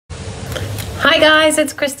Hi guys,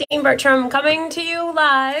 it's Christine Bertram coming to you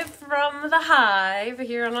live from the Hive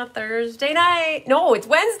here on a Thursday night. No, it's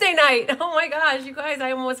Wednesday night. Oh my gosh, you guys,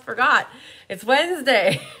 I almost forgot. It's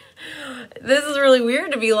Wednesday. This is really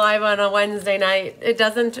weird to be live on a Wednesday night. It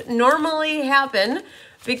doesn't normally happen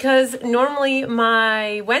because normally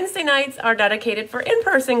my Wednesday nights are dedicated for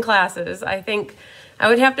in-person classes. I think I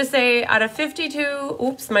would have to say out of 52,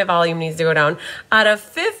 oops, my volume needs to go down. Out of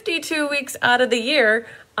 52 weeks out of the year,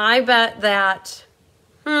 I bet that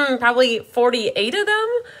probably 48 of them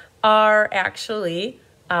are actually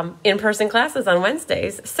in-person classes on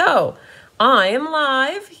Wednesdays. So I am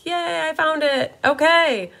live. Yay, I found it.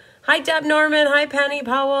 Okay. Hi, Deb Norman. Hi, Penny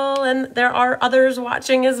Powell. And there are others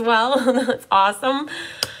watching as well. That's awesome.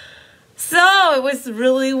 So it was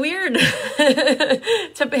really weird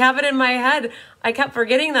to have it in my head. I kept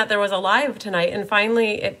forgetting that there was a live tonight, and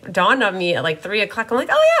finally it dawned on me at like 3 o'clock. I'm like,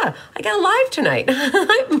 oh yeah, I got a live tonight.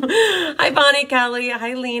 Hi, Bonnie Kelly.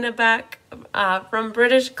 Hi, Lena Beck from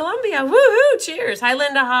British Columbia. Woohoo! Cheers. Hi,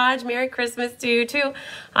 Linda Hodge. Merry Christmas to you too.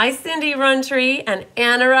 Hi, Cindy Runtree and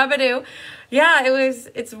Anna Rabadoo. Yeah,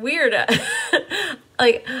 it's weird.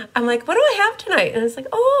 I'm like, what do I have tonight? And it's like,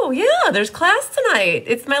 oh yeah, there's class tonight.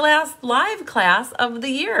 It's my last live class of the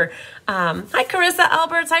year. Hi, Carissa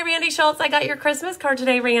Alberts. Hi, Randy Schultz. I got your Christmas card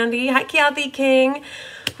today, Randy. Hi, Kathy King.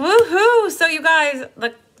 Woohoo! So you guys,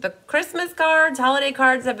 the Christmas cards, holiday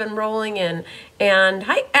cards have been rolling in. And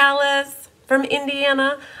hi, Alice from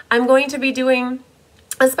Indiana. I'm going to be doing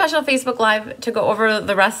a special Facebook Live to go over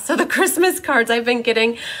the rest of the Christmas cards I've been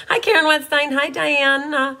getting. Hi, Karen Wetstein. Hi,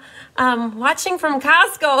 Diane. Watching from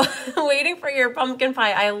Costco, waiting for your pumpkin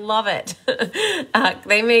pie. I love it.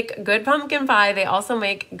 They make good pumpkin pie. They also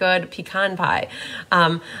make good pecan pie.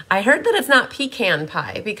 I heard that it's not pecan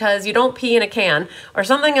pie because you don't pee in a can or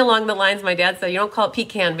something along the lines my dad said. You don't call it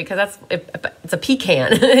pecan because it's a pecan.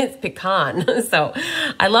 It's pecan. So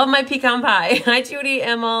I love my pecan pie. Hi, Judy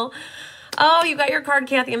Emmel. Oh, you got your card,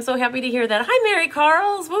 Kathy. I'm so happy to hear that. Hi, Mary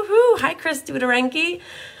Carls. Woohoo. Hi, Chris Dudarenki.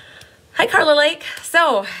 Hi, Carla Lake.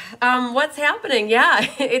 So, what's happening? Yeah,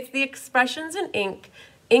 it's the Expressions in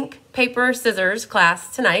ink, paper, scissors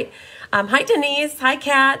class tonight. Hi, Denise. Hi,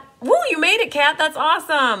 Kat. Woo, you made it, Kat. That's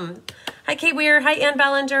awesome. Hi, Kay Weir. Hi, Ann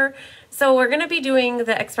Ballinger. So, we're going to be doing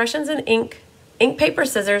the Expressions in ink, paper,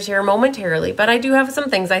 scissors here momentarily, but I do have some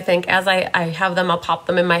things I think as I have them, I'll pop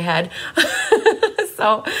them in my head.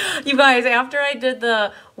 So you guys, after I did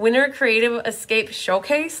the Winter Creative Escape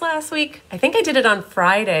Showcase last week, I think I did it on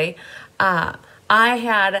Friday, I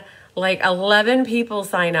had like 11 people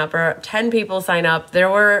sign up or 10 people sign up. There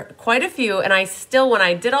were quite a few, and I still, when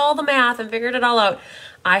I did all the math and figured it all out,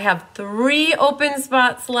 I have 3 open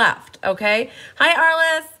spots left, okay? Hi,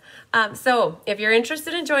 Arliss. So if you're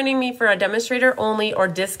interested in joining me for a demonstrator only or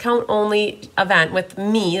discount only event with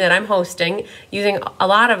me that I'm hosting using a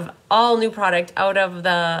lot of all new product out of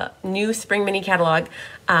the new spring mini catalog,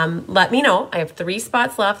 let me know. I have 3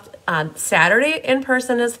 spots left. Saturday in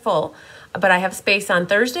person is full, but I have space on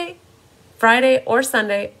Thursday, Friday, or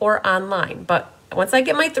Sunday, or online. But once I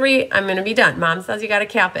get my 3, I'm going to be done. Mom says you got to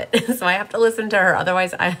cap it. So I have to listen to her.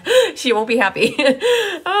 Otherwise, she won't be happy.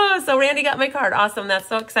 Oh, so Randy got my card. Awesome. That's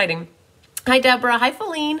so exciting. Hi, Deborah. Hi,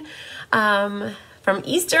 Feline from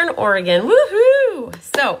Eastern Oregon. Woohoo!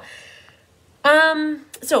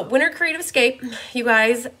 So Winter Creative Escape, you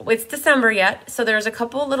guys, it's December yet, so there's a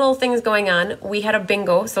couple little things going on. We had a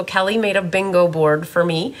bingo, so Kelly made a bingo board for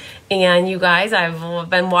me, and you guys,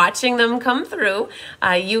 I've been watching them come through.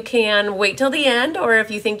 You can wait till the end, or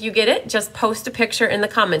if you think you get it, just post a picture in the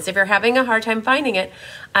comments. If you're having a hard time finding it,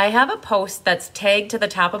 I have a post that's tagged to the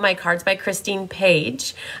top of my Cards by Christine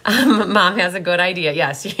page. Mom has a good idea.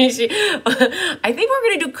 Yes, I think we're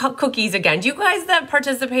going to do cookies again. Do you guys that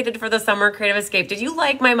participated for the Summer Creative Escape, did you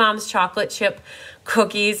like my mom's chocolate chip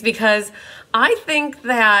cookies? Because I think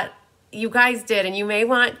that you guys did, and you may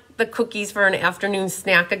want the cookies for an afternoon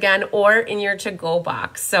snack again or in your to-go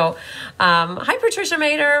box. So hi, Patricia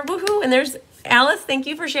Mader. Woohoo. And there's Alice, thank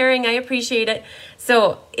you for sharing. I appreciate it.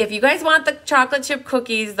 So if you guys want the chocolate chip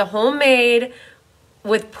cookies, the homemade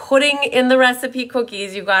with pudding in the recipe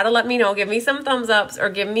cookies, you got to let me know. Give me some thumbs ups or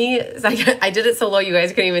give me, I did it so low you guys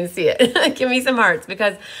couldn't even see it. Give me some hearts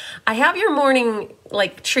because I have your morning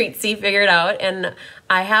like treatsy figured out, and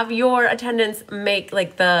I have your attendance make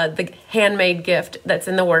like the handmade gift that's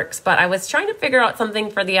in the works, but I was trying to figure out something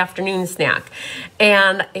for the afternoon snack.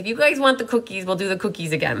 And if you guys want the cookies, we'll do the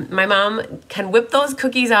cookies again. My mom can whip those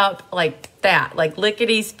cookies up like that, like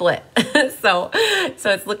lickety split. so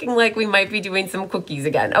it's looking like we might be doing some cookies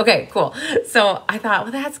again. Okay, cool. So I thought,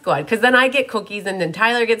 well, that's good, because then I get cookies and then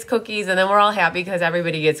Tyler gets cookies, and then we're all happy because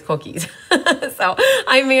everybody gets cookies. So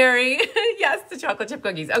I'm Mary. Yes, the chocolate chip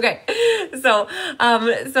cookies. Okay. So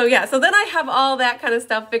yeah. So then I have all that kind of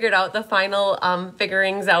stuff figured out, the final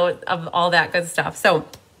figurings out of all that good stuff. So,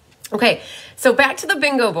 okay. So back to the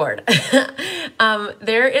bingo board.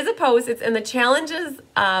 There is a post. It's in the challenges.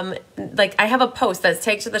 Like I have a post that's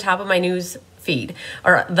tagged to the top of my news feed,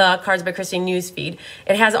 or the Cards by Christine news feed.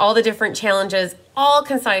 It has all the different challenges, all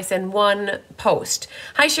concise in one post.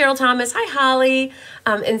 Hi, Cheryl Thomas. Hi, Holly.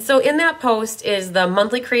 And so in that post is the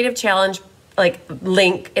monthly creative challenge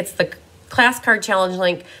link. It's the class card challenge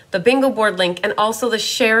link, the bingo board link, and also the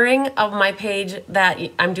sharing of my page that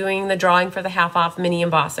I'm doing the drawing for the half off mini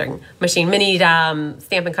embossing machine, mini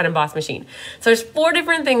stamp and cut emboss machine. So there's 4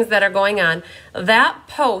 different things that are going on. That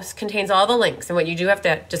post contains all the links, and what you do have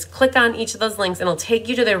to just click on each of those links and it'll take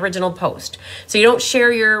you to the original post. So you don't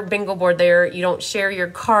share your bingo board there, you don't share your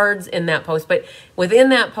cards in that post, but within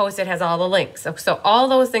that post it has all the links. So all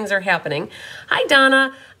those things are happening. Hi,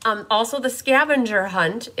 Donna. Also, the scavenger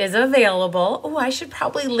hunt is available. Oh, I should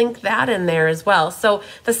probably link that in there as well. So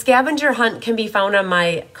the scavenger hunt can be found on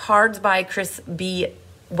my Cards by Chris B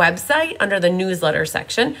website under the newsletter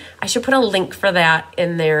section. I should put a link for that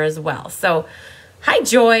in there as well. So hi,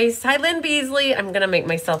 Joyce. Hi, Lynn Beasley. I'm going to make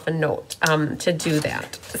myself a note to do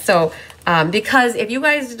that. So because if you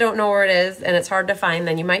guys don't know where it is and it's hard to find,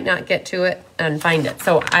 then you might not get to it and find it.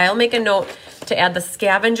 So I'll make a note to add the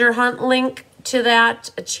scavenger hunt link to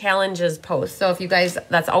that challenges post. So if you guys,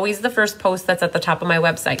 that's always the first post that's at the top of my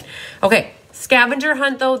website. Okay, scavenger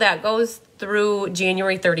hunt though, that goes through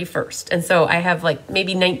January 31st. And so I have like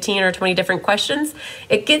maybe 19 or 20 different questions.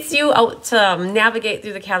 It gets you out to navigate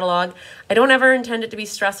through the catalog. I don't ever intend it to be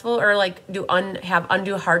stressful or like have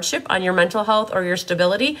undue hardship on your mental health or your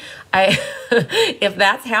stability. If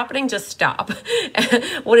that's happening, just stop.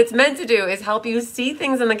 What it's meant to do is help you see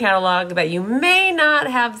things in the catalog that you may not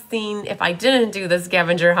have seen if I didn't do the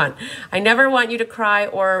scavenger hunt. I never want you to cry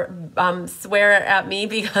or swear at me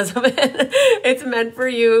because of it. It's meant for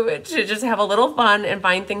you to just have a little fun and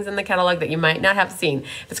find things in the catalog that you might not have seen.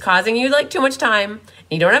 If it's causing you like too much time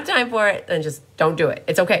and you don't have time for it, then just don't do it.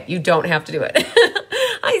 It's okay. You don't have to do it.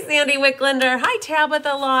 Hi, Sandy Wicklander. Hi,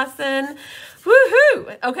 Tabitha Lawson.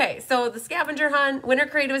 Woohoo! Okay, so the scavenger hunt, winter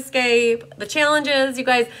creative escape, the challenges, you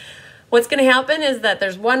guys, what's going to happen is that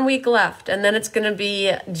there's 1 week left and then it's going to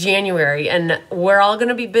be January and we're all going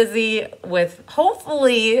to be busy with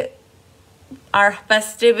hopefully our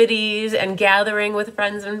festivities and gathering with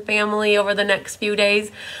friends and family over the next few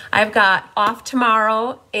days. I've got off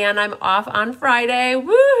tomorrow and I'm off on Friday.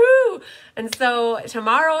 Woohoo! And so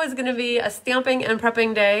tomorrow is going to be a stamping and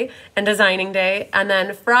prepping day and designing day. And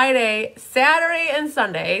then Friday, Saturday, and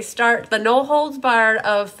Sunday start the no holds barred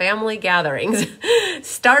of family gatherings.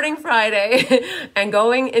 Starting Friday and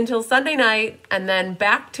going until Sunday night and then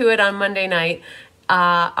back to it on Monday night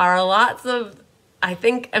are lots of, I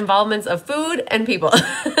think, involvements of food and people.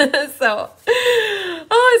 So,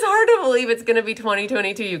 it's hard to believe it's going to be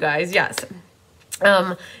 2022, you guys. Yes.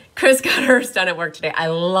 Chris got hers done at work today. I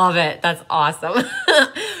love it. That's awesome.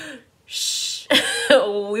 Shh.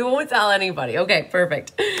 We won't tell anybody. Okay,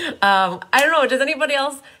 perfect. I don't know. Does anybody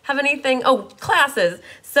else have anything? Oh, classes.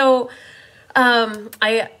 So,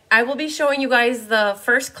 I will be showing you guys the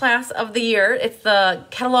first class of the year. It's the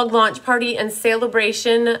catalog launch party and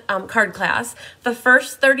sale-a-bration card class. The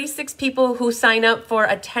first 36 people who sign up for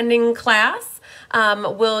attending class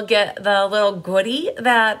will get the little goodie,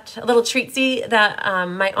 that little treatsy that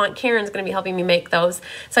my Aunt Karen's going to be helping me make those.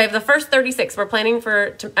 So I have the first 36. We're planning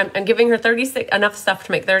I'm giving her 36, enough stuff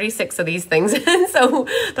to make 36 of these things. And so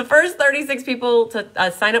the first 36 people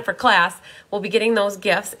to sign up for class will be getting those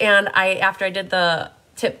gifts. And after I did the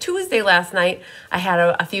Tip Tuesday last night, I had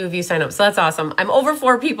a few of you sign up. So that's awesome. I'm over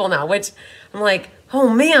 4 people now, which I'm like, oh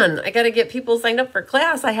man, I got to get people signed up for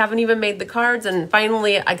class. I haven't even made the cards. And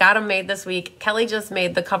finally, I got them made this week. Kelly just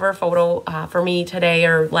made the cover photo for me today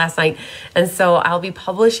or last night. And so I'll be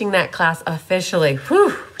publishing that class officially.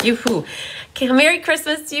 Whew, yoo-hoo. Merry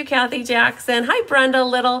Christmas to you, Kathy Jackson. Hi, Brenda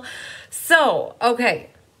Little. So,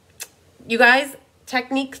 okay, you guys,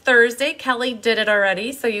 Technique Thursday. Kelly did it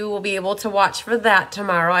already, so you will be able to watch for that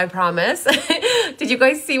tomorrow, I promise. Did you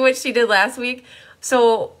guys see what she did last week?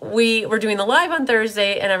 So we were doing the live on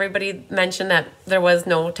Thursday and everybody mentioned that there was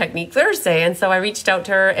no Technique Thursday. And so I reached out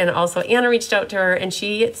to her, and also Anna reached out to her, and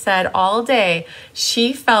she said all day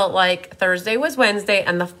she felt like Thursday was Wednesday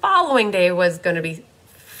and the following day was going to be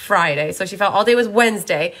Friday. So she felt all day was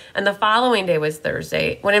Wednesday and the following day was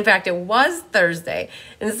Thursday, when in fact it was Thursday.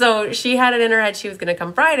 And so she had it in her head she was going to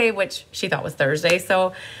come Friday, which she thought was Thursday.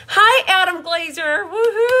 So hi, Adam Glazer.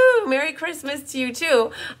 Woohoo! Merry Christmas to you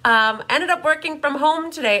too. Ended up working from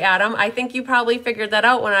home today, Adam. I think you probably figured that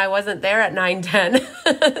out when I wasn't there at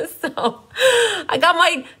 9:10. So I got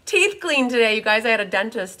my teeth cleaned today, you guys. I had a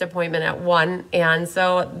dentist appointment at 1, and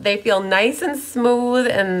so they feel nice and smooth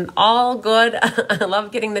and all good. I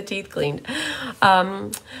love getting the teeth cleaned.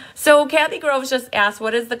 So Kathy Groves just asked,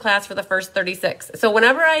 what is the class for the first 36? So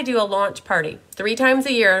whenever I do a launch party, 3 times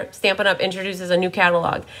a year, Stampin' Up! Introduces a new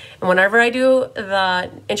catalog. And whenever I do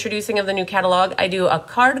the introducing of the new catalog, I do a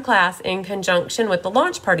card class in conjunction with the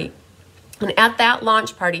launch party. And at that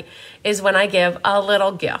launch party is when I give a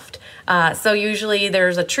little gift. So usually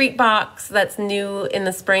there's a treat box that's new in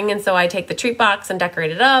the spring. And so I take the treat box and decorate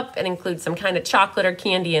it up and include some kind of chocolate or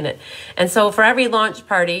candy in it. And so for every launch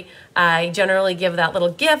party, I generally give that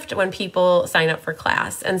little gift when people sign up for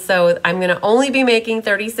class. And so I'm going to only be making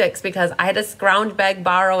 36 because I had to scrounge, beg,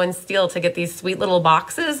 borrow, and steal to get these sweet little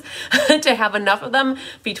boxes to have enough of them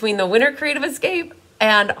between the Winter Creative Escape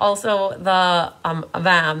and also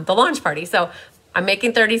the launch party. So I'm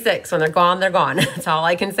making 36. When they're gone, they're gone. That's all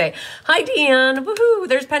I can say. Hi, Deanne. Woohoo.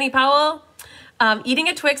 There's Penny Powell. Eating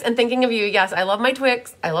a Twix and thinking of you. Yes, I love my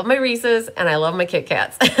Twix. I love my Reese's. And I love my Kit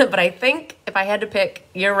Kats. But I think if I had to pick,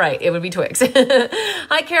 you're right. It would be Twix.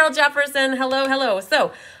 Hi, Carol Jefferson. Hello, hello.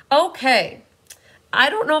 So, okay. I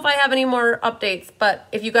don't know if I have any more updates, but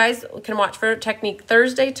if you guys can watch for Technique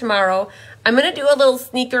Thursday tomorrow, I'm going to do a little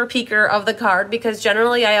sneaker peeker of the card because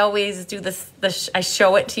generally I always do this, I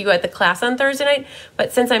show it to you at the class on Thursday night,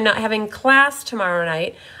 but since I'm not having class tomorrow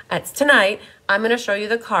night, it's tonight, I'm going to show you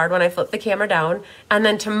the card when I flip the camera down. And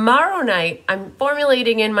then tomorrow night, I'm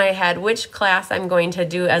formulating in my head which class I'm going to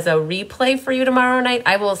do as a replay for you tomorrow night.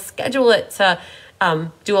 I will schedule it to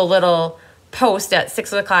do a little post at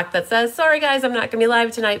 6 o'clock that says, sorry guys, I'm not gonna be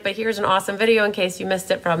live tonight, but here's an awesome video in case you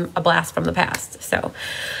missed it from a blast from the past. So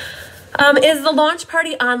is the launch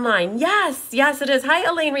party online? Yes, it is. Hi,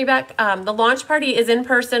 Elaine Rebeck. The launch party is in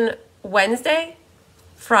person Wednesday,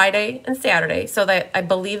 Friday, and Saturday. So that I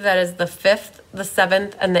believe that is the 5th, the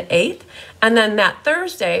 7th, and the 8th. And then that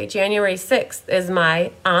Thursday, January 6th, is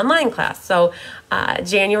my online class. So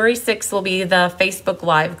January 6th will be the Facebook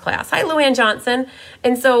Live class. Hi, Luann Johnson.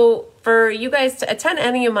 And so for you guys to attend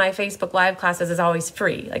any of my Facebook Live classes is always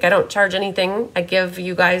free. Like I don't charge anything. I give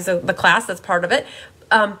you guys the class that's part of it.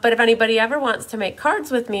 But if anybody ever wants to make cards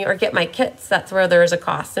with me or get my kits, that's where there's a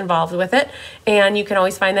cost involved with it. And you can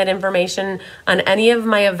always find that information on any of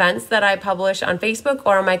my events that I publish on Facebook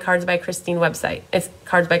or on my Cards by Christine website. It's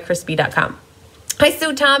cardsbycrispy.com. Hi,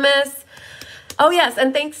 Sue Thomas. Oh yes,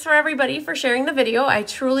 and thanks for everybody for sharing the video. I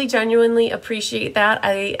truly, genuinely appreciate that.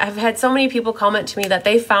 I've had so many people comment to me that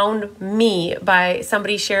they found me by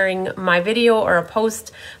somebody sharing my video or a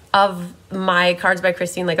post of my Cards by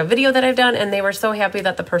Christine, like a video that I've done, and they were so happy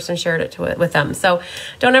that the person shared it with them. So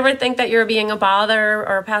don't ever think that you're being a bother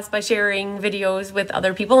or pass by sharing videos with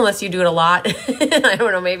other people unless you do it a lot. I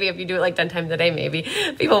don't know, maybe if you do it like 10 times a day, maybe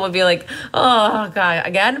people would be like, oh God,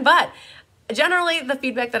 again. But generally, the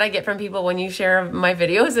feedback that I get from people when you share my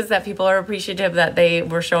videos is that people are appreciative that they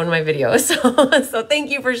were shown my videos. So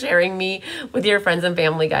thank you for sharing me with your friends and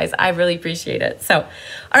family, guys. I really appreciate it. So,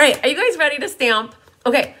 all right, are you guys ready to stamp?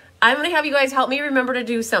 Okay, I'm going to have you guys help me remember to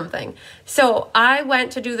do something. So I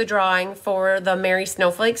went to do the drawing for the Merry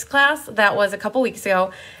Snowflakes class. That was a couple weeks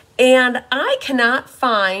ago. And I cannot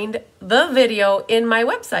find the video in my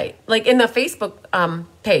website, like in the Facebook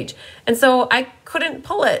page. And so I couldn't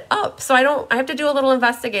pull it up. So I have to do a little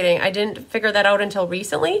investigating. I didn't figure that out until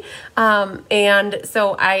recently. And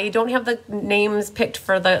so I don't have the names picked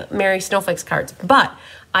for the Merry Snowflakes cards, but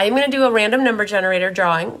I am going to do a random number generator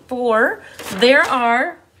drawing there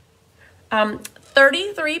are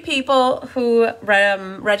 33 people who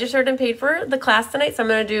registered and paid for the class tonight, so I'm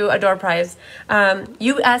going to do a door prize.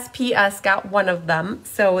 USPS got one of them,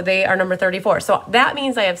 so they are number 34. So that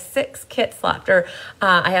means I have 6 kits left, or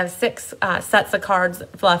I have 6 sets of cards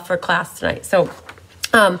left for class tonight. So,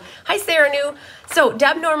 hi, Sarah New. So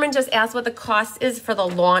Deb Norman just asked what the cost is for the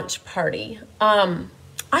launch party.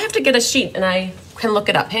 I have to get a sheet, and I can look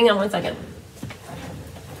it up. Hang on one second.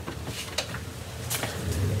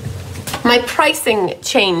 My pricing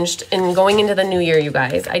changed in going into the new year, you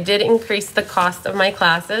guys. I did increase the cost of my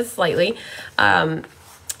classes slightly.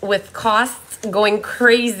 With costs going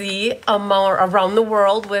crazy around the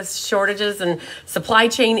world with shortages and supply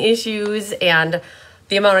chain issues and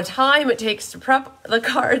the amount of time it takes to prep the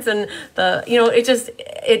cards and the, you know, it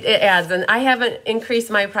adds. And I haven't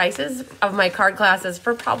increased my prices of my card classes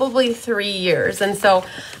for probably 3 years. And so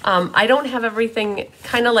I don't have everything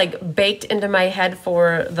kind of like baked into my head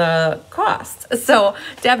for the costs. So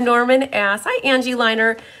Deb Norman asked, hi Angie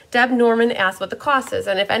Liner. Deb Norman asked what the cost is.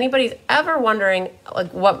 And if anybody's ever wondering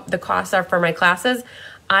like what the costs are for my classes,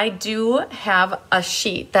 I do have a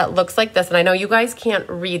sheet that looks like this. And I know you guys can't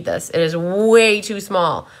read this. It is way too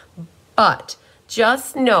small. But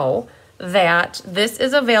just know that this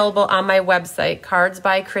is available on my website,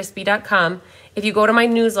 cardsbycrispy.com. If you go to my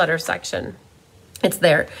newsletter section, it's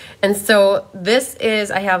there. And so this is,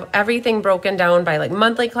 I have everything broken down by like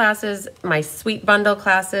monthly classes, my sweet bundle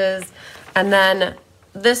classes, and then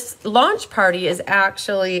this launch party is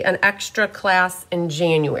actually an extra class in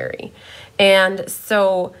January. And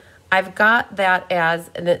so I've got that as,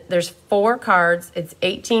 there's 4 cards. It's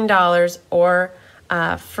 $18 or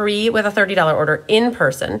free with a $30 order in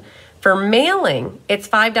person. For mailing, it's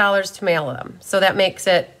 $5 to mail them. So that makes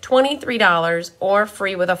it $23 or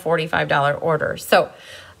free with a $45 order. So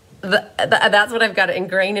that's what I've got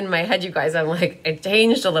ingrained in my head, you guys. I'm like, it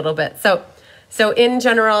changed a little bit. So in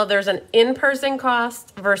general, there's an in-person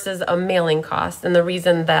cost versus a mailing cost. And the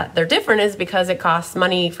reason that they're different is because it costs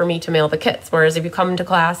money for me to mail the kits. Whereas if you come to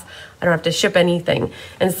class, I don't have to ship anything.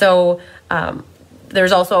 And so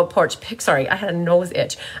there's also a porch pick. Sorry, I had a nose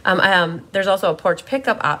itch. There's also a porch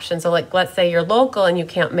pickup option. So like, let's say you're local and you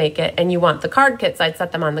can't make it and you want the card kits, I'd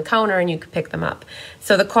set them on the counter and you could pick them up.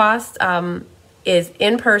 So the cost is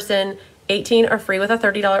in person, $18 or free with a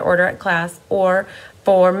 $30 order at class, or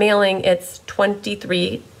for mailing, it's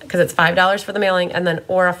 $23 because it's $5 for the mailing, and then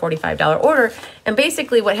or a $45 order. And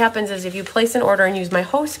basically what happens is if you place an order and use my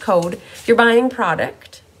host code, you're buying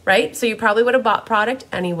product, right? So you probably would have bought product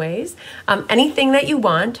anyways. Anything that you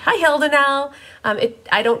want. Hi, Hilda now.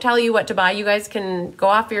 I don't tell you what to buy. You guys can go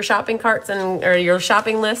off your shopping carts or your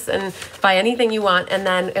shopping lists and buy anything you want. And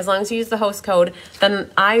then as long as you use the host code, then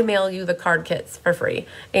I mail you the card kits for free.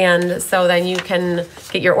 And so then you can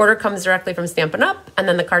get your order comes directly from Stampin' Up, and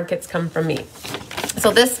then the card kits come from me. So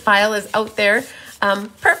this file is out there.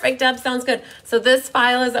 Perfect, Deb, sounds good. So this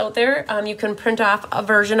file is out there. You can print off a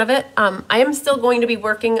version of it. I am still going to be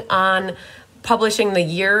working on publishing the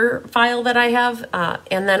year file that I have.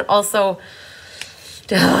 And then also,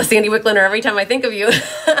 Sandy Wickliner, every time I think of you,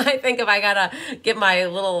 I think if I gotta get my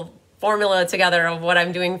little formula together of what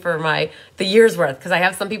I'm doing for the year's worth, because I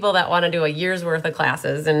have some people that want to do a year's worth of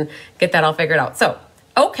classes and get that all figured out. So,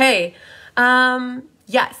 okay.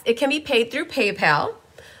 Yes, it can be paid through PayPal.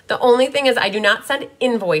 The only thing is I do not send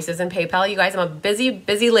invoices in PayPal. You guys, I'm a busy,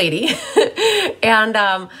 busy lady. And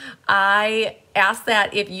I ask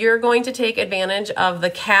that if you're going to take advantage of the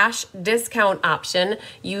cash discount option,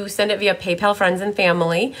 you send it via PayPal Friends and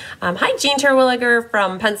Family. Hi, Jean Terwilliger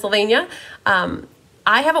from Pennsylvania.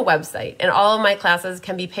 I have a website, and all of my classes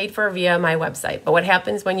can be paid for via my website. But what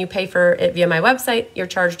happens when you pay for it via my website, you're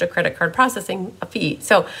charged a credit card processing fee.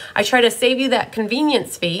 So I try to save you that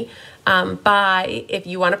convenience fee by if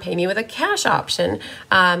you want to pay me with a cash option.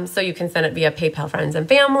 So you can send it via PayPal Friends and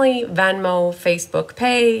Family, Venmo, Facebook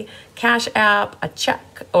Pay, Cash App, a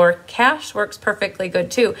check, or cash works perfectly good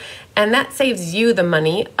too. And that saves you the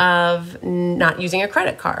money of not using a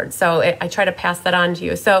credit card. So I try to pass that on to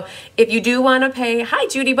you. So if you do want to pay, hi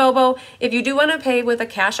Judy Bobo, if you do want to pay with a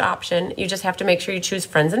cash option, you just have to make sure you choose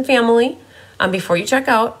Friends and Family before you check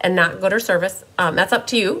out, and not good or service. That's up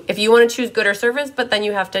to you. If you want to choose good or service, but then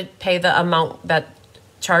you have to pay the amount that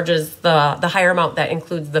charges the higher amount that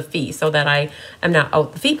includes the fee, so that I am not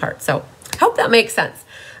out the fee part. So I hope that makes sense.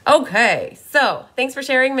 Okay, so thanks for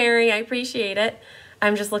sharing, Mary. I appreciate it.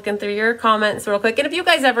 I'm just looking through your comments real quick. And if you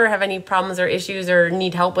guys ever have any problems or issues or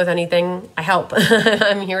need help with anything, I help.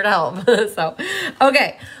 I'm here to help. So,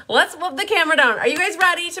 okay, let's flip the camera down. Are you guys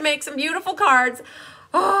ready to make some beautiful cards?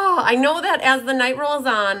 Oh, I know that as the night rolls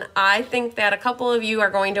on, I think that a couple of you are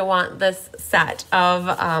going to want this set of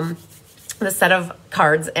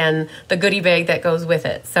cards and the goodie bag that goes with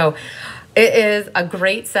it. So it is a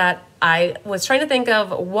great set. I was trying to think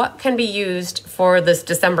of what can be used for this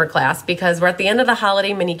December class, because we're at the end of the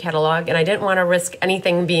holiday mini catalog and I didn't want to risk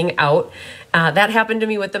anything being out. That happened to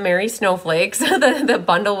me with the Merry Snowflakes. The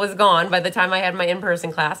bundle was gone by the time I had my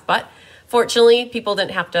in-person class, but fortunately people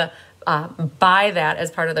didn't have to buy that as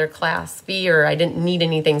part of their class fee, or I didn't need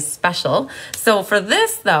anything special. So for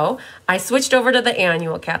this though, I switched over to the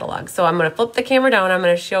annual catalog. So I'm going to flip the camera down. I'm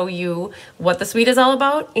going to show you what the suite is all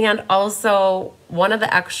about, and also one of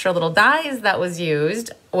the extra little dies that was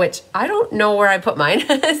used, which I don't know where I put mine.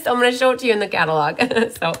 So I'm going to show it to you in the catalog.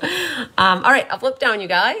 So, all right, I'll flip down, you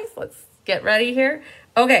guys. Let's get ready here.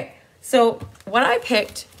 Okay, so what I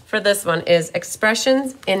picked for this one is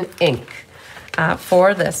Expressions in Ink.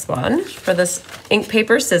 For this one, for this ink,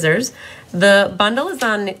 paper, scissors. The bundle is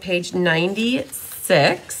on page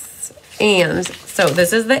 96. And so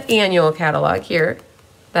this is the annual catalog here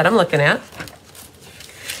that I'm looking at.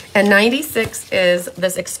 And 96 is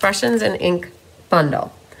this Expressions in Ink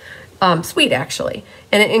bundle. Sweet, actually.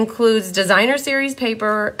 And it includes designer series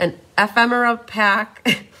paper, an ephemera pack,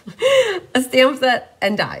 a stamp set,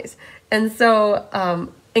 and dies. And so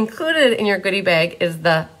included in your goodie bag is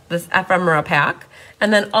this ephemera pack,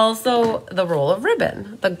 and then also the roll of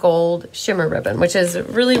ribbon, the gold shimmer ribbon, which is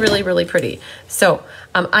really, really, really pretty. So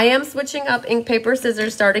I am switching up ink, paper,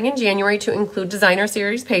 scissors starting in January to include designer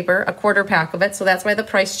series paper, a quarter pack of it. So that's why the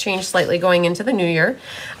price changed slightly going into the new year.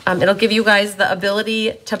 It'll give you guys the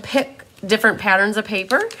ability to pick different patterns of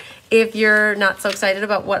paper if you're not so excited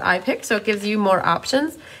about what I picked. So it gives you more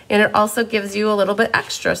options, and it also gives you a little bit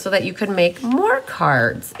extra so that you can make more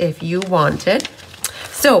cards if you wanted.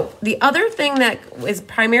 So the other thing that is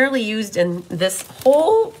primarily used in this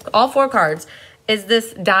all 4 cards is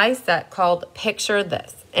this die set called Picture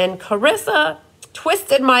This. And Carissa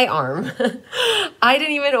twisted my arm. I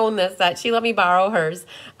didn't even own this set. She let me borrow hers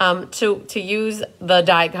to use the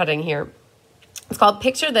die cutting here. It's called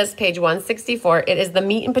Picture This, page 164. It is the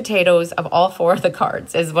meat and potatoes of all 4 of the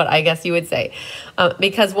cards, is what I guess you would say.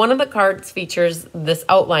 Because one of the cards features this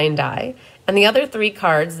outline die, and the other 3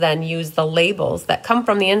 cards then use the labels that come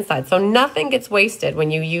from the inside. So nothing gets wasted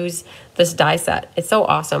when you use this die set. It's so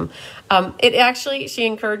awesome. It actually, she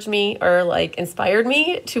encouraged me, or like inspired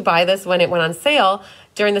me to buy this when it went on sale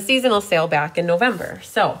during the seasonal sale back in November.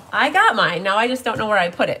 So I got mine. Now I just don't know where I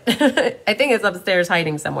put it. I think it's upstairs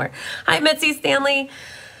hiding somewhere. Hi, Mitzi, Stanley.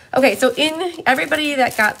 Okay, so in everybody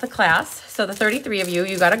that got the class, so the 33 of you,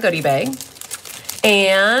 you got a goodie bag.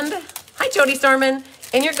 And hi, Jody Storman.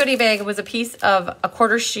 In your goodie bag was a piece of a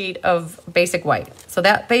quarter sheet of basic white. So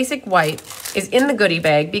that basic white is in the goodie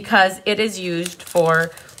bag because it is used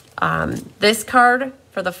for this card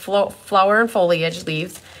for the flower and foliage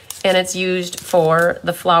leaves, and it's used for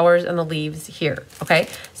the flowers and the leaves here, okay?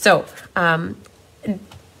 So, yeah,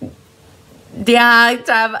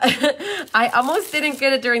 I almost didn't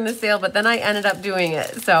get it during the sale, but then I ended up doing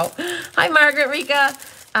it. So, hi, Margaret Rika.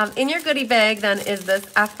 In your goodie bag then is this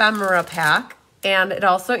ephemera pack, and it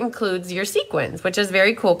also includes your sequins, which is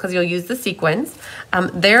very cool because you'll use the sequins.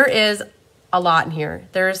 There is a lot in here.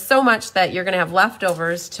 There's so much that you're going to have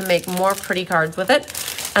leftovers to make more pretty cards with it.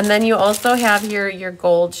 And then you also have here your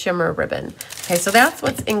gold shimmer ribbon. Okay, so that's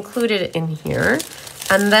what's included in here.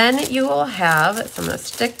 And then you will have, so I'm going to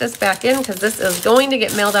stick this back in because this is going to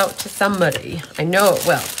get mailed out to somebody. I know it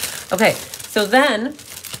will. Okay, so then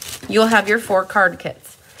you'll have your 4 card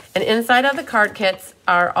kits. And inside of the card kits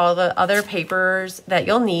are all the other papers that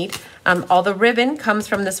you'll need. All the ribbon comes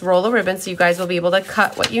from this roll of ribbon, so you guys will be able to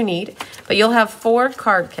cut what you need. But you'll have 4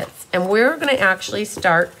 card kits. And we're going to actually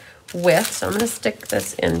start with, so I'm going to stick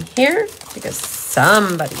this in here because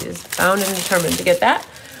somebody is bound and determined to get that.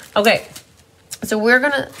 Okay, so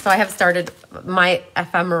so I have started my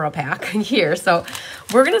ephemera pack here. So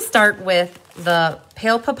we're going to start with the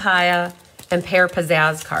Pale Papaya and Pear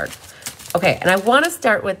Pizzazz card. Okay, and I want to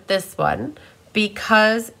start with this one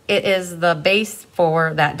because it is the base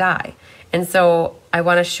for that die. And so I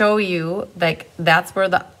want to show you, like, that's where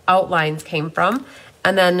the outlines came from.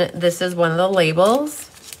 And then this is one of the labels.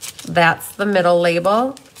 That's the middle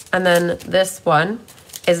label. And then this one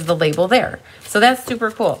is the label there. So that's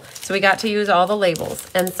super cool. So we got to use all the labels.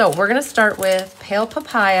 And so we're going to start with Pale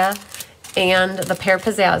Papaya and the Pear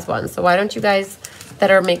Pizzazz one. So why don't you guys that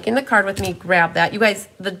are making the card with me grab that. You guys,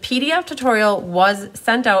 the PDF tutorial was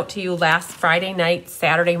sent out to you last Friday night,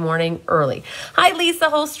 Saturday morning early. Hi, Lisa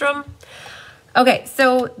Holstrom. Okay,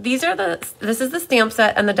 so this is the stamp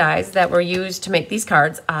set and the dies that were used to make these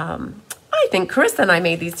cards. I think Carissa and I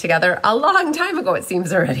made these together a long time ago, it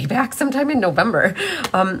seems already, back sometime in November.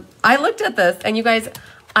 I looked at this, and you guys,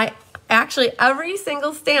 actually, every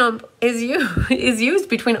single stamp is used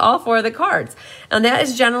between all 4 of the cards. And that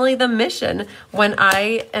is generally the mission when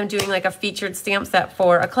I am doing like a featured stamp set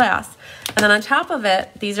for a class. And then on top of it,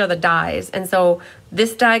 these are the dies. And so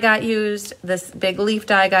this die got used, this big leaf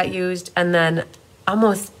die got used, and then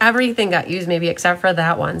almost everything got used, maybe except for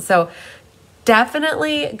that one. So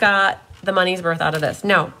definitely got the money's worth out of this.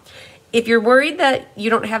 Now, if you're worried that you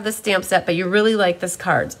don't have the stamp set, but you really like this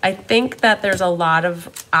cards, I think that there's a lot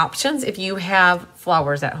of options if you have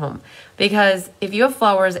flowers at home. Because if you have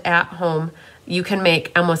flowers at home, you can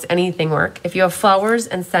make almost anything work. If you have flowers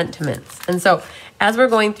and sentiments. And so as we're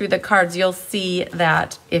going through the cards, you'll see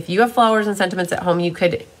that if you have flowers and sentiments at home, you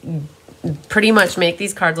could pretty much make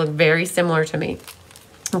these cards look very similar to me.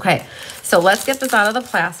 Okay, so let's get this out of the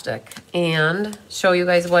plastic and show you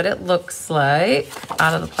guys what it looks like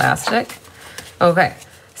out of the plastic. Okay,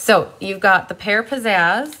 so you've got the pear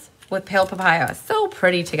pizzazz with pale papaya. So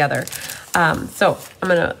pretty together. So I'm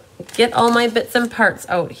gonna get all my bits and parts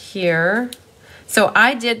out here. So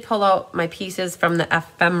I did pull out my pieces from the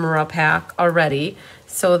ephemera pack already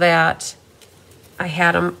so that I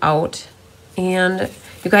had them out. And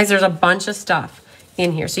you guys, there's a bunch of stuff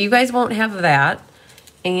in here. So you guys won't have that.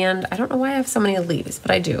 And I don't know why I have so many leaves,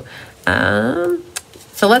 but I do.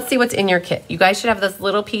 So let's see what's in your kit. You guys should have this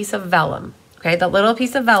little piece of vellum. Okay, the little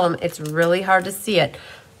piece of vellum, it's really hard to see it,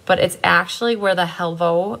 but it's actually where the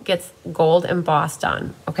helvo gets gold embossed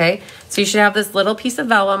on, okay? So you should have this little piece of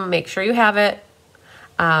vellum. Make sure you have it.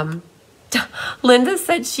 Linda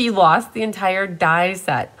said she lost the entire die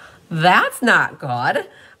set. That's not good.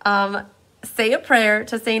 Say a prayer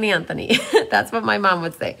to St. Anthony. That's what my mom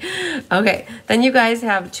would say. Okay, then you guys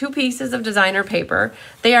have 2 pieces of designer paper.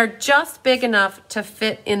 They are just big enough to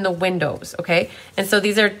fit in the windows, okay? And so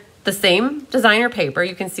these are the same designer paper.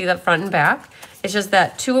 You can see the front and back. It's just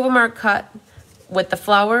that 2 of them are cut with the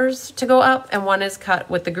flowers to go up and 1 is cut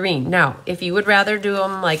with the green. Now, if you would rather do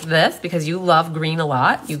them like this because you love green a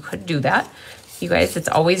lot, you could do that. You guys, it's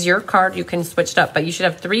always your card. You can switch it up, but you should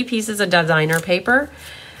have 3 pieces of designer paper.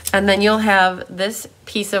 And then you'll have this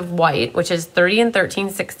piece of white, which is 30 and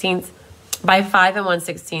 13/16 by 5 and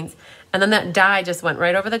 1/16. And then that die just went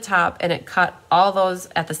right over the top and it cut all those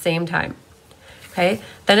at the same time. Okay,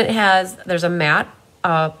 then there's a mat,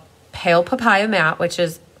 a pale papaya mat, which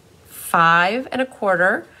is 5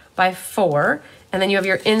 1/4 by 4. And then you have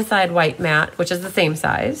your inside white mat, which is the same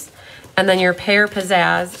size. And then your pear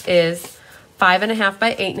pizzazz is 5 1/2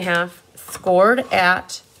 by 8 1/2, scored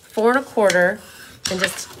at 4 1/4, and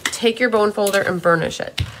just take your bone folder and burnish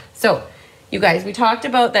it. So, you guys, we talked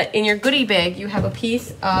about that in your goodie bag, you have a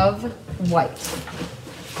piece of white.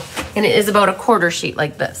 And it is about a 1/4 sheet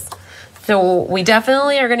like this. So we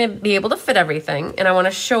definitely are going to be able to fit everything. And I want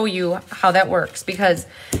to show you how that works because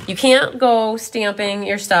you can't go stamping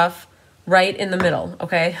your stuff right in the middle,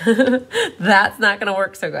 okay? That's not going to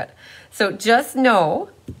work so good. So just know,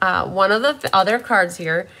 one of the other cards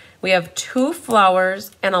here, we have 2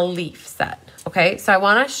 flowers and a leaf set. Okay, so I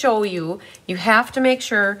want to show you, you have to make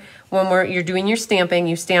sure when you're doing your stamping,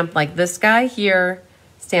 you stamp like this guy here,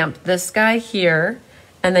 stamp this guy here,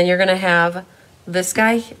 and then you're going to have this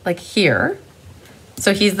guy like here.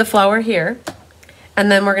 So he's the flower here.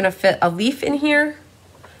 And then we're going to fit a leaf in here.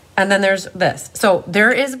 And then there's this. So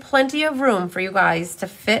there is plenty of room for you guys to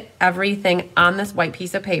fit everything on this white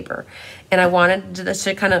piece of paper. And I wanted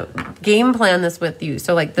to kind of game plan this with you.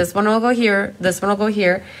 So like this one will go here, this one will go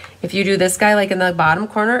here. If you do this guy like in the bottom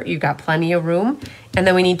corner, you've got plenty of room. And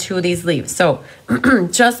then we need 2 of these leaves. So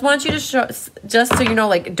just want you to show, just so you know,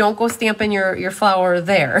 like don't go stamping your flower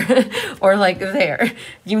there or like there.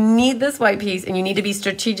 You need this white piece and you need to be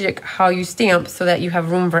strategic how you stamp so that you have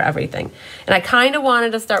room for everything. And I kind of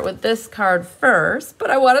wanted to start with this card first, but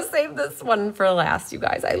I want to save this one for last, you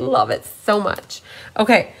guys. I love it so much.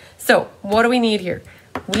 Okay, so what do we need here?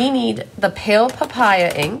 We need the pale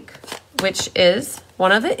papaya ink, which is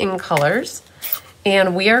one of the ink colors.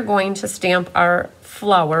 And we are going to stamp our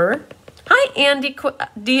flower. Hi, Andy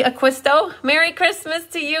D'Aquisto. Merry Christmas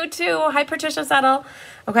to you too. Hi, Patricia Settle.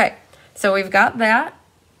 Okay, so we've got that.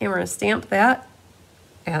 And we're going to stamp that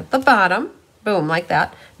at the bottom. Boom, like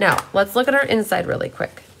that. Now, let's look at our inside really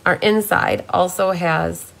quick. Our inside also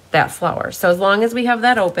has that flower. So as long as we have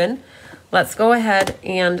that open, let's go ahead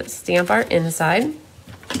and stamp our inside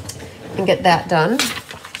and get that done.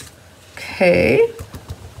 Okay.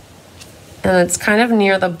 And it's kind of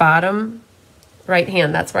near the bottom right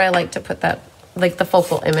hand. That's where I like to put that, like the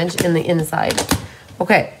focal image in the inside.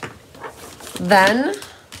 Okay. Then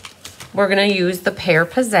we're going to use the pear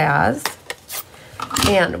pizzazz.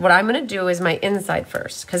 And what I'm going to do is my inside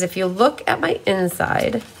first. Because if you look at my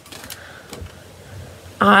inside,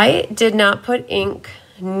 I did not put ink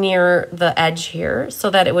near the edge here so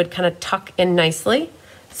that it would kind of tuck in nicely.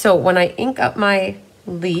 So when I ink up my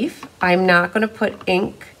leaf, I'm not going to put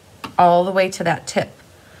ink all the way to that tip.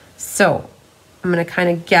 So I'm going to kind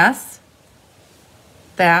of guess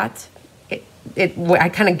that I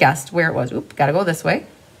kind of guessed where it was. Oop, got to go this way.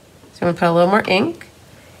 So I'm going to put a little more ink.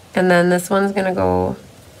 And then this one's going to go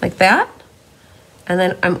like that. And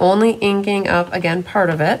then I'm only inking up, again, part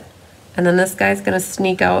of it. And then this guy's going to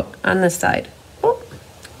sneak out on this side. Oh,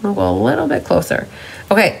 I'll go a little bit closer.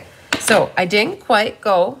 Okay, so I didn't quite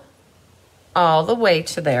go all the way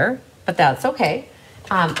to there, but that's okay.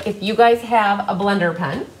 If you guys have a blender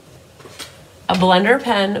pen, a blender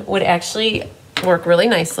pen would actually work really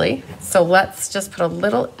nicely. So let's just put a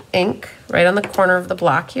little ink right on the corner of the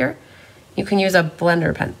block here. You can use a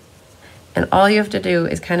blender pen. And all you have to do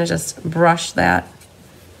is kind of just brush that.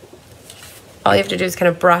 All you have to do is kind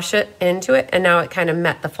of brush it into it, and now it kind of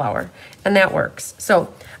met the flower, and that works.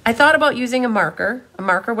 So I thought about using a marker. A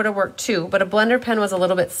marker would have worked too, but a blender pen was a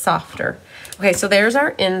little bit softer. Okay, so there's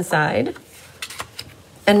our inside.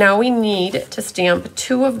 And now we need to stamp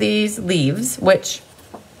 2 of these leaves, which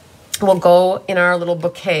will go in our little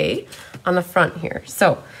bouquet on the front here.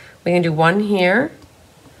 So we can do 1 here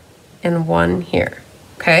and 1 here,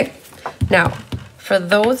 okay? Now, for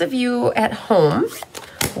those of you at home,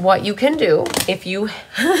 what you can do, if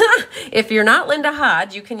you're not Linda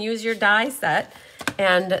Hodge, you can use your die set,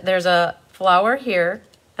 and there's a flower here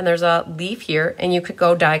and there's a leaf here, and you could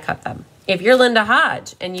go die cut them. If you're Linda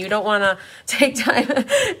Hodge and you don't want to take time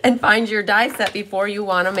and find your die set before you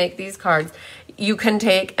want to make these cards, you can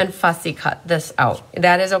take and fussy cut this out.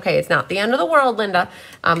 That is okay. It's not the end of the world, Linda.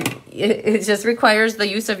 It just requires the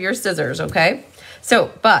use of your scissors, okay?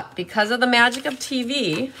 So, but because of the magic of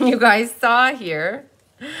TV, you guys saw here,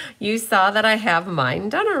 you saw that I have mine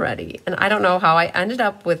done already. And I don't know how I ended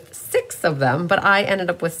up with 6 of them, but I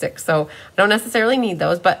ended up with 6. So I don't necessarily need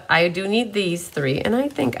those, but I do need these 3. And I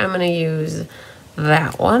think I'm going to use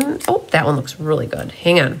that one. Oh, that one looks really good.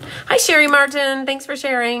 Hang on. Hi, Sherry Martin. Thanks for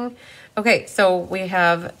sharing. Okay, so we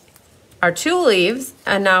have our 2 leaves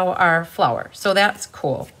and now our flower. So that's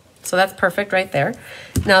cool. So that's perfect right there.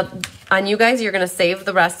 Now, on you guys, you're going to save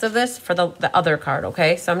the rest of this for the other card,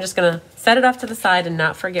 okay? So I'm just going to set it off to the side and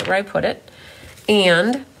not forget where I put it.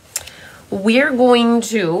 And we're going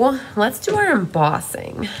to, let's do our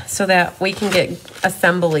embossing so that we can get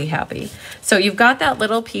assembly happy. So you've got that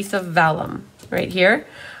little piece of vellum right here.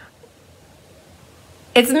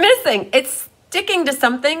 It's missing. It's sticking to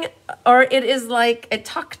something, or it is like it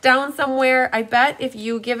tucked down somewhere. I bet if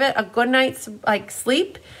you give it a good night's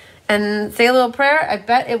sleep and say a little prayer, I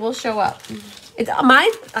bet it will show up. It's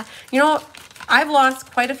you know, I've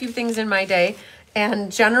lost quite a few things in my day, and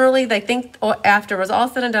generally I think after it was all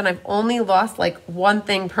said and done, I've only lost like 1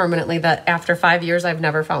 thing permanently that after 5 years I've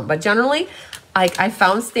never found. But generally, I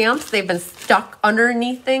found stamps. They've been stuck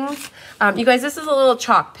underneath things. You guys, this is a little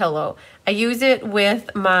chalk pillow. I use it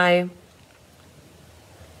with my...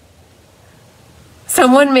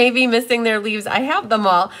 Someone may be missing their leaves. I have them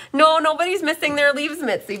all. No, nobody's missing their leaves,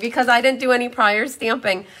 Mitzi, because I didn't do any prior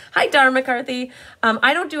stamping. Hi, Dar McCarthy.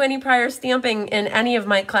 I don't do any prior stamping in any of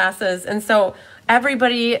my classes. And so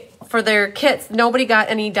everybody, for their kits, nobody got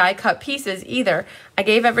any die cut pieces either. I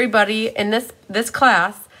gave everybody in this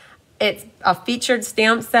class, it's a featured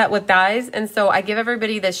stamp set with dies. And so I give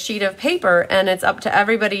everybody this sheet of paper, and it's up to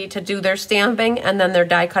everybody to do their stamping and then their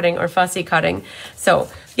die cutting or fussy cutting. So,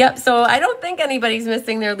 yep. So I don't think anybody's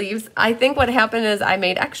missing their leaves. I think what happened is I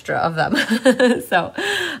made extra of them. So,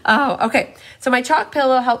 okay. So my chalk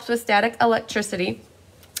pillow helps with static electricity.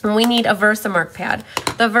 And we need a Versamark pad.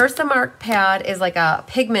 The Versamark pad is like a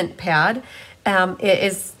pigment pad. It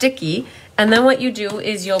is sticky. And then what you do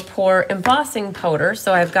is you'll pour embossing powder.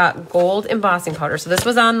 So I've got gold embossing powder. So this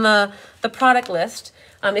was on the product list.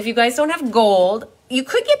 If you guys don't have gold, you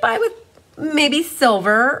could get by with maybe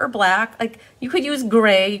silver or black. Like you could use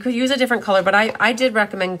gray, you could use a different color, but I did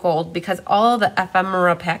recommend gold because all the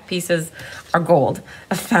ephemera pack pieces are gold.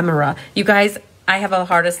 Ephemera. You guys, I have the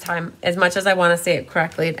hardest time, as much as I want to say it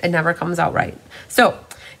correctly, it never comes out right. So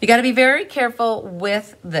you got to be very careful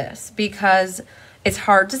with this because it's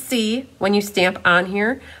hard to see when you stamp on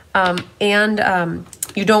here.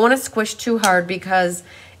 You don't want to squish too hard because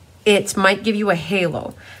it might give you a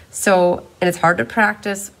halo. So, and it's hard to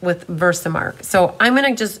practice with Versamark. So I'm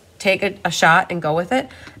going to just take a shot and go with it.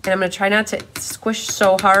 And I'm going to try not to squish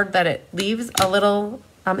so hard that it leaves a little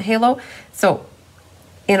halo. So,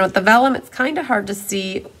 and with the vellum, it's kind of hard to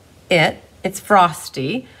see it. It's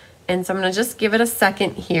frosty. And so I'm going to just give it a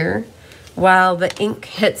second here while the ink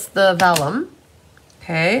hits the vellum.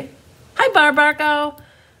 Okay. Hi, Barbarco.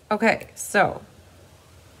 Okay, so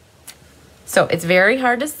it's very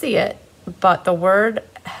hard to see it, but the word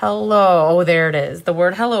hello, there it is. The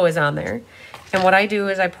word hello is on there. And what I do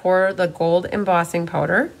is I pour the gold embossing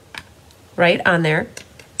powder right on there,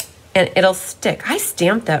 and it'll stick. I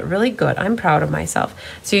stamped that really good. I'm proud of myself.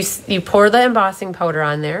 So you pour the embossing powder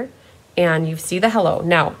on there, and you see the hello.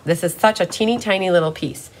 Now, this is such a teeny tiny little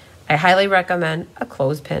piece. I highly recommend a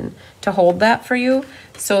clothespin to hold that for you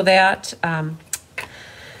so that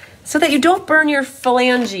you don't burn your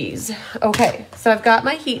phalanges. Okay, so I've got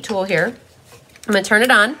my heat tool here. I'm gonna turn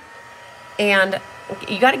it on, and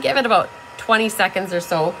you gotta give it about 20 seconds or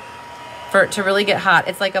so. for it to really get hot.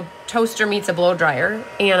 It's like a toaster meets a blow dryer.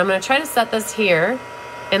 And I'm gonna try to set this here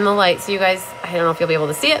in the light so you guys, I don't know if you'll be able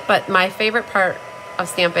to see it, but my favorite part of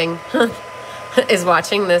stamping is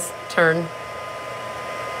watching this turn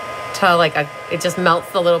to like it just melts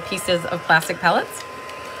the little pieces of plastic pellets.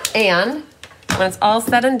 And when it's all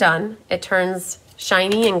said and done, it turns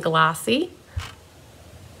shiny and glossy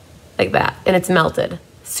like that, and it's melted.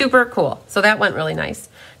 Super cool. So that went really nice.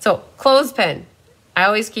 So clothespin, I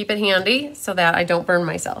always keep it handy so that I don't burn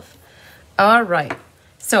myself. All right,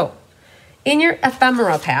 so in your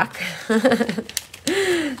ephemera pack,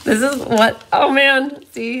 this is what, oh man,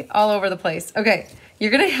 see, all over the place. Okay, you're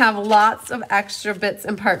gonna have lots of extra bits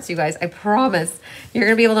and parts, you guys. I promise. You're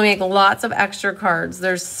gonna be able to make lots of extra cards.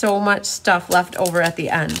 There's so much stuff left over at the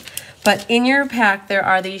end. But in your pack, there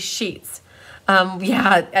are these sheets.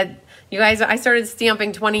 You guys, I started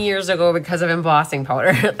stamping 20 years ago because of embossing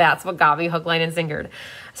powder. That's what got me hook, line, and sinkered.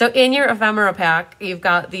 So in your ephemera pack, you've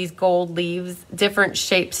got these gold leaves, different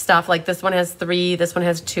shaped stuff. Like this one has 3, this one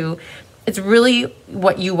has 2. It's really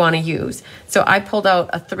what you want to use. So I pulled out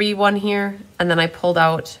a 3 one here, and then I pulled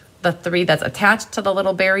out the 3 that's attached to the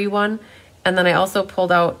little berry one, and then I also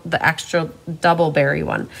pulled out the extra double berry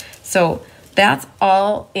one. So that's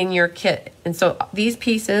all in your kit. And so these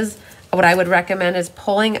pieces, what I would recommend is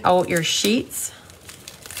pulling out your sheets.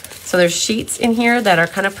 So there's sheets in here that are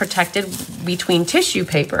kind of protected between tissue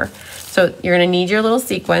paper. So you're gonna need your little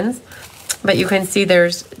sequins, but you can see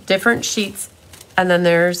there's different sheets. And then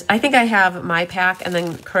there's, I think I have my pack, and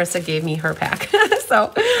then Carissa gave me her pack.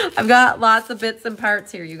 So I've got lots of bits and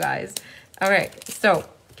parts here, you guys. All right, so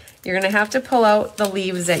you're gonna have to pull out the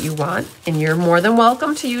leaves that you want, and you're more than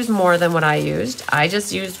welcome to use more than what I used. I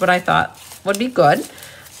just used what I thought would be good.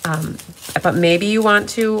 But maybe you want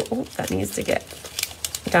to, oh, that needs to get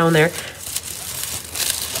down there.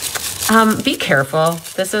 Be careful.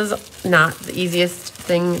 This is not the easiest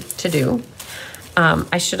thing to do.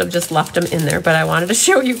 I should have just left them in there, but I wanted to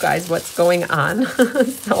show you guys what's going on.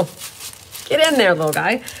 So get in there, little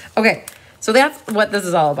guy. Okay, so that's what this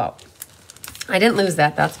is all about. I didn't lose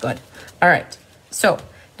that, that's good. All right, so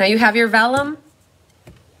now you have your vellum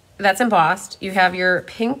that's embossed. You have your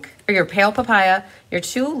pink or your pale papaya, your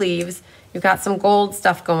 2 leaves. You've got some gold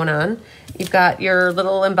stuff going on. You've got your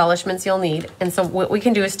little embellishments you'll need. And so what we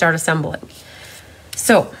can do is start assembling.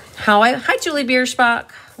 So hi Julie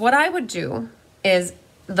Bierschbach. What I would do is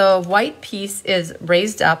the white piece is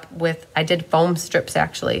raised up with, I did foam strips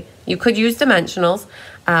actually. You could use dimensionals.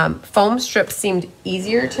 Foam strips seemed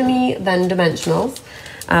easier to me than dimensionals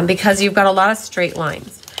because you've got a lot of straight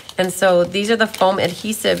lines. And so these are the foam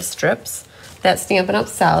adhesive strips that Stampin' Up!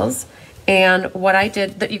 Sells. And what I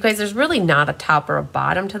did, you guys, there's really not a top or a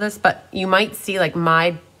bottom to this, but you might see like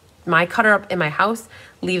my cutter up in my house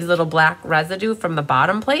leaves little black residue from the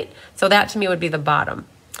bottom plate. So that to me would be the bottom.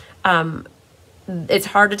 It's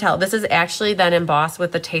hard to tell. This is actually then embossed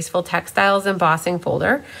with the Tasteful Textiles embossing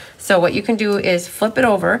folder. So what you can do is flip it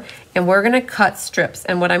over, and we're gonna cut strips.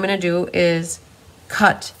 And what I'm gonna do is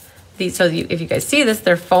cut these, so if you guys see this,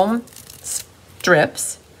 they're foam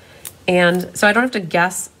strips. And so I don't have to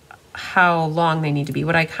guess how long they need to be.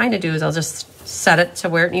 What I kind of do is I'll just set it to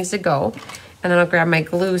where it needs to go, and then I'll grab my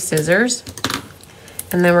glue scissors,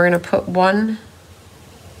 and then we're gonna put one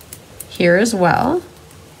here as well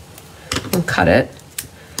and cut it.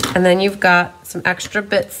 And then you've got some extra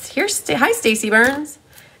bits here. Hi, Stacy Burns.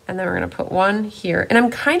 And then we're gonna put one here. And I'm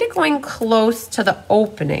kind of going close to the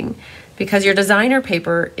opening because your designer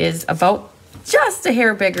paper is about just a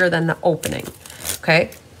hair bigger than the opening,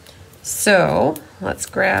 okay? So let's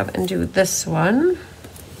grab and do this one.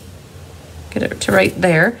 Get it to right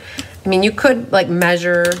there. I mean, you could like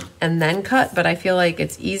measure and then cut, but I feel like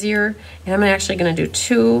it's easier. And I'm actually gonna do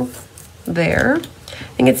 2 there.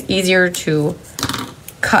 I think it's easier to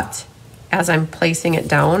cut as I'm placing it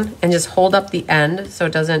down and just hold up the end so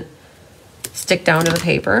it doesn't stick down to the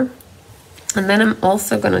paper. And then I'm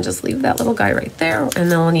also gonna just leave that little guy right there,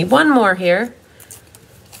 and then we'll need one more here.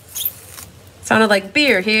 Sounded like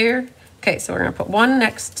beer here. Okay, so we're gonna put one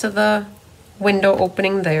next to the window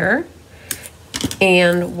opening there,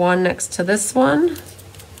 and one next to this one,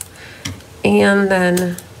 and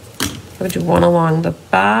then I would do one along the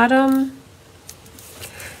bottom.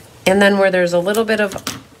 And then where there's a little bit of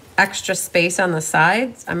extra space on the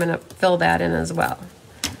sides, I'm gonna fill that in as well.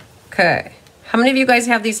 Okay, how many of you guys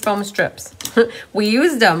have these foam strips? We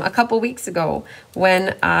used them a couple weeks ago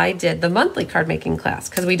when I did the monthly card making class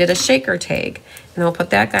because we did a shaker tag, and I'll put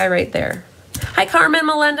that guy right there. Hi, Carmen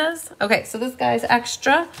Melendez. Okay, so this guy's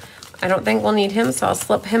extra. I don't think we'll need him, so I'll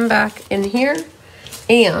slip him back in here.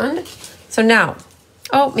 And so now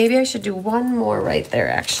Oh, maybe I should do one more right there,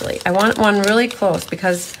 actually. I want one really close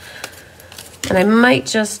because, and I might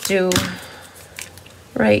just do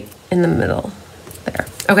right in the middle there.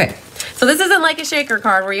 Okay, so this isn't like a shaker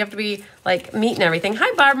card where you have to be like meat and everything.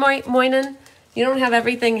 Hi, Barb Moynan. You don't have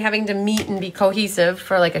everything having to meet and be cohesive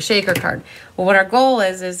for like a shaker card. Well, what our goal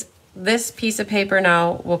is this piece of paper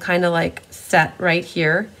now will kind of like set right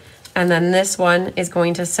here. And then this one is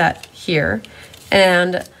going to set here.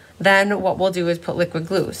 And then what we'll do is put liquid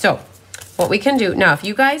glue. So what we can do, now if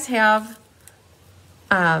you guys have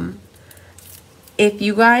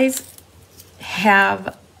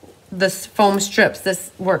this foam strips,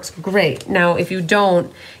 this works great. Now if you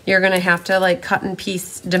don't, you're gonna have to like cut and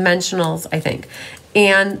piece dimensionals, I think.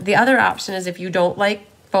 And the other option is if you don't like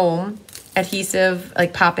foam adhesive,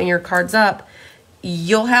 like popping your cards up,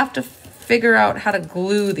 you'll have to figure out how to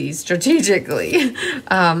glue these strategically.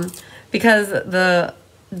 Because the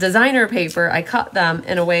designer paper, I cut them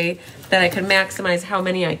in a way that I could maximize how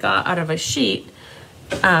many I got out of a sheet.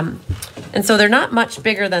 And so they're not much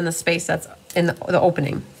bigger than the space that's in the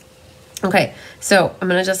opening. Okay, so I'm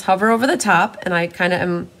gonna just hover over the top and I kind of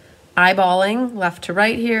am eyeballing left to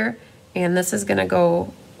right here. And this is gonna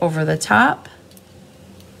go over the top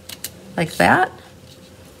like that.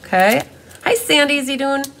 Okay, hi Sandy, is he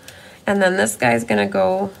doing? And then this guy's gonna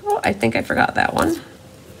go, oh, I think I forgot that one.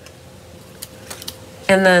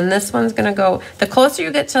 And then this one's gonna go, the closer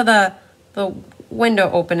you get to the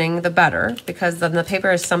window opening, the better, because then the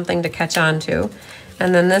paper is something to catch on to.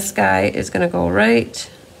 And then this guy is gonna go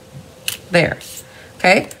right there.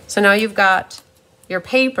 Okay, so now you've got your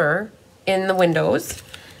paper in the windows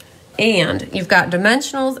and you've got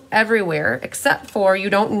dimensionals everywhere, except for you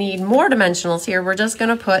don't need more dimensionals here. We're just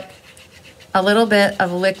gonna put a little bit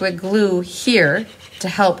of liquid glue here to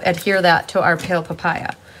help adhere that to our pale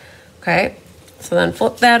papaya. Okay, so then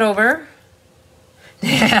flip that over.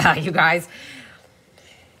 Yeah, you guys,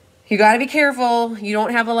 you gotta be careful. You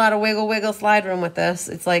don't have a lot of wiggle slide room with this.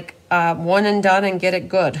 It's like one and done and get it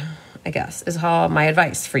good, I guess, is how my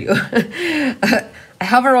advice for you. I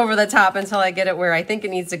hover over the top until I get it where I think it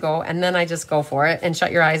needs to go, and then I just go for it and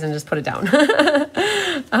shut your eyes and just put it down.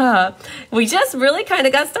 We just really kind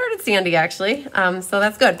of got started, Sandy, actually. So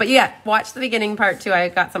that's good. But yeah, watch the beginning part too. I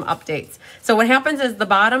got some updates. So what happens is the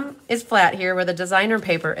bottom is flat here where the designer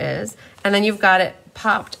paper is, and then you've got it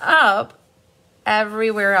popped up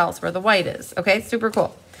everywhere else where the white is. Okay, super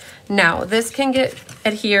cool. Now this can get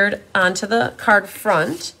adhered onto the card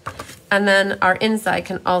front, and then our inside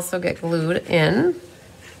can also get glued in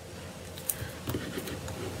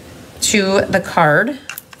to the card.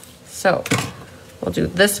 So we'll do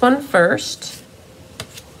this one first.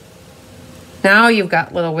 Now you've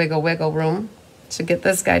got little wiggle room to get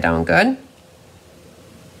this guy down good.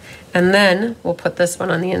 And then we'll put this one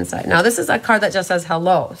on the inside. Now this is a card that just says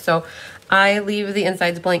hello. So I leave the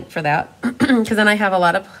insides blank for that because then I have a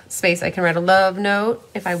lot of space. I can write a love note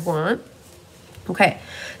if I want. Okay,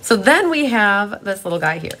 so then we have this little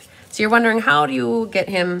guy here. So you're wondering, how do you get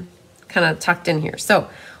him kind of tucked in here? So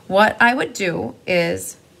what I would do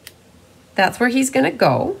is, that's where he's gonna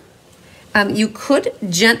go. You could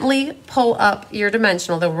gently pull up your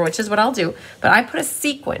dimensional, which is what I'll do, but I put a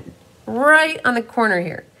sequin right on the corner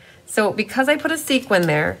here. So because I put a sequin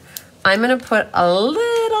there, I'm gonna put a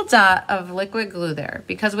little dot of liquid glue there,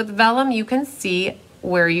 because with vellum, you can see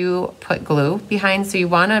where you put glue behind, so you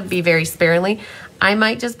wanna be very sparingly. I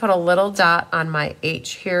might just put a little dot on my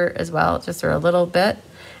H here as well, just for a little bit,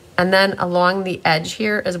 and then along the edge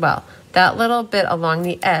here as well. That little bit along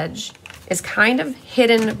the edge is kind of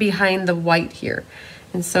hidden behind the white here.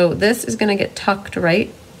 And so this is gonna get tucked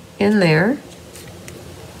right in there.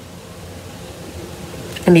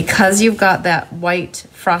 And because you've got that white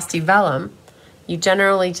frosty vellum, you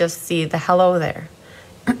generally just see the hello there.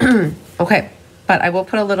 Okay, but I will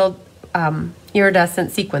put a little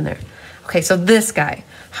iridescent sequin there. Okay, so this guy,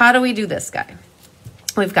 how do we do this guy?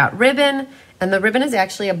 We've got ribbon, and the ribbon is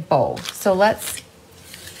actually a bow. So let's,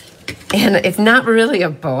 and it's not really a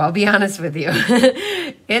bow, I'll be honest with you.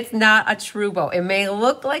 It's not a true bow. It may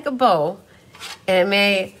look like a bow, and it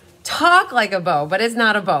may talk like a bow, but it's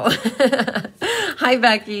not a bow. Hi,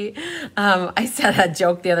 Becky. I said a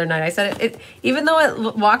joke the other night. I said, even though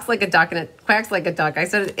it walks like a duck and it quacks like a duck, I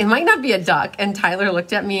said, it might not be a duck. And Tyler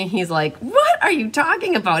looked at me and he's like, what are you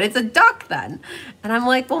talking about? It's a duck then. And I'm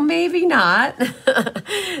like, well, maybe not.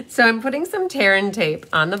 So I'm putting some tear and tape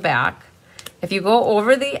on the back. If you go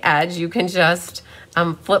over the edge, you can just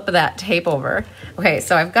flip that tape over. Okay,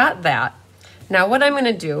 so I've got that. Now what I'm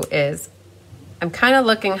gonna do is, I'm kind of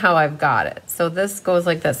looking how I've got it. So this goes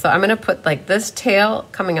like this. So I'm gonna put like this tail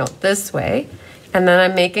coming out this way, and then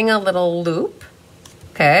I'm making a little loop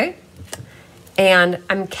okay? And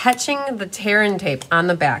I'm catching the tear-in tape on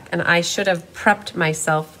the back, and I should have prepped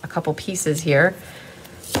myself a couple pieces here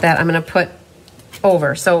that I'm gonna put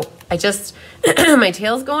over. So I just, my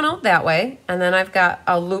tail's going out that way, and then I've got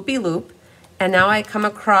a loopy loop, and now I come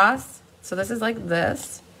across, so this is like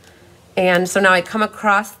this, and so now I come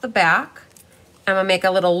across the back, I'm gonna make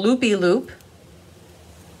a little loopy loop,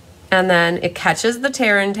 and then it catches the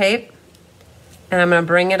tear-in tape, and I'm gonna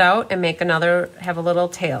bring it out and make another, have a little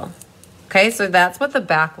tail. Okay, so that's what the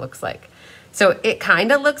back looks like. So it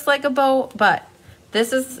kind of looks like a bow, but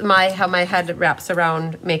this is how my head wraps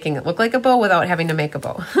around making it look like a bow without having to make a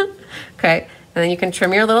bow. Okay, and then you can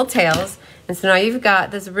trim your little tails. And so now you've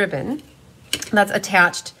got this ribbon that's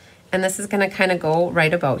attached, and this is gonna kind of go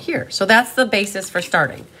right about here. So that's the basis for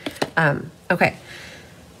starting. Okay,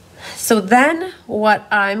 so then what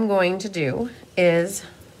I'm going to do is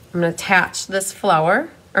I'm gonna attach this flower,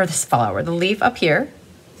 the leaf up here,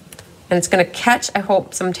 and it's gonna catch, I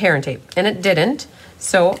hope, some tear-in tape, and it didn't.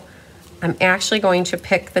 So I'm actually going to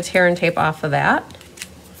pick the tear-in tape off of that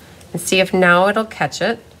and see if now it'll catch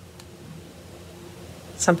it.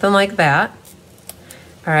 Something like that.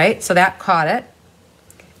 All right, so that caught it.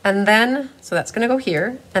 And then, so that's gonna go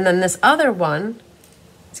here, and then this other one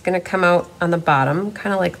is gonna come out on the bottom,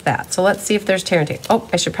 kind of like that. So let's see if there's tear-in tape. Oh,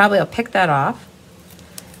 I'll pick that off,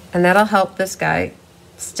 and that'll help this guy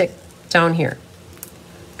stick down here.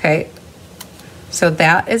 Okay, so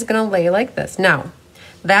that is gonna lay like this. Now,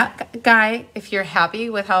 that guy, if you're happy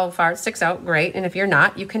with how far it sticks out, great. And if you're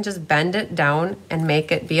not, you can just bend it down and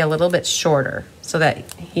make it be a little bit shorter so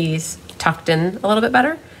that he's tucked in a little bit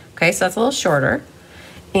better. Okay, so that's a little shorter.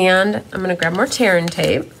 And I'm gonna grab more tear-in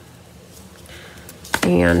tape,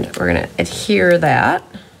 and we're gonna adhere that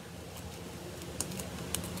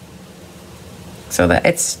so that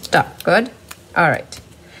it's stuck good. All right.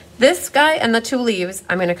 This guy and the two leaves,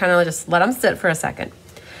 I'm gonna kind of just let them sit for a second.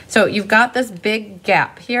 So you've got this big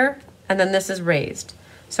gap here, and then this is raised.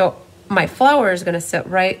 So my flower is gonna sit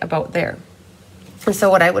right about there. And so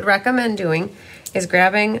what I would recommend doing is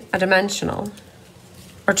grabbing a dimensional,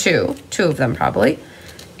 or two of them probably.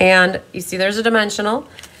 And you see there's a dimensional.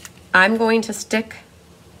 I'm going to stick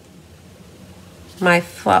my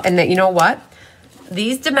flower, and you know what?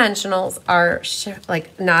 These dimensionals are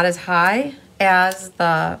like not as high as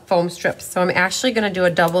the foam strips. So I'm actually gonna do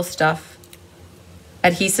a double stuff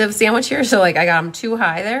adhesive sandwich here. So like I got them too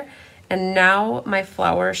high there, and now my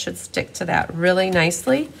flower should stick to that really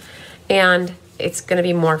nicely, and it's gonna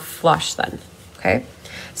be more flush then, okay?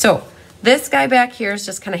 So this guy back here is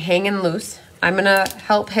just kind of hanging loose. I'm gonna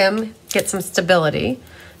help him get some stability.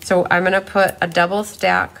 So I'm gonna put a double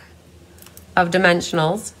stack of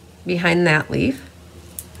dimensionals behind that leaf,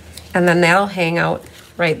 and then that'll hang out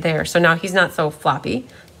right there. So now he's not so floppy.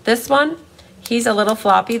 This one, he's a little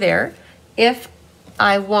floppy there. If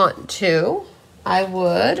I want to, I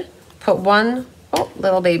would put one,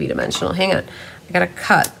 little baby dimensional. Hang on, I gotta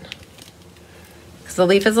cut, because the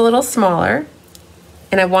leaf is a little smaller,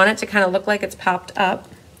 and I want it to kind of look like it's popped up.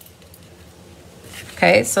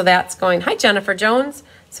 Okay, so that's going, hi Jennifer Jones.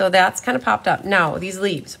 So that's kind of popped up. Now, these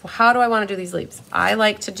leaves, how do I want to do these leaves? I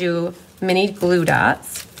like to do mini glue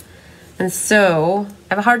dots. And so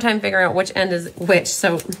I have a hard time figuring out which end is which,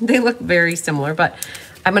 so they look very similar, but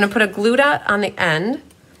I'm gonna put a glue dot on the end,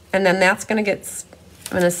 and then that's gonna get,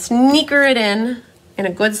 I'm gonna sneaker it in a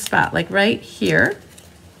good spot, like right here.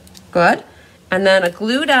 Good. And then a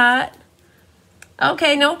glue dot.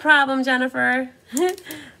 Okay, no problem, Jennifer.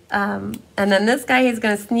 And then this guy is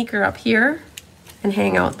gonna sneaker up here and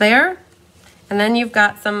hang out there. And then you've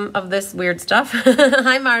got some of this weird stuff.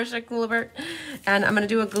 Hi, Marsha Coolbert. And I'm gonna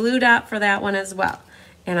do a glue dot for that one as well.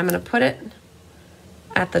 And I'm gonna put it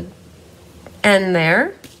at the end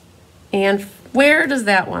there. And where does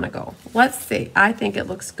that wanna go? Let's see, I think it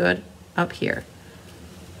looks good up here.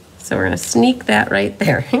 So we're gonna sneak that right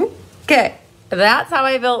there. Okay, that's how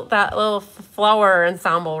I built that little flower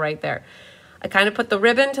ensemble right there. I kind of put the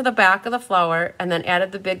ribbon to the back of the flower and then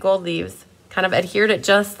added the big gold leaves, kind of adhered it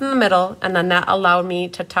just in the middle, and then that allowed me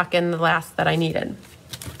to tuck in the last that I needed.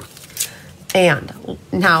 And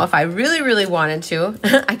now if I really, really wanted to,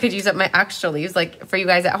 I could use up my extra leaves. Like for you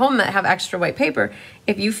guys at home that have extra white paper,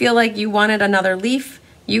 if you feel like you wanted another leaf,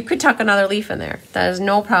 you could tuck another leaf in there. That is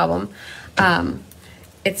no problem.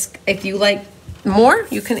 If you like more,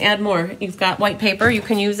 you can add more. You've got white paper, you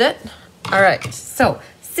can use it. All right, so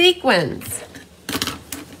sequins.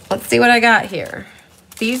 Let's see what I got here.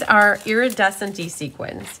 These are iridescent-y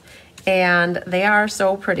sequins, and they are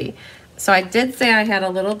so pretty. So I did say I had a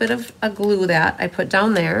little bit of a glue that I put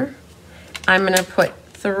down there. I'm gonna put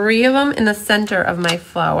 3 of them in the center of my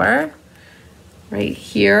flower. right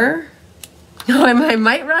here. I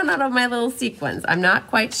might run out of my little sequins. I'm not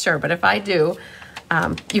quite sure, but if I do,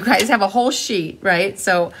 you guys have a whole sheet, right?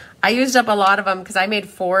 So I used up a lot of them because I made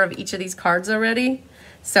 4 of each of these cards already.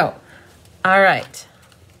 So, all right.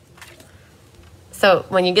 So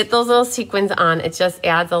when you get those little sequins on, it just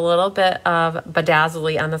adds a little bit of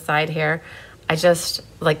bedazzle on the side here. I just,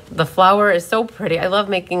 like, the flower is so pretty. I love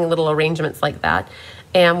making little arrangements like that.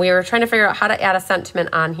 And we were trying to figure out how to add a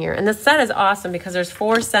sentiment on here. And this set is awesome because there's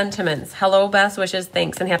 4 sentiments. Hello, best wishes,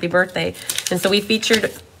 thanks, and happy birthday. And so we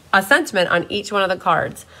featured a sentiment on each one of the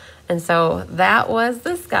cards. And so that was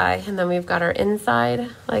this guy. And then we've got our inside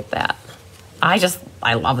like that.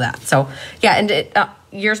 I love that. So yeah, and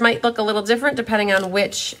yours might look a little different depending on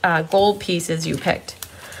which gold pieces you picked.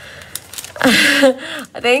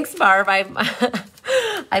 Thanks, Barb.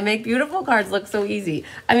 I make beautiful cards look so easy.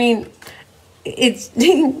 I mean, it's,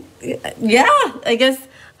 yeah, I guess,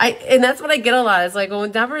 and that's what I get a lot. It's like, well,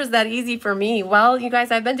 it never is that easy for me. Well, you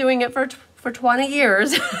guys, I've been doing it for 20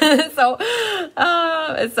 years. So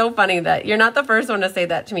it's so funny that you're not the first one to say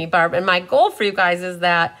that to me, Barb. And my goal for you guys is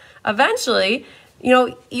that eventually, you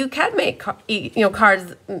know, you can make,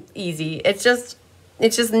 cards easy. It's just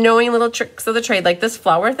knowing little tricks of the trade. Like this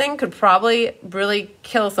flower thing could probably really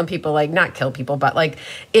kill some people. Like, not kill people, but like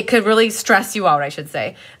it could really stress you out, I should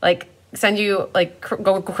say. Like send you, like,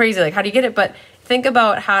 go crazy. Like, how do you get it? But think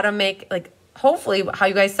about how to make, like, hopefully how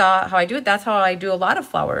you guys saw how I do it. That's how I do a lot of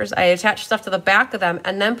flowers. I attach stuff to the back of them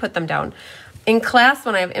and then put them down. In class,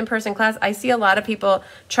 when I have in-person class, I see a lot of people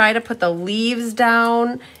try to put the leaves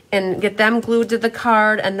down and get them glued to the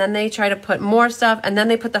card, and then they try to put more stuff, and then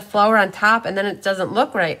they put the flower on top, and then it doesn't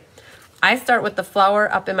look right. I start with the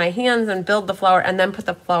flower up in my hands and build the flower, and then put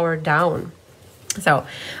the flower down. So,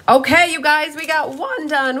 okay, you guys, we got 1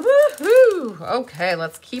 done. Woohoo! Okay,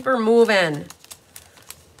 let's keep her moving.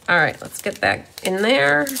 All right, let's get that in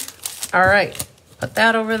there. All right, put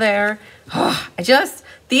that over there. Oh,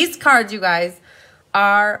 these cards, you guys,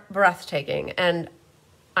 are breathtaking. And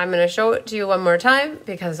I'm going to show it to you one more time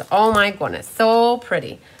because, oh my goodness, so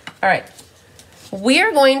pretty. All right, we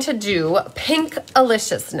are going to do Pink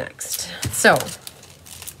Alicious next. So,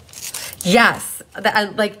 yes,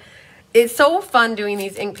 it's so fun doing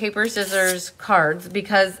these ink, paper, scissors cards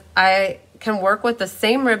because I can work with the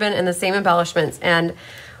same ribbon and the same embellishments. And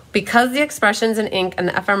because the expressions in ink and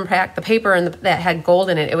the FM pack, the paper that had gold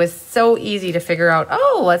in it, it was so easy to figure out,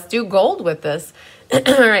 oh, let's do gold with this.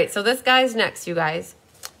 All right, so this guy's next, you guys.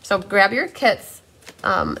 So grab your kits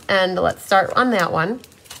and let's start on that one.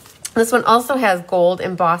 This one also has gold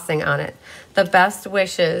embossing on it. The best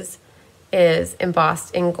wishes is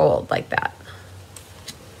embossed in gold like that.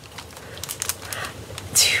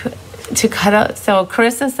 To cut out, so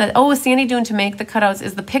Carissa said, oh, is Sandy doing to make the cutouts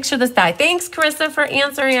is the picture this die. Thanks, Carissa, for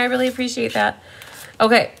answering. I really appreciate that.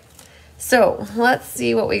 Okay, so let's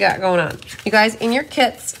see what we got going on. You guys, in your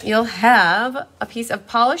kits, you'll have a piece of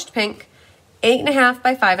polished pink, 8.5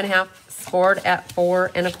 by 5.5, scored at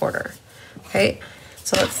 4 1/4. Okay,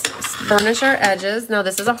 so let's burnish our edges. Now,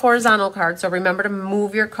 this is a horizontal card, so remember to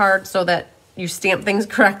move your card so that you stamp things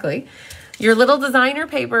correctly. Your little designer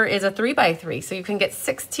paper is a 3 by 3, so you can get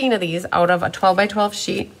 16 of these out of a 12 by 12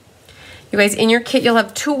 sheet. You guys, in your kit, you'll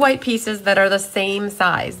have 2 white pieces that are the same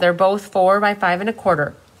size. They're both 4 by 5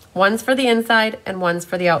 1/4. One's for the inside and one's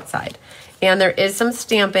for the outside. And there is some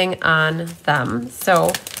stamping on them.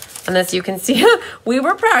 So on this, you can see we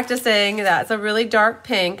were practicing. That's a really dark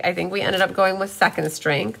pink. I think we ended up going with 2nd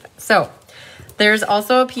strength. So there's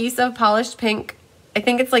also a piece of polished pink. I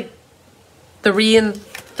think it's like 3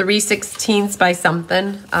 3/16 by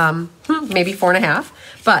something, maybe 4.5.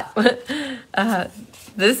 But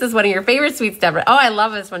this is one of your favorite sweets, Deborah. Oh, I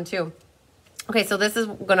love this one too. Okay, so this is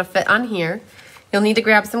going to fit on here. You'll need to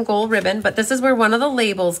grab some gold ribbon, but this is where one of the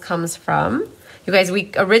labels comes from. You guys, we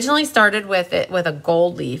originally started with it with a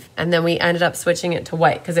gold leaf, and then we ended up switching it to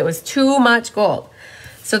white because it was too much gold.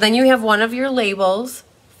 So then you have one of your labels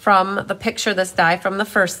from the picture this die from the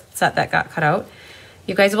first set that got cut out.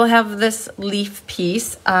 You guys will have this leaf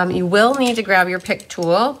piece. You will need to grab your pick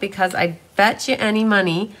tool because I bet you any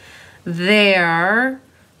money there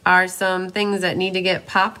are some things that need to get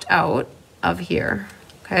popped out of here.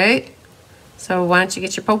 Okay, so why don't you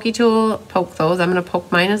get your pokey tool, poke those. I'm going to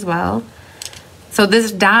poke mine as well. So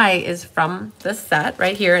this die is from this set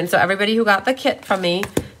right here. And so everybody who got the kit from me,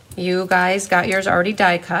 you guys got yours already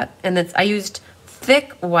die cut. And I used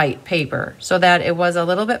thick white paper so that it was a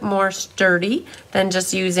little bit more sturdy than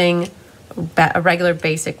just using a regular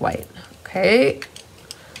basic white. Okay,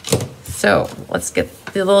 so let's get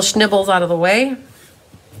the little schnibbles out of the way.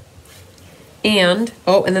 And,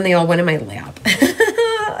 oh, and then they all went in my lap.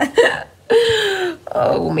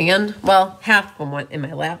 Oh man, well, half of them went in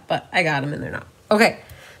my lap, but I got them in there now. Okay,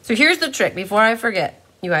 so here's the trick before I forget,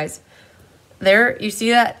 you guys. There, you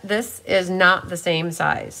see that this is not the same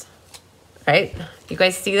size, right? You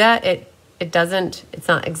guys see that? It's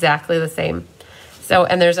not exactly the same. So,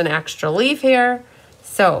 and there's an extra leaf here.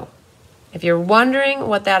 So, if you're wondering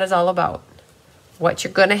what that is all about, what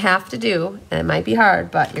you're gonna have to do, and it might be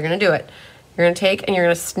hard, but you're gonna do it. You're gonna take and you're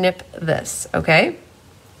gonna snip this, okay?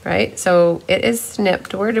 Right, so it is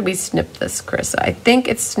snipped. Where did we snip this, Chris? I think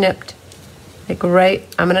it's snipped, like right,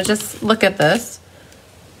 I'm gonna just look at this.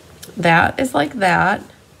 That is like that,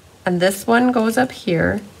 and this one goes up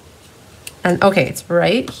here, and okay, it's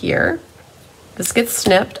right here. This gets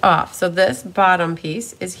snipped off, so this bottom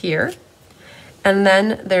piece is here, and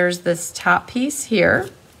then there's this top piece here.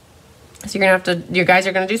 So you're gonna have to, you guys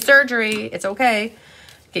are gonna do surgery, it's okay.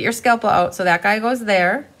 Get your scalpel out, so that guy goes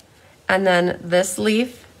there, and then this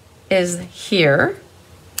leaf is here,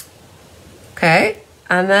 okay?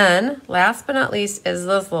 And then, last but not least, is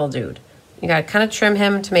this little dude. You gotta kind of trim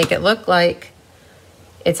him to make it look like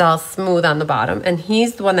it's all smooth on the bottom, and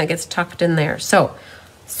he's the one that gets tucked in there. So,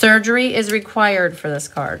 surgery is required for this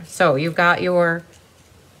card. So, you've got your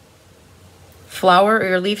flower or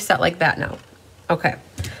your leaf set like that now. Okay,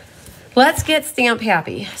 let's get stamp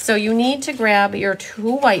happy. So, you need to grab your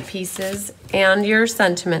 2 white pieces and your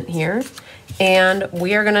sentiment here, and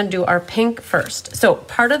we are gonna do our pink first. So,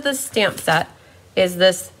 part of this stamp set is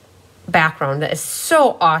this background that is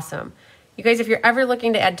so awesome. You guys, if you're ever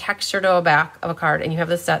looking to add texture to a back of a card and you have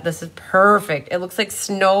this set, this is perfect. It looks like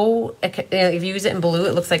snow. If you use it in blue,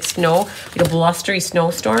 it looks like snow, like a blustery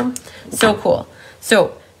snowstorm. So cool.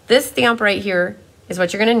 So this stamp right here is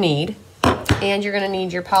what you're gonna need. And you're gonna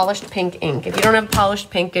need your polished pink ink. If you don't have polished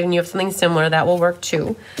pink and you have something similar, that will work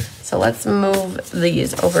too. So let's move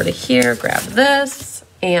these over to here, grab this,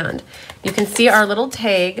 and you can see our little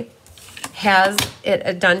tag has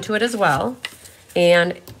it done to it as well.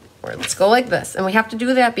 And let's go like this. And we have to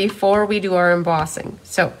do that before we do our embossing.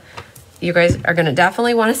 So you guys are gonna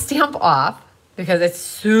definitely wanna stamp off because it's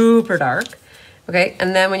super dark, okay?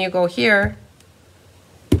 And then when you go here,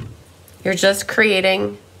 you're just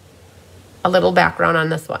creating a little background on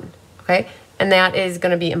this one, okay? And that is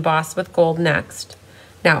gonna be embossed with gold next.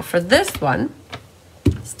 Now for this one,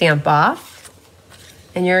 stamp off,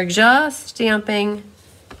 and you're just stamping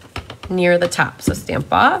near the top. So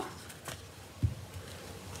stamp off.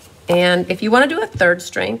 And if you want to do a 3rd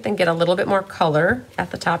strength and get a little bit more color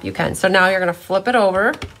at the top, you can. So now you're going to flip it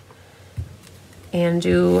over and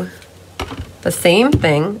do the same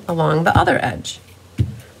thing along the other edge.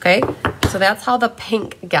 Okay, so that's how the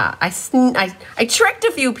pink got. I tricked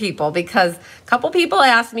a few people because a couple people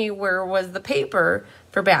asked me where was the paper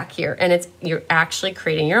for back here, and you're actually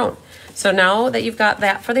creating your own. So now that you've got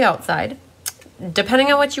that for the outside,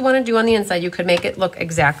 depending on what you want to do on the inside, you could make it look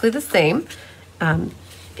exactly the same.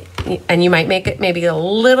 And you might make it maybe a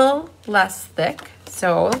little less thick,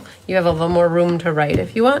 so you have a little more room to write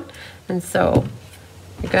if you want. And so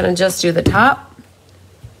you're gonna just do the top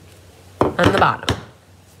and the bottom.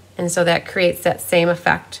 And so that creates that same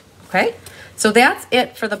effect, okay? So that's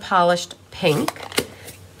it for the polished pink,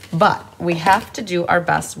 but we have to do our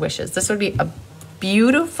best wishes. This would be a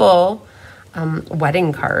beautiful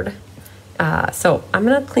wedding card. So I'm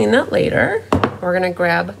gonna clean that later. We're gonna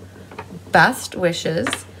grab best wishes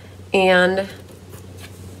and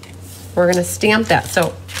we're gonna stamp that.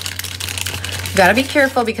 So you gotta be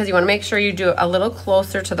careful because you wanna make sure you do it a little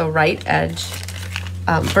closer to the right edge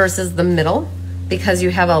versus the middle, because you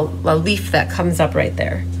have a leaf that comes up right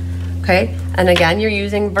there, okay? And again, you're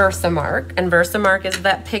using Versamark, and Versamark is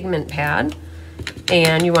that pigment pad,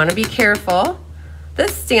 and you wanna be careful.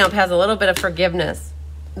 This stamp has a little bit of forgiveness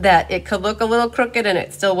that it could look a little crooked and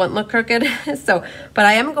it still wouldn't look crooked. So, but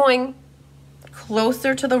I am going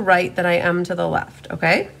closer to the right than I am to the left,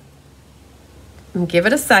 okay? And give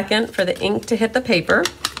it a second for the ink to hit the paper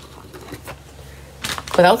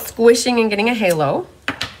without squishing and getting a halo.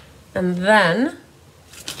 And then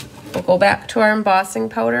we'll go back to our embossing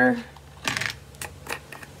powder,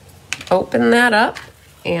 open that up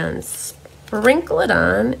and sprinkle it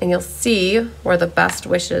on, and you'll see where the best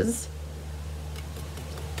wishes.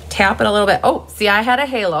 Tap it a little bit. Oh, see, I had a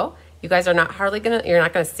halo. You guys are not you're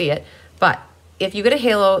not gonna see it, but if you get a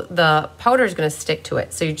halo, the powder is gonna stick to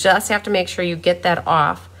it. So you just have to make sure you get that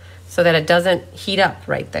off so that it doesn't heat up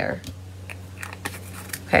right there.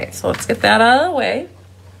 Okay, so let's get that out of the way.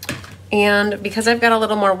 And because I've got a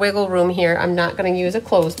little more wiggle room here, I'm not gonna use a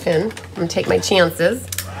clothespin. I'm gonna take my chances.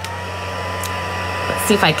 Let's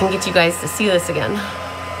see if I can get you guys to see this again.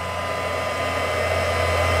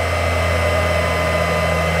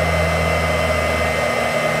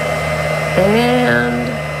 And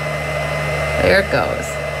there it goes.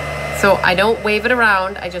 So I don't wave it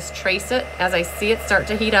around. I just trace it. As I see it start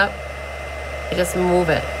to heat up, I just move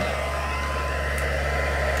it.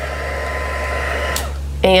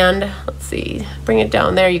 And let's see, bring it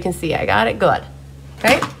down there. You can see I got it good.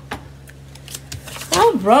 Okay.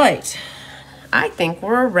 All right. I think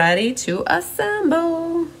we're ready to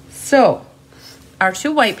assemble. So our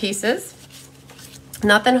 2 white pieces,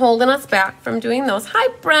 nothing holding us back from doing those. Hi,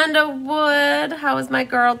 Brenda Wood. How is my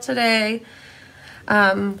girl today?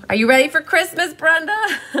 Are you ready for Christmas, Brenda?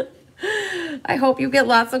 I hope you get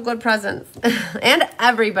lots of good presents. And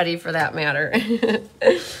everybody for that matter.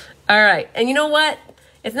 All right. And you know what?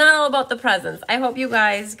 It's not all about the presents. I hope you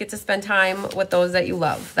guys get to spend time with those that you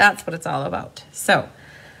love. That's what it's all about. So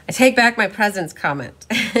I take back my presents comment.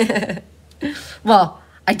 Well,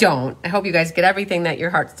 I don't. I hope you guys get everything that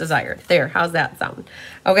your heart's desired. There, how's that sound?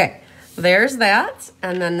 Okay, there's that.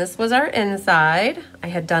 And then this was our inside. I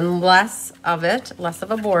had done less of it, less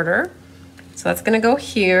of a border. So that's gonna go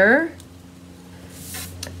here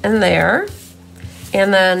and there.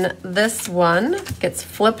 And then this one gets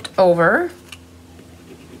flipped over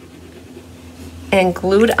and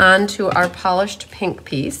glued onto our polished pink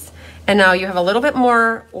piece. And now you have a little bit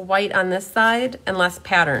more white on this side and less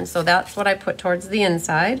pattern. So that's what I put towards the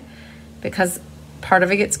inside because part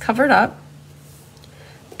of it gets covered up.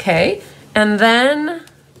 Okay, and then,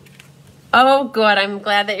 oh good, I'm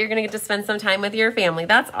glad that you're gonna get to spend some time with your family.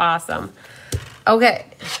 That's awesome. Okay,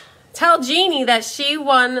 tell Jeannie that she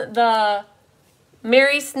won the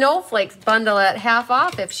Merry Snowflakes bundle at half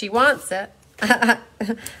off if she wants it.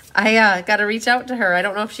 I got to reach out to her. I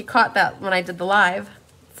don't know if she caught that when I did the live.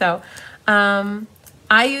 So,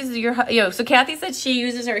 I use your, so Kathy said she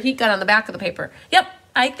uses her heat gun on the back of the paper. Yep,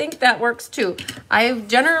 I think that works too. I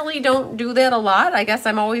generally don't do that a lot. I guess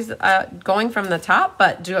I'm always going from the top,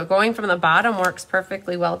 but going from the bottom works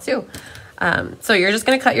perfectly well too. So you're just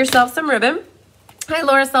going to cut yourself some ribbon. Hi,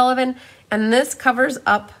 Laura Sullivan. And this covers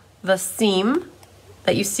up the seam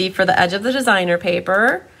that you see for the edge of the designer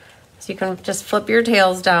paper. So you can just flip your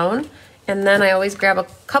tails down. And then I always grab a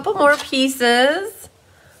couple more pieces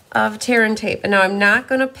of tear and tape. And now I'm not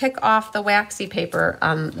gonna pick off the waxy paper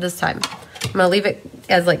this time. I'm gonna leave it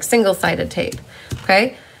as like single-sided tape,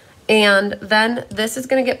 okay? And then this is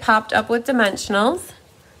gonna get popped up with dimensionals.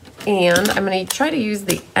 And I'm gonna try to use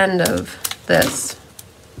the end of this.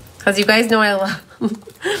 Because you guys know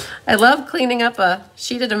I love cleaning up a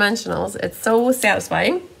sheet of dimensionals. It's so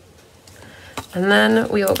satisfying. And then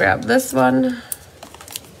we will grab this one.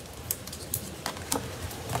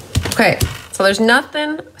 Okay, so there's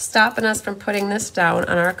nothing stopping us from putting this down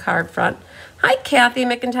on our card front. Hi, Kathy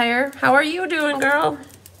McIntyre. How are you doing, girl?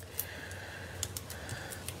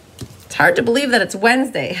 It's hard to believe that it's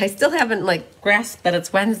Wednesday. I still haven't like grasped that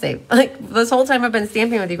it's Wednesday. Like this whole time I've been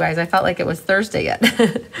stamping with you guys, I felt like it was Thursday yet.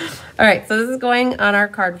 All right, so this is going on our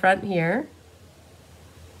card front here,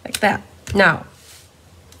 like that. Now,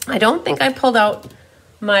 I don't think I pulled out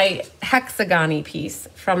my hexagon-y piece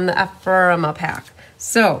from the ephemera pack.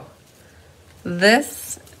 So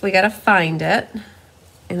this, we gotta find it,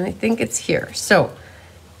 and I think it's here. So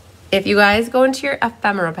if you guys go into your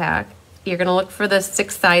ephemera pack, you're gonna look for the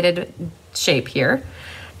 6-sided shape here,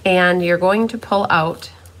 and you're going to pull out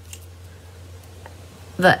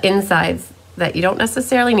the insides that you don't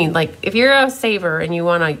necessarily need. Like if you're a saver and you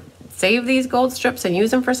wanna save these gold strips and use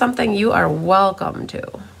them for something, you are welcome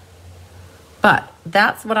to. But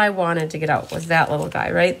that's what I wanted to get out, was that little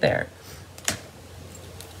guy right there.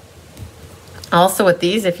 Also with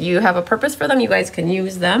these, if you have a purpose for them, you guys can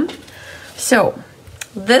use them. So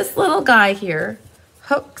this little guy here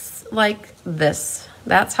hooks like this.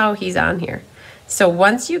 That's how he's on here. So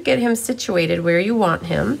once you get him situated where you want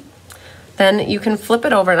him, then you can flip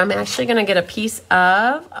it over. And I'm actually gonna get a piece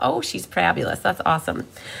of, oh, she's fabulous, that's awesome.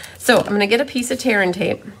 So I'm gonna get a piece of tear and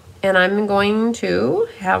tape, and I'm going to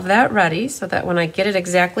have that ready so that when I get it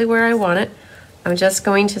exactly where I want it, I'm just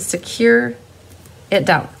going to secure it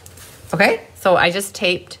down, okay? So I just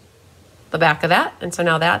taped the back of that, and so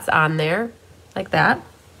now that's on there like that.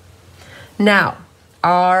 Now,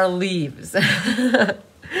 our leaves.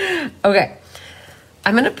 Okay,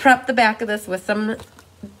 I'm gonna prep the back of this with some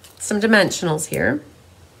dimensionals here,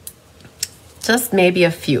 just maybe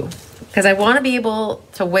a few, because I want to be able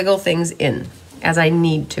to wiggle things in as I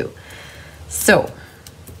need to. So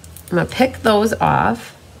I'm gonna pick those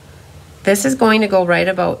off. This is going to go right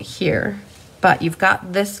about here, but you've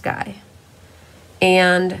got this guy.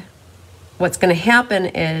 And what's gonna happen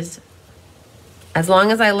is, as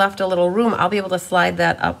long as I left a little room, I'll be able to slide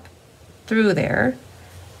that up through there,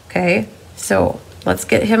 okay? So let's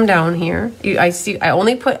get him down here. I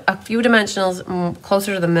only put a few dimensionals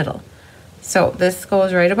closer to the middle. So this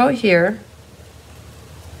goes right about here.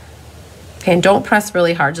 Okay, and don't press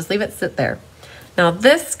really hard, just leave it sit there. Now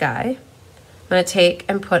this guy, I'm gonna take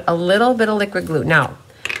and put a little bit of liquid glue. Now,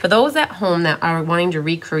 for those at home that are wanting to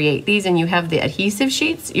recreate these and you have the adhesive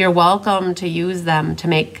sheets, you're welcome to use them to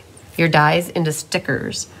make your dies into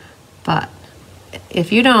stickers. But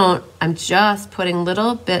if you don't, I'm just putting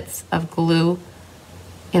little bits of glue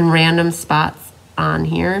in random spots on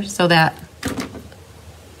here so that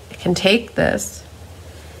it can take this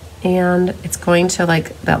and it's going to,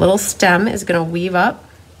 like, that little stem is going to weave up,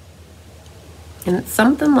 and it's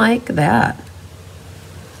something like that.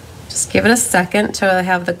 Just give it a second to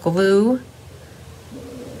have the glue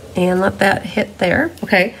and let that hit there.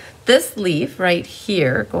 Okay, this leaf right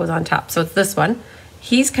here goes on top, so it's this one.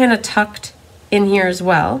 He's kind of tucked in here as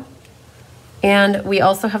well. And we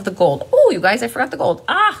also have the gold. Oh, you guys, I forgot the gold.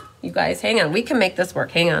 Ah, you guys, hang on. We can make this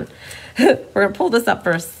work. Hang on. We're going to pull this up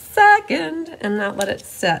for a second and not let it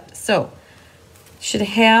set. So, you should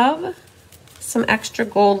have some extra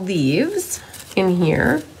gold leaves in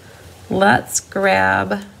here. Let's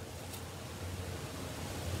grab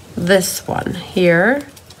this one here.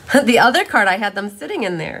 The other card, I had them sitting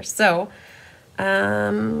in there. So,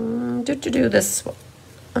 this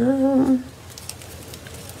one.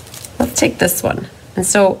 Let's take this one. And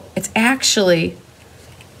so it's actually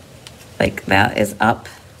like that is up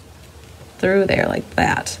through there like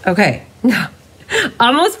that. Okay, no,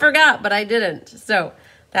 almost forgot, but I didn't. So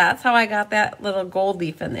that's how I got that little gold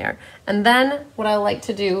leaf in there. And then what I like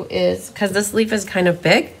to do is, because this leaf is kind of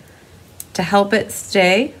big, to help it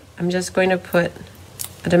stay, I'm just going to put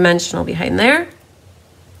a dimensional behind there.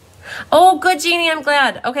 Oh, good, Jeannie, I'm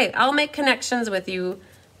glad. Okay, I'll make connections with you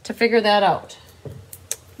to figure that out.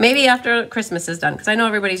 Maybe after Christmas is done, because I know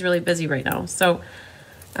everybody's really busy right now. So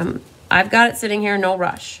I've got it sitting here, no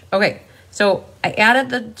rush. Okay, so I added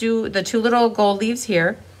the two little gold leaves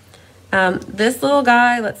here. This little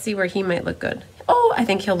guy, let's see where he might look good. Oh, I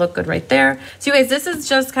think he'll look good right there. So you guys, this is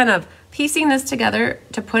just kind of piecing this together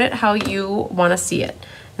to put it how you want to see it.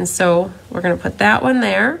 And so we're going to put that one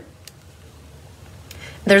there.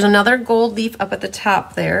 There's another gold leaf up at the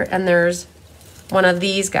top there, and there's one of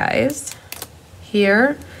these guys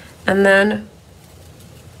here. And then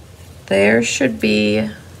there should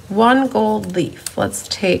be one gold leaf. Let's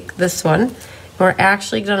take this one. We're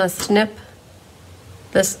actually gonna snip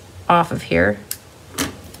this off of here.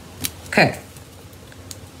 Okay.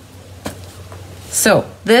 So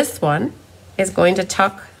this one is going to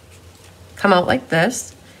come out like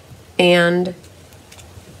this. And,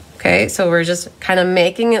 okay, so we're just kind of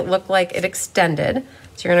making it look like it extended.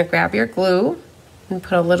 So you're gonna grab your glue and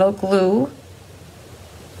put a little glue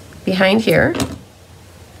behind here,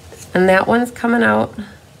 and that one's coming out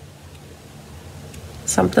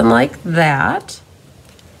something like that.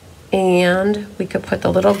 And we could put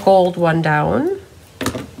the little gold one down,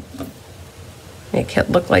 make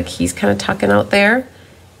it look like he's kind of tucking out there.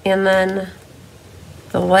 And then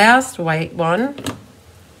the last white one, I'm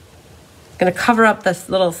gonna cover up this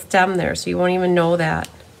little stem there so you won't even know that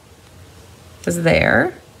was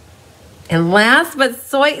there. And last but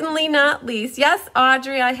certainly not least, yes,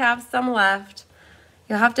 Audrey, I have some left.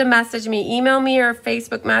 You'll have to message me, email me, or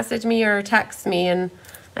Facebook message me, or text me, and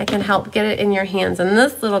I can help get it in your hands. And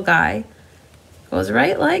this little guy goes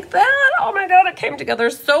right like that. Oh my God, it came together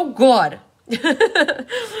so good.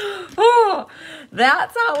 Oh,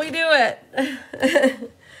 that's how we do it.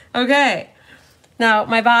 Okay, now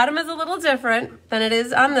my bottom is a little different than it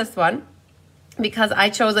is on this one, because I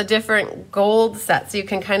chose a different gold set, so you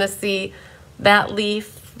can kind of see that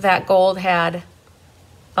leaf, that gold had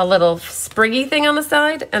a little spriggy thing on the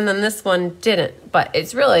side, and then this one didn't, but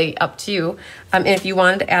it's really up to you. If you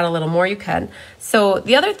wanted to add a little more, you can. So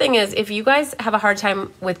the other thing is, if you guys have a hard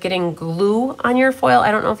time with getting glue on your foil,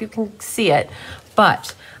 I don't know if you can see it,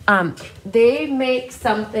 but they make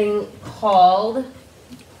something called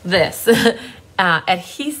this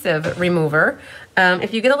adhesive remover.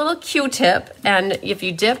 If you get a little Q-tip, and if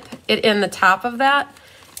you dip it in the top of that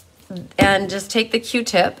and just take the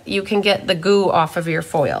Q-tip, you can get the goo off of your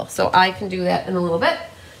foil. So I can do that in a little bit,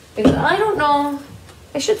 because I don't know,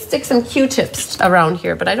 I should stick some Q-tips around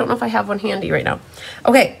here, but I don't know if I have one handy right now.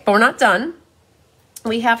 Okay, but we're not done.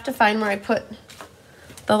 We have to find where I put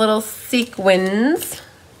the little sequins.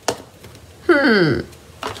 I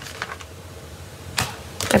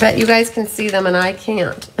bet you guys can see them and I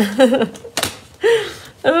can't.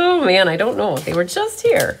 Oh man, I don't know. They were just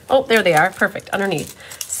here. Oh, there they are. Perfect. Underneath.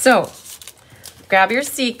 So, grab your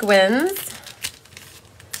sequins.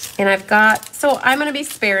 And I've got, so I'm going to be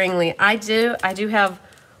sparingly. I do have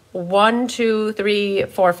 1, 2, 3,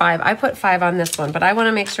 4, 5. I put 5 on this one, but I want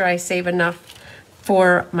to make sure I save enough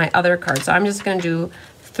for my other card. So I'm just going to do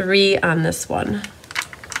 3 on this one.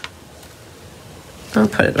 I'll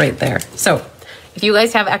put it right there. So if you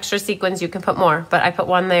guys have extra sequins, you can put more, but I put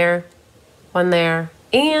 1 there,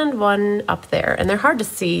 and 1 up there. And they're hard to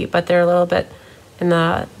see, but they're a little bit in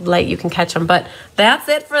the light, you can catch them. But that's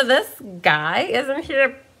it for this guy. Isn't he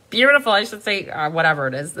beautiful? I should say, whatever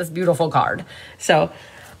it is, this beautiful card. So,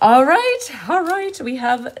 all right. We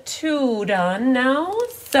have 2 done now.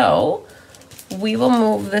 So we will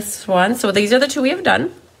move this one. So these are the 2 we have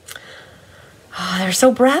done. Oh, they're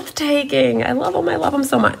so breathtaking. I love them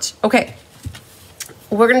so much. Okay,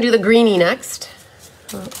 we're gonna do the greenie next.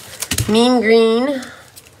 Mean Green,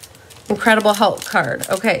 Incredible Hulk card.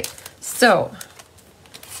 Okay, so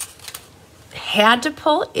had to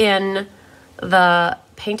pull in the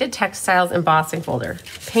Painted Textiles embossing folder.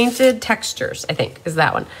 Painted Textures, I think, is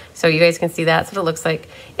that one. So you guys can see that's what it looks like.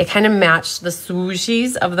 It kind of matched the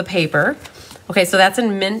swooshies of the paper. Okay, so that's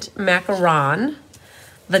in Mint Macaron.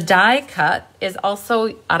 The die cut is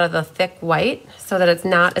also out of the thick white so that it's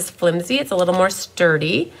not as flimsy. It's a little more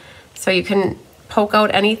sturdy. So you can poke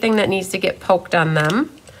out anything that needs to get poked on them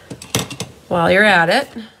while you're at it.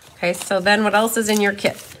 Okay, so then what else is in your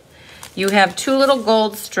kit? You have 2 little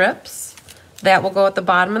gold strips that will go at the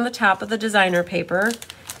bottom and the top of the designer paper.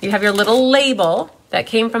 You have your little label that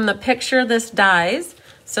came from the picture this dies.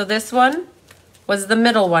 So this one was the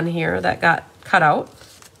middle one here that got cut out,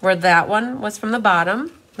 where that one was from the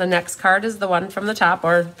bottom. The next card is the one from the top,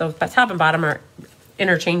 or the top and bottom are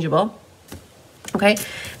interchangeable. Okay,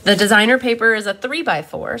 the designer paper is a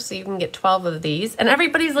 3x4, so you can get 12 of these, and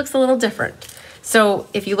everybody's looks a little different. So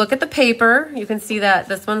if you look at the paper, you can see that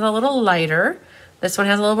this one's a little lighter. This one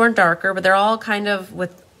has a little more darker, but they're all kind of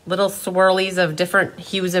with little swirlies of different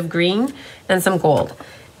hues of green and some gold.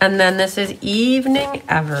 And then this is Evening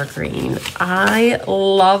Evergreen. I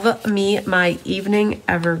love me my Evening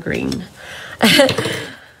Evergreen.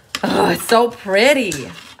 Oh, it's so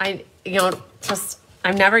pretty. I've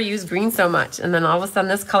never used green so much. And then all of a sudden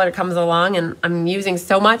this color comes along and I'm using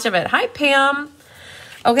so much of it. Hi, Pam.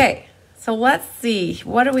 Okay, so let's see.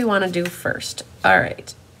 What do we want to do first? All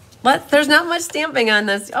right. There's not much stamping on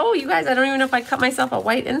this. Oh, you guys, I don't even know if I cut myself a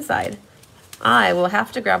white inside. I will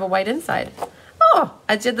have to grab a white inside. Oh,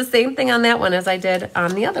 I did the same thing on that one as I did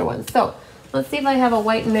on the other one. So let's see if I have a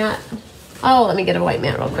white mat. Oh, let me get a white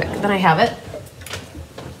mat real quick. Then I have it.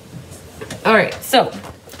 All right,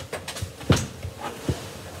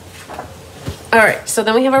 so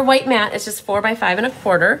then we have our white mat. It's just 4x5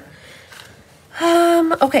 1/4.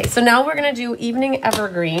 Okay, so now we're gonna do Evening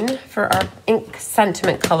Evergreen for our ink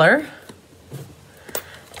sentiment color.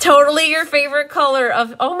 Totally your favorite color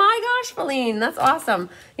of, oh my gosh, Feline, that's awesome.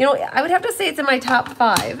 You know, I would have to say it's in my top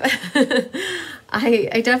 5.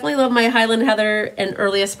 I definitely love my Highland Heather and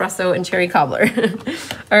Early Espresso and Cherry Cobbler.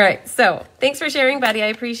 All right, so thanks for sharing, Betty, I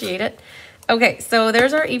appreciate it. Okay, so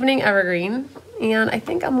there's our Evening Evergreen, and I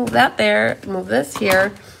think I'll move that there, move this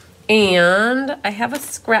here, and I have a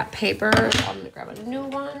scrap paper, so I'm gonna grab a new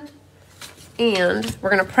one, and we're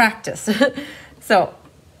gonna practice. So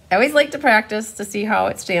I always like to practice to see how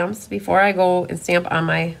it stamps before I go and stamp on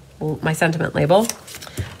my sentiment label.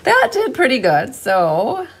 That did pretty good,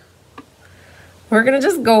 so we're gonna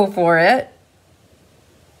just go for it.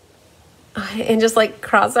 And just like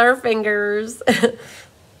cross our fingers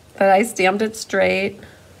that I stamped it straight.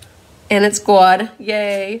 And it's good,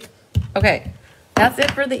 yay. Okay, that's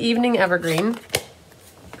it for the Evening Evergreen.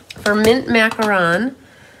 For Mint Macaron,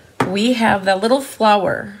 we have the little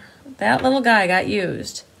flower. That little guy got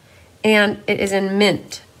used. And it is in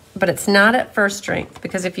mint, but it's not at first strength,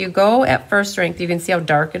 because if you go at first strength, you can see how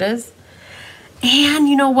dark it is. And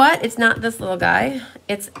you know what? It's not this little guy.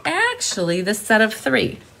 It's actually this set of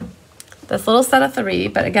 3. This little set of 3,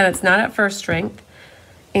 but again, it's not at first strength.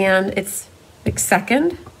 And it's like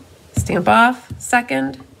second, stamp off,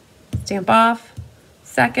 second, stamp off,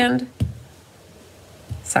 second,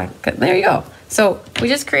 second. There you go. So we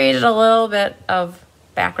just created a little bit of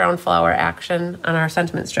background flower action on our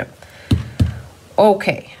sentiment strip.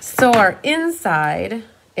 Okay, so our inside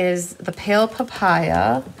is the Pale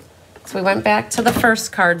Papaya. So we went back to the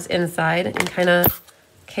first card's inside and kind of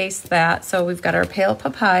cased that. So we've got our Pale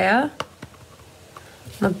Papaya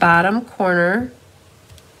in the bottom corner.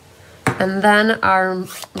 And then our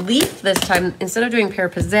leaf this time, instead of doing Pear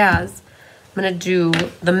Pizzazz, I'm going to do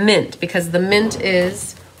the mint, because the mint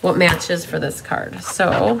is what matches for this card.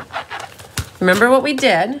 So remember what we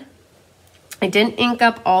did. I didn't ink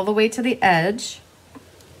up all the way to the edge.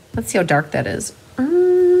 Let's see how dark that is.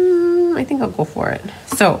 I think I'll go for it.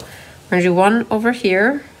 So we're gonna do one over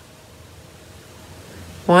here,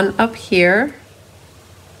 one up here,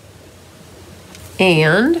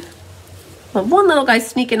 and one little guy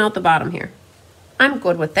sneaking out the bottom here. I'm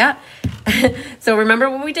good with that. So remember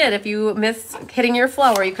what we did. If you miss hitting your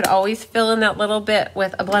flower, you could always fill in that little bit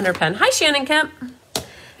with a blender pen. Hi, Shannon Kemp.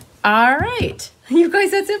 All right, you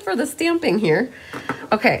guys, that's it for the stamping here.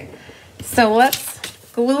 Okay, so let's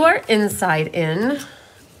glue our inside in.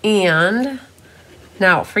 And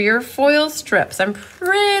now for your foil strips, I'm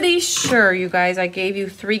pretty sure, you guys, I gave you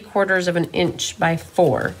 3/4 of an inch by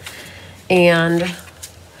 4. And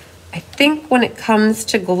I think when it comes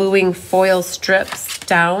to gluing foil strips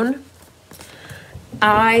down,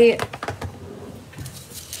 I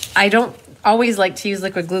don't always like to use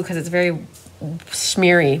liquid glue because it's very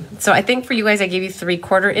smeary. So I think for you guys, I gave you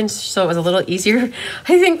 3/4 inch, so it was a little easier.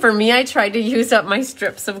 I think for me, I tried to use up my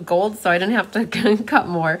strips of gold so I didn't have to cut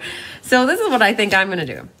more. So this is what I think I'm gonna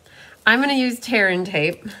do. I'm gonna use tear-in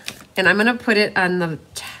tape, and I'm gonna put it on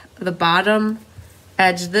the bottom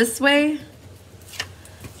edge this way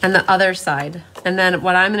and the other side. And then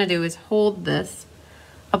what I'm gonna do is hold this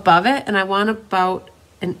above it, and I want about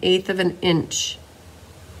 1/8 of an inch.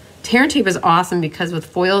 Tear-in tape is awesome because with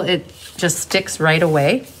foil, it just sticks right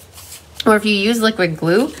away. Or if you use liquid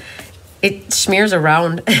glue, it smears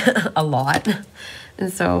around a lot.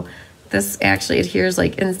 And so this actually adheres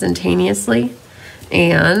like instantaneously.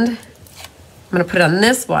 And I'm gonna put it on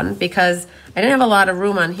this one because I didn't have a lot of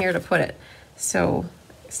room on here to put it. So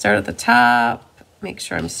start at the top, make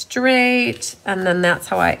sure I'm straight, and then that's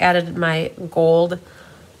how I added my gold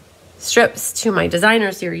strips to my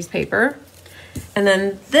designer series paper. And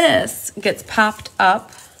then this gets popped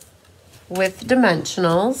up with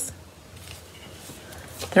dimensionals.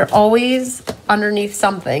 They're always underneath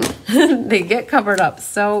something. They get covered up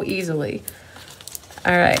so easily.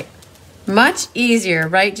 All right, much easier,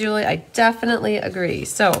 right, Julie? I definitely agree.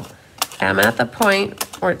 So I'm at the point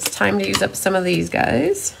where it's time to use up some of these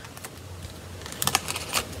guys.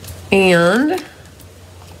 And I'm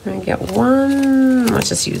gonna get one, let's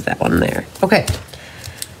just use that one there. Okay,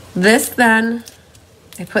 this then,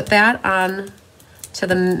 I put that on to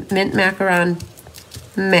the mint macaron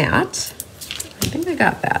mat. I think I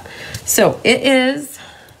got that. So it is,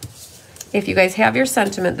 if you guys have your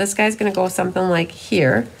sentiment, this guy's gonna go something like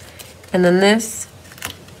here. And then this,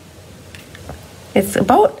 it's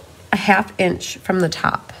about 1/2 inch from the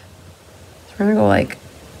top. So we're gonna go like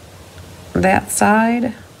that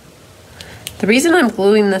side. The reason I'm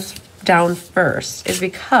gluing this down first is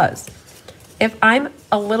because if I'm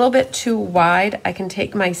a little bit too wide, I can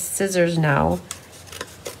take my scissors now,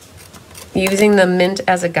 using the mint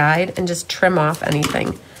as a guide, and just trim off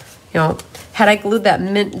anything. You know, had I glued that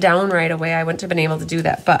mint down right away, I wouldn't have been able to do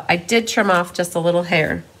that. But I did trim off just a little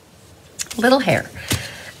hair. Little hair.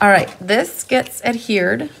 All right, this gets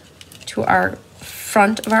adhered to our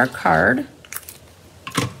front of our card.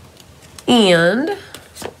 And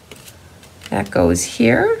that goes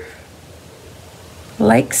here,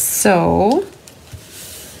 like so.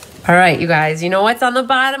 All right, you guys, you know what's on the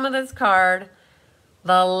bottom of this card?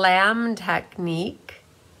 The lamb technique,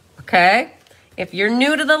 okay? If you're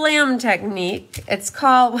new to the lamb technique, it's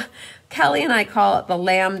called, Kelly and I call it the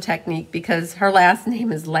lamb technique because her last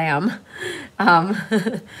name is Lamb.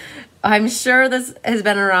 I'm sure this has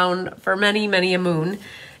been around for many, many a moon.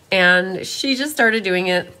 And she just started doing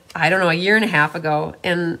it, I don't know, 1.5 years ago.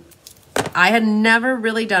 And I had never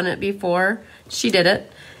really done it before. She did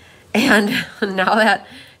it. And now that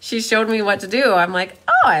she showed me what to do, I'm like,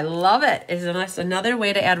 oh, I love it. It's just another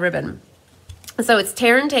way to add ribbon. So it's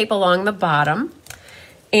tear-in tape along the bottom.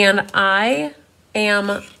 And I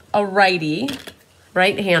am a righty,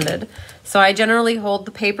 right-handed. So I generally hold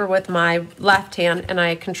the paper with my left hand and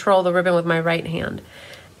I control the ribbon with my right hand.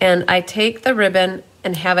 And I take the ribbon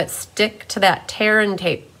and have it stick to that tear-in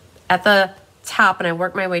tape at the top, and I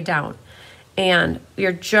work my way down. And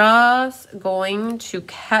you're just going to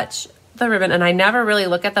catch the ribbon, and I never really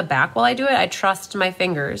look at the back while I do it. I trust my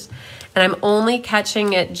fingers, and I'm only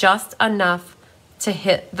catching it just enough to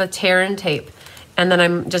hit the tear-in tape, and then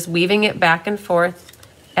I'm just weaving it back and forth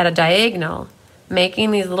at a diagonal,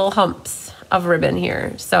 making these little humps of ribbon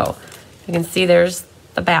here. So you can see there's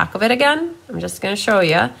the back of it again. I'm just going to show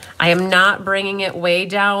you. I am not bringing it way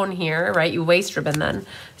down here, right? You waste ribbon then.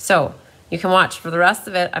 So you can watch for the rest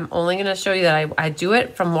of it. I'm only going to show you that I do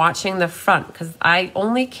it from watching the front because I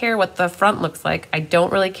only care what the front looks like. I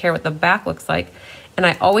don't really care what the back looks like. And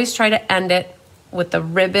I always try to end it with the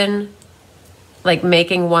ribbon, like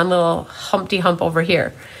making one little humpty hump over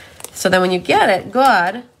here. So then when you get it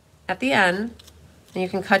good at the end, and you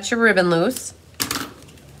can cut your ribbon loose.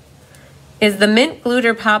 Is the mint glued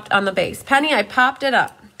or popped on the base? Penny, I popped it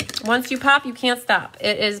up. Once you pop, you can't stop.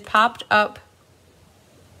 It is popped up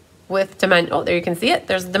with dimension. Oh, there you can see it.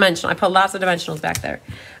 There's dimensional. I put lots of dimensionals back there.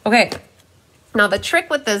 Okay. Now the trick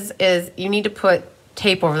with this is you need to put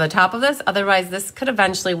tape over the top of this. Otherwise, this could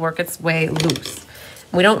eventually work its way loose.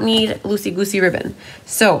 We don't need loosey-goosey ribbon.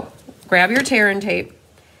 So grab your tear and tape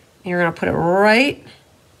and you're going to put it right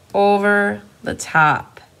over the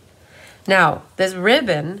top. Now, this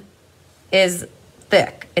ribbon is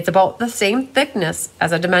thick. It's about the same thickness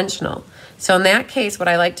as a dimensional. So in that case, what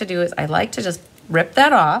I like to do is I like to just rip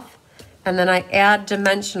that off and then I add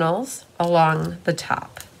dimensionals along the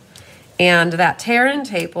top. And that tear and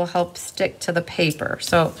tape will help stick to the paper.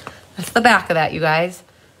 So that's the back of that, you guys.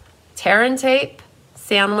 Tear and tape,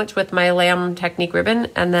 sandwich with my lamb technique ribbon,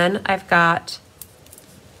 and then I've got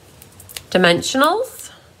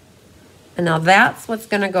dimensionals. And now that's what's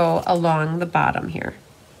gonna go along the bottom here.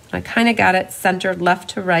 I kind of got it centered left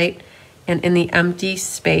to right and in the empty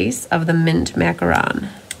space of the mint macaron.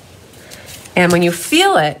 And when you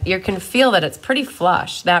feel it, you can feel that it's pretty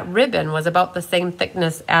flush. That ribbon was about the same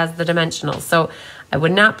thickness as the dimensionals. So I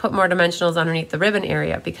would not put more dimensionals underneath the ribbon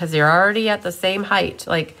area because you're already at the same height.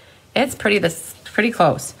 Like it's pretty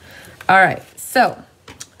close. All right, so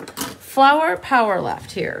flower power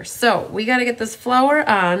left here. So we got to get this flower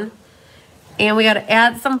on. And we got to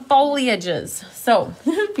add some foliages. So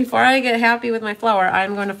before I get happy with my flower,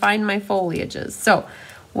 I'm going to find my foliages. So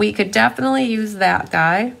we could definitely use that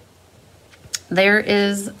guy. There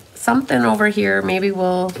is something over here. Maybe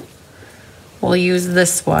we'll use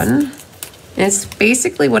this one. It's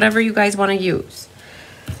basically whatever you guys want to use.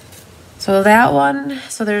 So that one,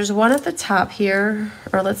 so there's one at the top here,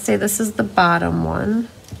 or let's say this is the bottom one.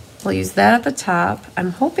 We'll use that at the top.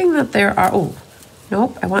 I'm hoping that there are, oh,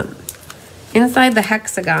 nope, I want... Inside the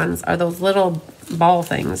hexagons are those little ball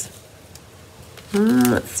things.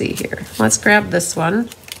 Let's see here. Let's grab this one.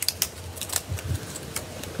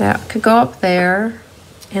 That could go up there.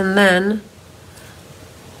 And then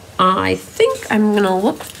I think I'm going to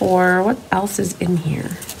look for what else is in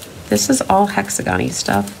here. This is all hexagon-y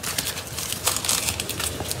stuff.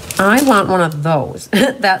 I want one of those.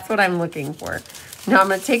 That's what I'm looking for. Now I'm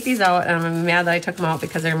going to take these out, and I'm mad that I took them out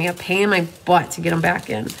because they're going to be a pain in my butt to get them back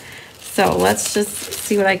in. So let's just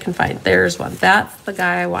see what I can find. There's one. That's the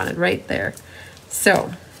guy I wanted right there.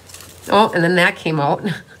 So, oh, and then that came out.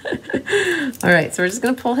 All right, so we're just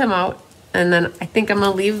going to pull him out. And then I think I'm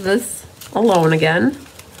going to leave this alone again.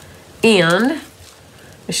 And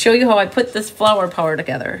I'll show you how I put this flower power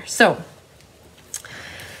together. So,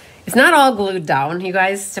 it's not all glued down, you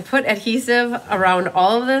guys. To put adhesive around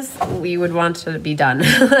all of this, we would want to be done.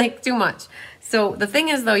 Like, too much. So the thing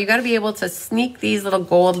is, though, you got to be able to sneak these little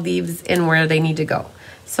gold leaves in where they need to go.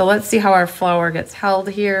 So let's see how our flower gets held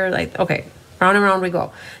here. Like, okay, round and round we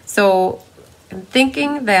go. So I'm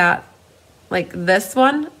thinking that, like, this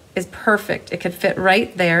one is perfect. It could fit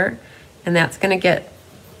right there, and that's going to get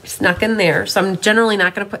snuck in there. So I'm generally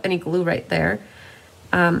not going to put any glue right there.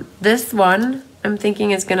 This one, I'm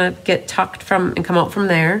thinking, is going to get tucked from and come out from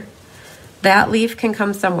there. That leaf can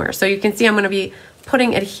come somewhere. So you can see I'm going to be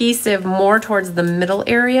putting adhesive more towards the middle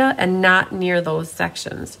area and not near those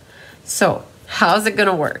sections. So how's it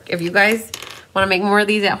gonna work? If you guys want to make more of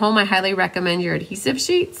these at home, I highly recommend your adhesive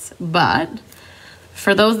sheets. But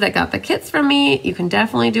for those that got the kits from me, you can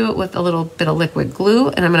definitely do it with a little bit of liquid glue.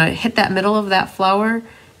 And I'm gonna hit that middle of that flower, and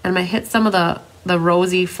I'm gonna hit some of the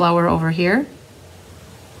rosy flower over here.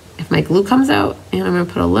 If my glue comes out, and I'm gonna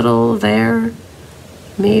put a little there,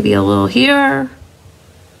 maybe a little here.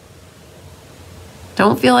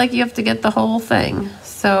 Don't feel like you have to get the whole thing.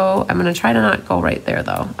 So I'm going to try to not go right there,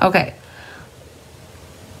 though. Okay.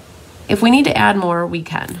 If we need to add more, we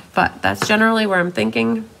can. But that's generally where I'm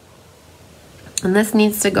thinking. And this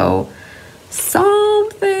needs to go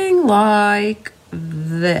something like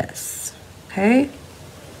this. Okay?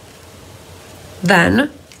 Then,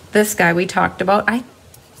 this guy we talked about, I'm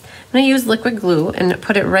going to use liquid glue and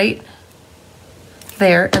put it right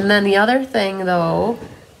there. And then the other thing, though,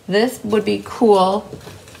 this would be cool.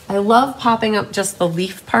 I love popping up just the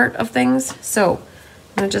leaf part of things. So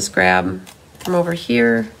I'm gonna just grab from over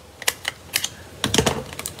here.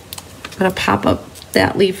 I'm gonna pop up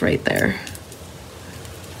that leaf right there.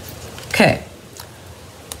 Okay.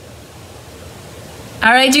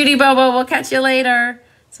 All right, Judy Bobo, we'll catch you later.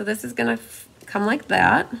 So this is gonna come like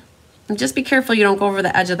that. And just be careful you don't go over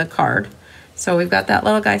the edge of the card. So we've got that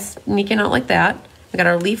little guy sneaking out like that. We got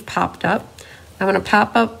our leaf popped up. I'm gonna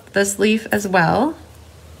pop up this leaf as well.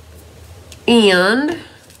 And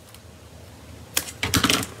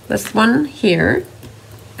this one here.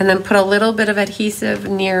 And then put a little bit of adhesive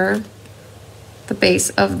near the base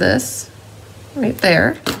of this right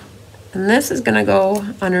there. And this is gonna go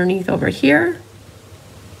underneath over here.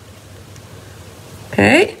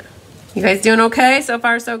 Okay, you guys doing okay? So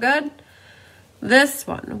far, so good? This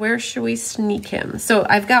one, where should we sneak him? So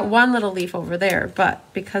I've got one little leaf over there, but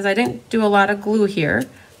because I didn't do a lot of glue here,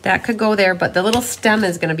 that could go there, but the little stem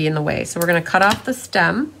is gonna be in the way. So we're gonna cut off the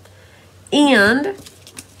stem, and I'm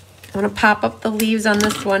gonna pop up the leaves on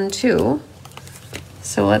this one too.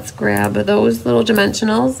 So let's grab those little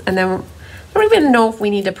dimensionals, and then I don't even know if we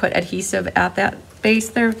need to put adhesive at that base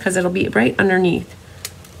there because it'll be right underneath.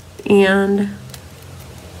 And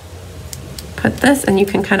put this, and you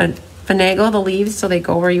can kind of finagle the leaves so they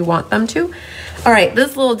go where you want them to. All right,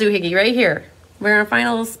 this little doohickey right here, we're gonna find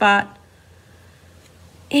a little spot.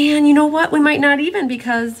 And you know what? We might not even,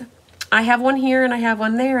 because I have one here and I have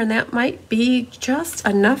one there, and that might be just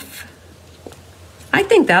enough. I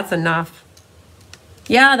think that's enough.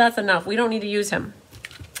 Yeah, that's enough. We don't need to use him.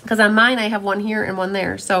 Because on mine, I have one here and one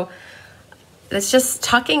there. So it's just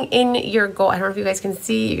tucking in your gold. I don't know if you guys can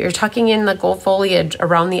see. You're tucking in the gold foliage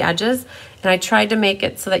around the edges. And I tried to make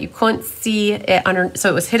it so that you couldn't see it under, so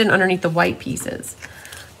it was hidden underneath the white pieces.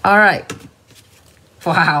 All right.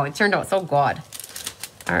 Wow, it turned out so good.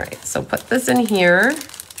 All right, so put this in here.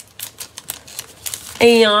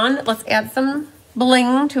 And let's add some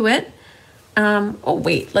bling to it. Oh,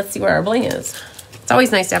 wait, let's see where our bling is. It's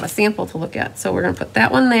always nice to have a sample to look at. So we're gonna put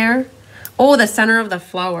that one there. Oh, the center of the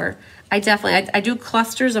flower. I do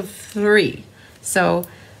clusters of 3. So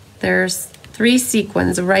there's 3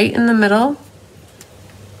 sequins right in the middle.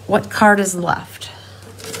 What card is left?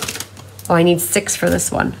 Oh, I need 6 for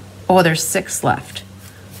this one. Oh, there's 6 left.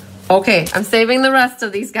 Okay, I'm saving the rest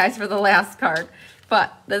of these guys for the last card,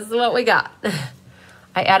 but this is what we got.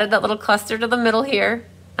 I added that little cluster to the middle here,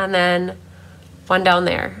 and then one down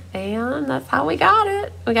there. And that's how we got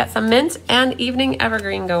it. We got some mint and evening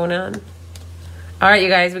evergreen going on. All right, you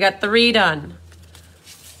guys, we got 3 done.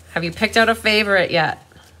 Have you picked out a favorite yet?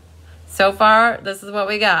 So far, this is what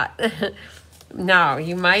we got. Now,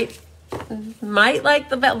 you might like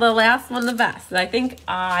the last one the best. I think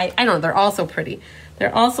I know, they're all so pretty.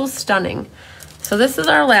 They're also stunning. So this is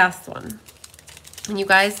our last one. And you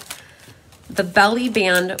guys, the belly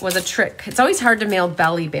band was a trick. It's always hard to mail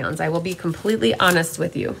belly bands. I will be completely honest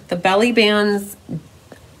with you. The belly bands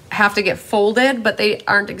have to get folded, but they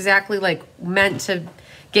aren't exactly like meant to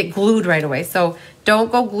get glued right away. So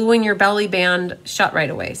don't go gluing your belly band shut right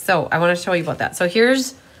away. So I want to show you about that. So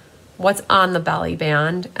here's what's on the belly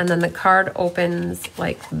band. And then the card opens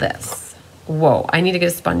like this. Whoa, I need to get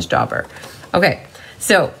a sponge dauber. Okay.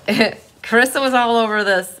 So Carissa was all over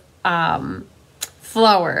this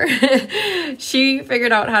flower. She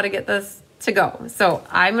figured out how to get this to go. So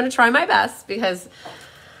I'm going to try my best because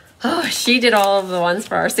she did all of the ones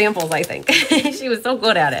for our samples, I think. She was so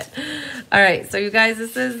good at it. All right, so you guys,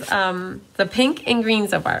 this is the pink and green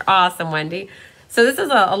so far. Awesome, Wendy. So this is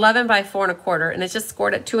a 11 by 4 1/4, and it's just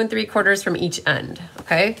scored at 2 3/4 from each end,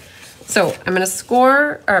 okay? So I'm going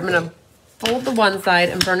to fold the one side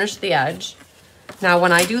and burnish the edge. Now,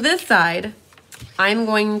 when I do this side, I'm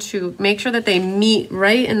going to make sure that they meet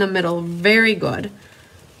right in the middle very good,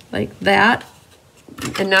 like that,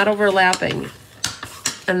 and not overlapping.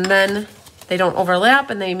 And then they don't overlap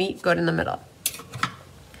and they meet good in the middle.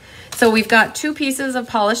 So we've got 2 pieces of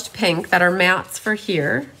polished pink that are mats for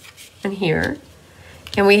here and here.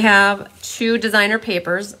 And we have 2 designer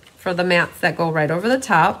papers for the mats that go right over the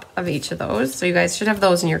top of each of those. So you guys should have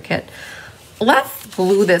those in your kit. Let's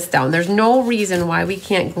glue this down. There's no reason why we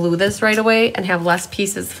can't glue this right away and have less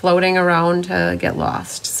pieces floating around to get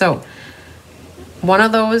lost. So one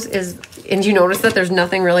of those is, and you notice that there's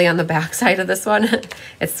nothing really on the back side of this one.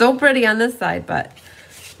 It's so pretty on this side, but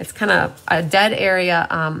it's kind of a dead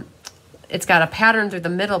area. It's got a pattern through the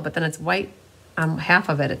middle, but then it's white on half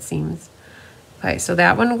of it, it seems. Okay, so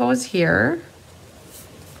that one goes here.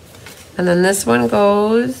 And then this one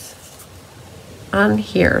goes on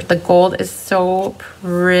here. The gold is so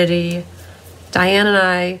pretty. Diane and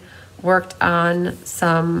I worked on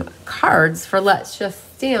some cards for Let's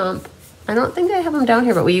Just Stamp. I don't think I have them down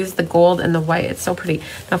here, but we used the gold and the white. It's so pretty.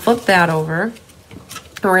 Now flip that over.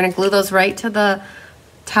 And we're gonna glue those right to the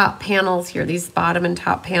top panels here, these bottom and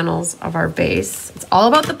top panels of our base. It's all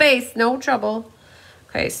about the base, no trouble.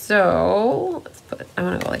 Okay, so let's put, I'm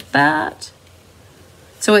gonna go like that.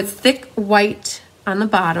 So it's thick white on the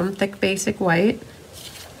bottom, thick basic white.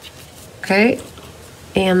 Okay,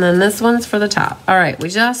 and then this one's for the top. All right, we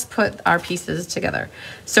just put our pieces together.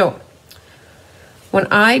 So when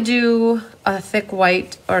I do a thick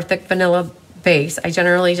white or thick vanilla base, I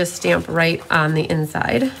generally just stamp right on the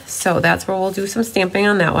inside. So that's where we'll do some stamping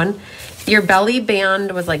on that one. Your belly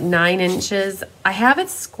band was like 9 inches. I have it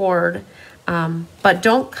scored, but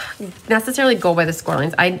don't necessarily go by the score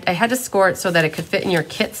lines. I had to score it so that it could fit in your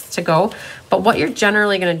kits to go. But what you're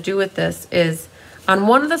generally gonna do with this is, on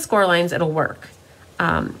one of the score lines, it'll work.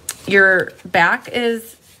 Your back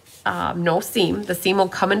is no seam. The seam will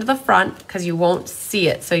come into the front because you won't see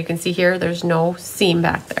it. So you can see here, there's no seam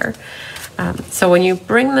back there. So when you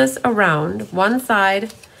bring this around one side,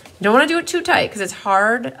 you don't want to do it too tight because it's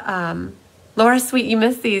hard. Laura, sweet, you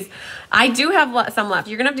missed these. I do have some left.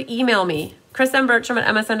 You're going to have to email me,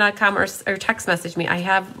 chrismbertram@msn.com, or text message me. I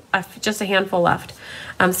have just a handful left.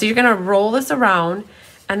 So you're going to roll this around.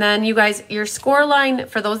 And then you guys, your score line,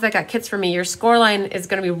 for those that got kits from me, your score line is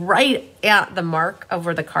going to be right at the mark of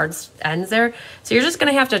where the card ends there. So you're just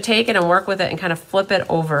going to have to take it and work with it and kind of flip it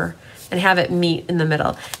over and have it meet in the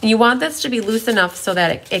middle. And you want this to be loose enough so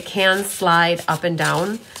that it can slide up and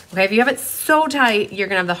down. Okay, if you have it so tight, you're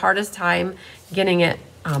going to have the hardest time getting it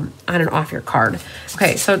on and off your card.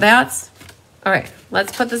 Okay, so that's, all right,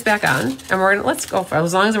 let's put this back on. And let's go for it,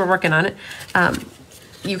 as long as we're working on it.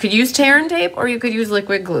 You could use tear and tape or you could use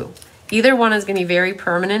liquid glue. Either one is going to be very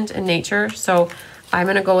permanent in nature. So I'm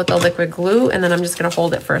going to go with the liquid glue, and then I'm just going to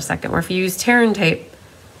hold it for a second. Or if you use tear and tape,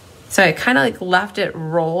 so I kind of like left it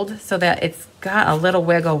rolled so that it's got a little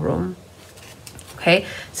wiggle room. Okay,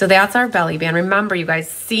 so that's our belly band. Remember, you guys,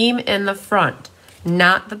 seam in the front,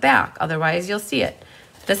 not the back. Otherwise, you'll see it.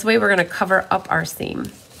 This way, we're going to cover up our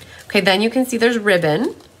seam. Okay, then you can see there's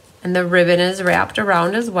ribbon. And the ribbon is wrapped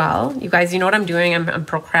around as well. You guys, you know what I'm doing? I'm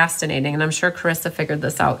procrastinating, and I'm sure Carissa figured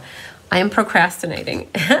this out. I am procrastinating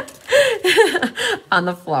on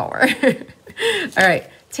the flower. All right,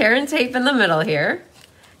 tear and tape in the middle here,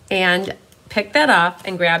 and pick that up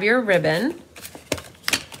and grab your ribbon.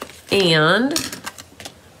 And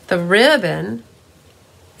the ribbon,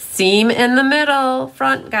 seam in the middle,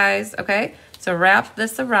 front, guys, okay? So wrap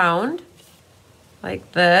this around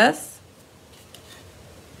like this.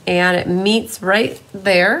 And it meets right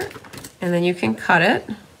there, and then you can cut it.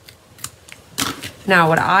 Now,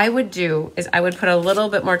 what I would do is I would put a little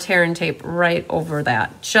bit more tear and tape right over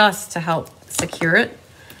that just to help secure it.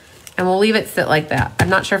 And we'll leave it sit like that. I'm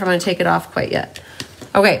not sure if I'm going to take it off quite yet.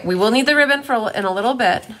 Okay, we will need the ribbon in a little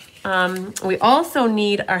bit. We also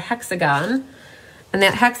need our hexagon, and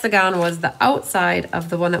that hexagon was the outside of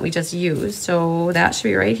the one that we just used. So that should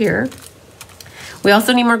be right here. We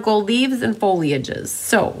also need more gold leaves and foliages.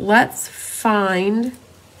 So let's find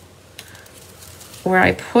where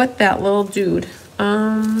I put that little dude.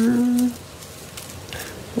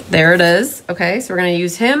 There it is. Okay, so we're gonna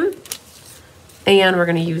use him, and we're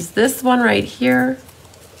gonna use this one right here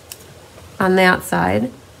on that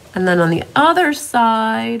side. And then on the other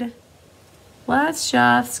side, let's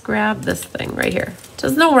just grab this thing right here.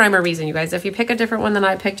 There's no rhyme or reason, you guys. If you pick a different one than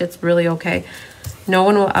I picked, it's really okay. No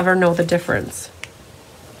one will ever know the difference.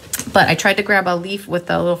 But I tried to grab a leaf with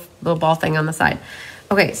the little ball thing on the side.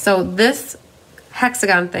 Okay, so this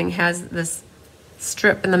hexagon thing has this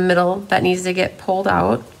strip in the middle that needs to get pulled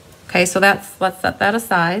out. Okay, so let's set that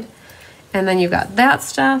aside. And then you've got that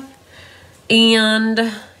stuff.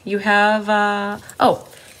 And you have,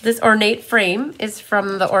 this ornate frame is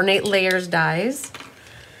from the Ornate Layers dies.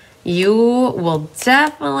 You will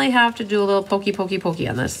definitely have to do a little pokey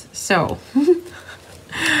on this. So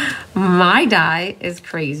my die is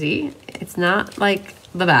crazy. It's not like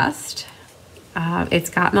the best. It's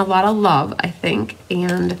gotten a lot of love, I think.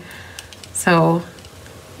 And so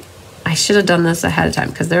I should have done this ahead of time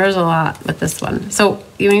because there is a lot with this one. So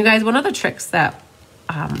you guys, one of the tricks that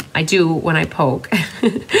I do when I poke,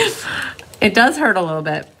 it does hurt a little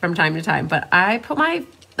bit from time to time, but I put I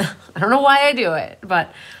don't know why I do it,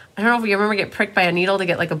 but I don't know if you remember get pricked by a needle to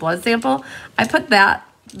get like a blood sample. I put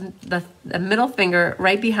the middle finger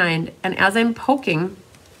right behind, and as I'm poking,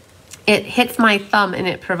 it hits my thumb and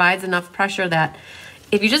it provides enough pressure that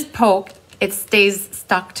if you just poke, it stays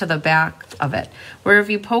stuck to the back of it. Where if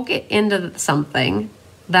you poke it into something,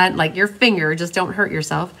 that like your finger, just don't hurt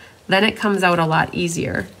yourself, then it comes out a lot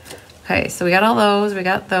easier. Okay, so we got all those, we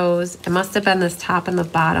got those. It must have been this top and the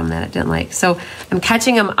bottom that it didn't like. So I'm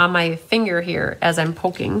catching them on my finger here as I'm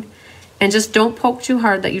poking. And just don't poke too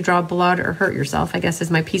hard that you draw blood or hurt yourself, I guess is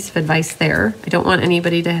my piece of advice there. I don't want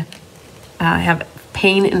anybody to have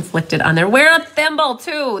pain inflicted on there. Wear a thimble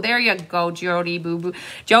too. There you go, Jody Boo Boo.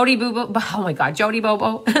 Jody Boo Boo. Oh my God, Jody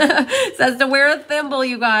Bobo says to wear a thimble,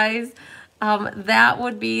 you guys. That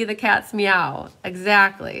would be the cat's meow.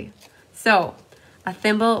 Exactly. So a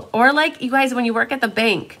thimble, or like you guys, when you work at the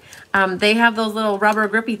bank, they have those little rubber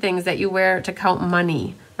grippy things that you wear to count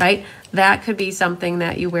money, right? That could be something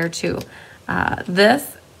that you wear too.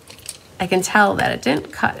 This, I can tell that it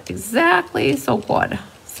didn't cut exactly so good.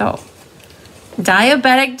 So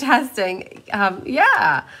diabetic testing,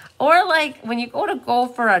 yeah. Or like when you go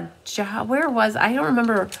for a job, where was, I don't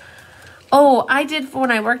remember. Oh, I did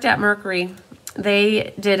when I worked at Mercury.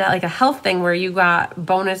 They did like a health thing where you got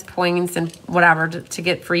bonus points and whatever to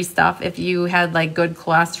get free stuff if you had like good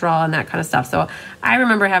cholesterol and that kind of stuff. So I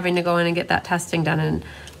remember having to go in and get that testing done, and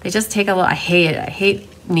they just take a little, I hate it. I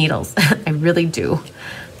hate needles. I really do.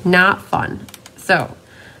 Not fun. So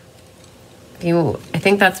I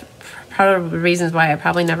think that's part of the reasons why I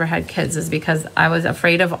probably never had kids, is because I was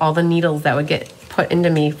afraid of all the needles that would get put into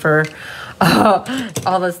me for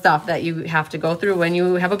all the stuff that you have to go through when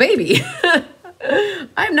you have a baby.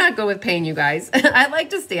 I'm not good with pain, you guys. I like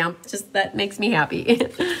to stamp, just that makes me happy.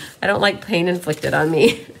 I don't like pain inflicted on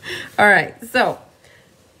me. All right, so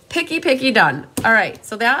picky done. All right,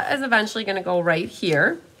 so that is eventually gonna go right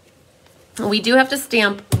here. We do have to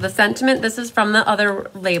stamp the sentiment. This is from the other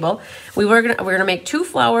label. We're gonna make 2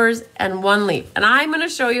 flowers and 1 leaf. And I'm gonna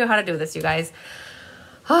show you how to do this, you guys.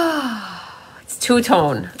 It's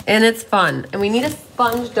two-tone and it's fun. And we need a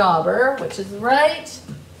sponge dauber, which is right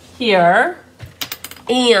here.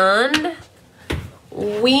 And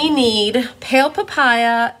we need pale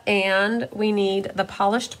papaya and we need the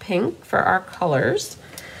polished pink for our colors.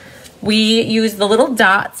 We use the little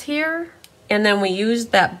dots here, and then we use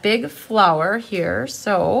that big flower here.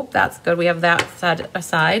 So that's good. We have that set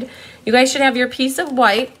aside. You guys should have your piece of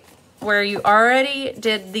white where you already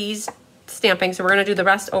did these stamping. So we're going to do the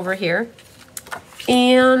rest over here.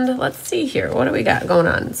 And let's see here. What do we got going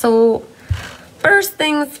on? So first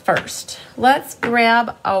things first, let's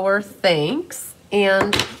grab our thanks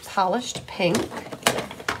and polished pink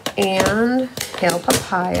and pale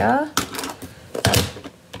papaya.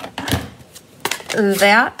 And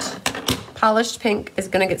that polished pink is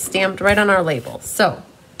going to get stamped right on our label. So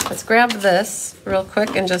let's grab this real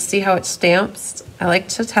quick and just see how it stamps. I like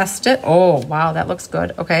to test it. Oh, wow, that looks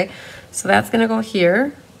good. Okay, so that's going to go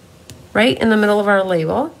here, right in the middle of our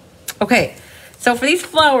label. Okay, so for these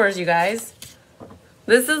flowers, you guys,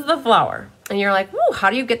 this is the flower. And you're like, whoa, how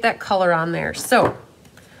do you get that color on there? So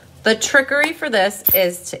the trickery for this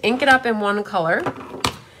is to ink it up in one color,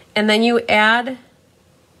 and then you add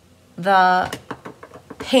the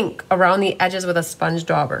pink around the edges with a sponge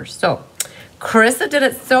dauber. So Carissa did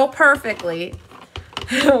it so perfectly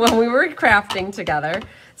when we were crafting together.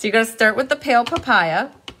 So you got to start with the pale papaya,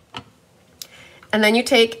 and then you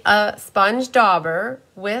take a sponge dauber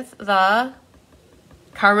with the,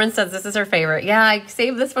 Carmen says this is her favorite. Yeah, I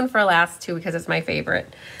saved this one for last too because it's my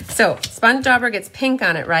favorite. So sponge dauber gets pink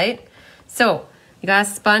on it, right? So you got a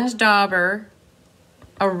sponge dauber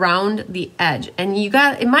around the edge, and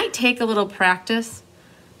it might take a little practice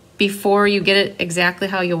before you get it exactly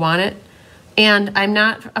how you want it. And I'm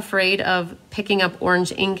not afraid of picking up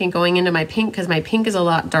orange ink and going into my pink, because my pink is a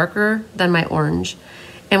lot darker than my orange.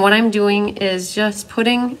 And what I'm doing is just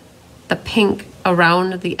putting the pink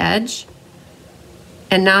around the edge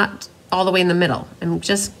and not all the way in the middle. I'm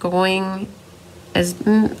just going as,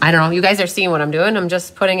 I don't know, you guys are seeing what I'm doing. I'm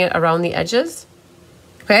just putting it around the edges,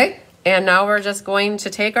 okay? And now we're just going to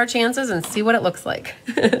take our chances and see what it looks like,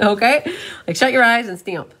 okay? Like shut your eyes and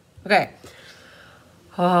stamp, okay?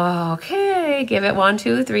 Okay, give it 1,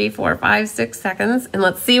 2, 3, 4, 5, 6 seconds, and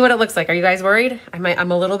let's see what it looks like. Are you guys worried?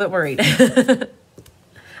 I'm a little bit worried.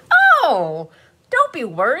 Oh, don't be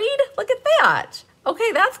worried. Look at that.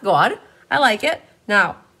 Okay, that's good. I like it.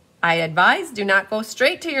 Now, I advise do not go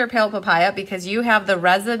straight to your pale papaya, because you have the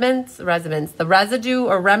the residue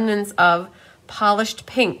or remnants of polished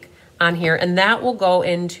pink on here, and that will go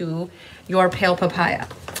into your pale papaya.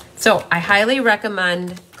 So I highly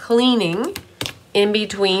recommend cleaning in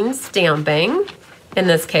between stamping in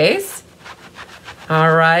this case.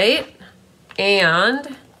 All right,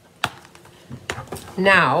 and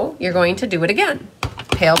now you're going to do it again.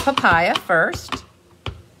 Pale papaya first,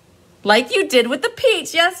 like you did with the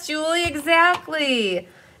peach. Yes, Julie, exactly.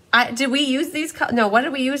 Did we use these? No, what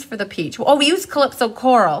did we use for the peach? Oh, we used Calypso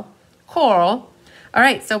Coral. All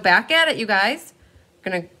right, so back at it, you guys.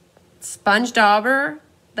 You're gonna sponge dauber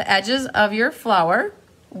the edges of your flower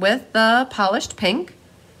with the polished pink,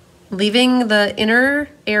 leaving the inner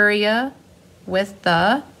area with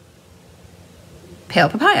the pale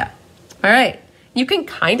papaya. All right, you can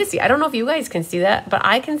kind of see, I don't know if you guys can see that, but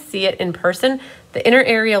I can see it in person. The inner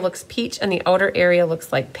area looks peach and the outer area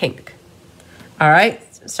looks like pink. All right,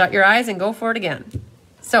 shut your eyes and go for it again.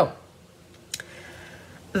 So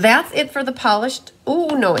that's it for the polished.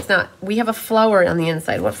 Oh, no, it's not. We have a flower on the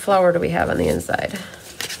inside. What flower do we have on the inside?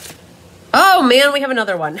 Oh man, we have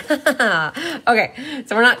another one. Okay,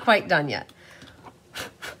 so we're not quite done yet.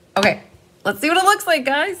 Okay, let's see what it looks like,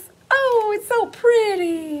 guys. Oh, it's so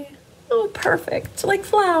pretty. Oh, perfect, like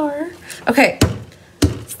flower. Okay,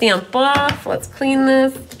 stamp off. Let's clean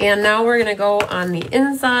this. And now we're gonna go on the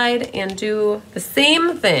inside and do the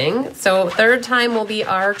same thing. So third time will be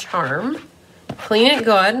our charm. Clean it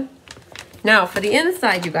good. Now for the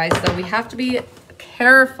inside, you guys, though, we have to be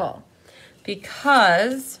careful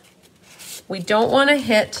because we don't want to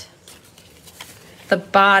hit the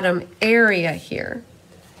bottom area here.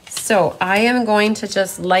 So I am going to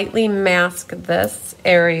just lightly mask this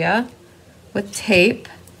area with tape.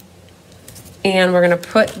 And we're going to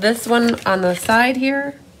put this one on the side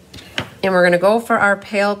here. And we're going to go for our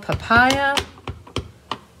pale papaya.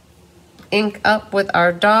 Ink up with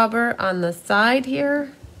our dauber on the side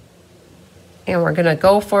here. And we're going to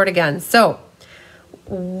go for it again. So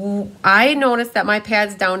I noticed that my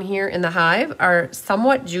pads down here in the hive are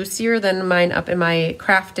somewhat juicier than mine up in my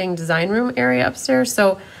crafting design room area upstairs.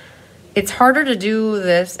 So it's harder to do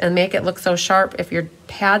this and make it look so sharp if your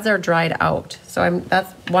pads are dried out. So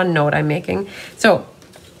that's one note I'm making. So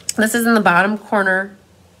this is in the bottom corner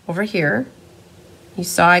over here. You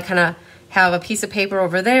saw I kind of have a piece of paper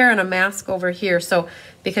over there and a mask over here. So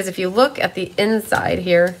because if you look at the inside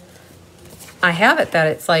here, I have it that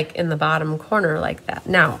it's like in the bottom corner like that.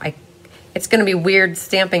 Now, it's going to be weird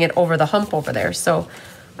stamping it over the hump over there, so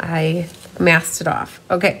I masked it off.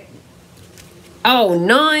 Okay. Oh,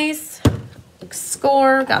 nice.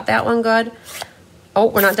 Score. Got that one good. Oh,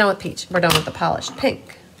 we're not done with peach. We're done with the polished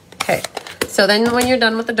pink. Okay. So then when you're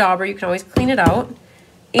done with the dauber, you can always clean it out.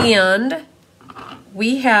 And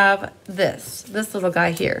we have this little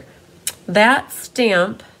guy here. That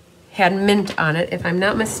stamp had mint on it, if I'm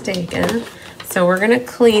not mistaken. So we're gonna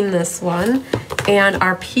clean this one. And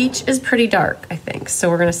our peach is pretty dark, I think. So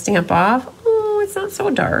we're gonna stamp off. Oh, it's not so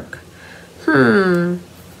dark. I'm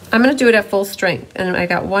gonna do it at full strength. And I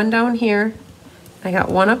got one down here. I got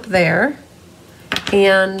one up there.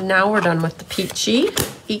 And now we're done with the peachy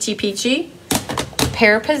peachy.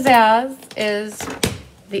 Pear Pizzazz is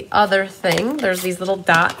the other thing. There's these little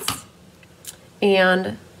dots.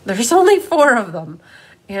 And there's only 4 of them.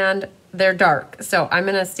 And they're dark. So I'm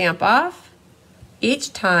gonna stamp off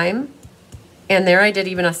each time, and there I did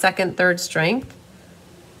even a second, third strength,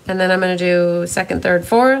 and then I'm going to do second, third,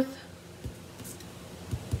 fourth.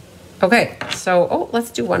 Okay, so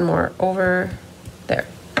let's do one more over there.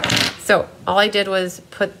 So all I did was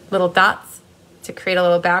put little dots to create a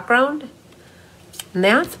little background, and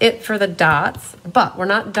that's it for the dots. But we're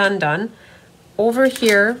not done. Over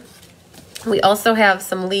here we also have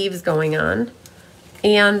some leaves going on,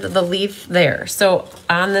 and the leaf there. So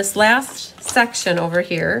on this last section over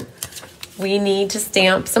here, we need to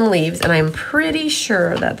stamp some leaves, and I'm pretty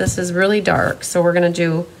sure that this is really dark, so we're gonna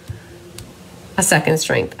do a second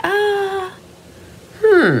strength.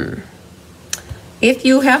 If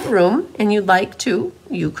you have room and you'd like to,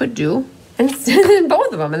 you could do and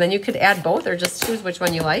both of them, and then you could add both or just choose which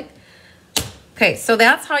one you like. Okay, so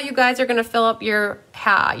that's how you guys are gonna fill up your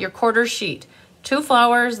quarter sheet. 2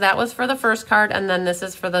 flowers, that was for the first card, and then this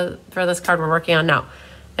is for this card we're working on now.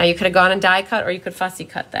 Now you could have gone and die cut, or you could fussy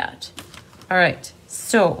cut that. All right,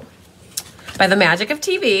 so by the magic of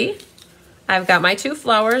TV, I've got my 2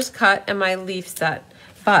 flowers cut and my leaf set,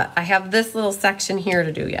 but I have this little section here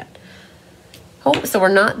to do yet. Oh, so we're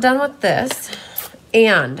not done with this,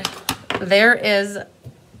 and there is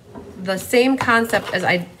the same concept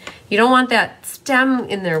as you don't want that stem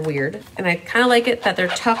in there weird, and I kind of like it that they're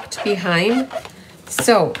tucked behind.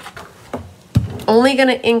 So only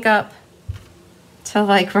gonna ink up to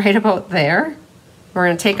like right about there. We're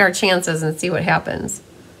gonna take our chances and see what happens.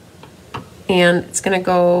 And it's gonna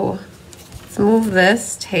go, let's move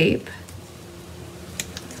this tape,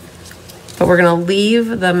 but we're gonna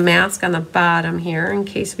leave the mask on the bottom here in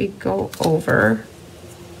case we go over.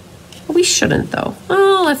 We shouldn't though.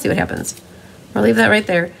 Oh, let's see what happens. We'll leave that right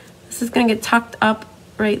there. This is gonna get tucked up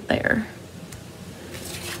right there.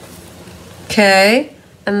 Okay,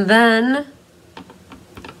 and then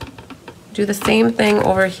do the same thing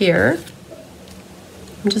over here.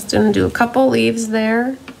 I'm just gonna do a couple leaves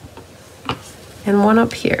there and one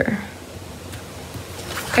up here.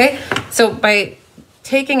 Okay, so by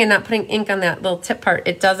taking and not putting ink on that little tip part,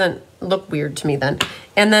 it doesn't look weird to me then.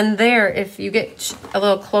 And then there, if you get a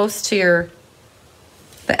little close to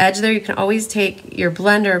the edge there, you can always take your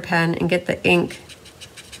blender pen and get the ink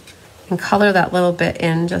and color that little bit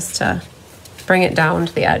in just to bring it down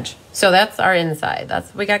to the edge. So that's our inside. That's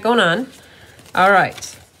what we got going on. All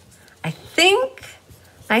right. I think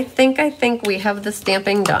we have the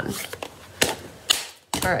stamping done.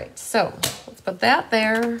 All right, so let's put that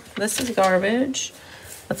there. This is garbage.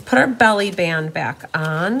 Let's put our belly band back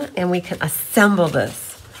on and we can assemble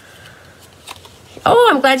this. Oh,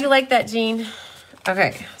 I'm glad you like that, Jean.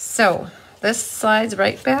 Okay, so this slides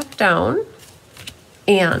right back down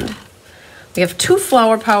and we have 2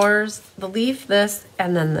 flower powers, the leaf, this,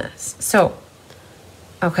 and then this. So,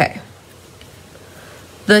 okay,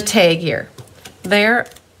 the tag here. There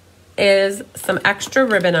is some extra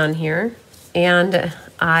ribbon on here, and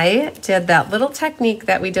I did that little technique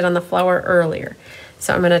that we did on the flower earlier.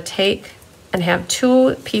 So I'm gonna take and have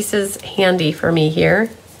 2 pieces handy for me here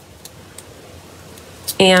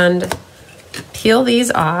and peel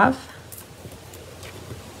these off.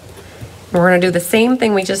 We're gonna do the same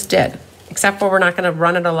thing we just did, except for we're not gonna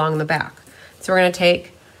run it along the back. So we're gonna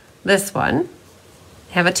take this one,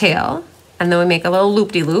 have a tail, and then we make a little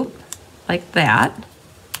loop-de-loop like that.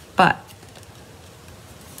 But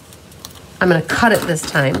I'm gonna cut it this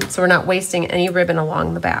time so we're not wasting any ribbon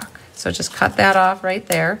along the back. So just cut that off right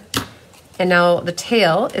there. And now the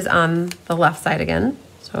tail is on the left side again.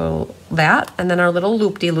 So that, and then our little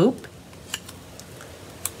loop-de-loop.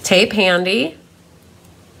 Tape handy.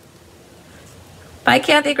 Bye,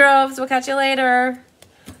 Kathy Groves, we'll catch you later.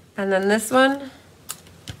 And then this one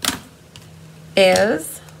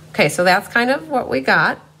is, okay, so that's kind of what we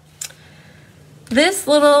got. This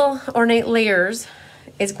little ornate layers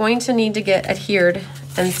is going to need to get adhered,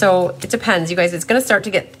 and so it depends, you guys. It's gonna start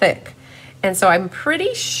to get thick, and so I'm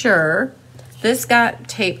pretty sure this got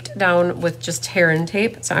taped down with just tear and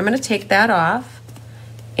tape, so I'm gonna take that off,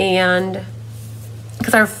 and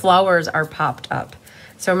because our flowers are popped up,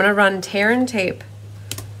 so I'm gonna run tear and tape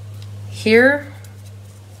here,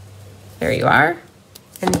 there you are,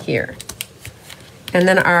 and here, and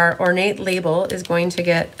then our ornate label is going to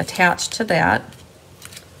get attached to that.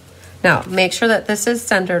 Now, make sure that this is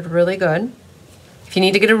centered really good. If you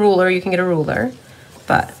need to get a ruler, you can get a ruler.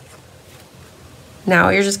 But now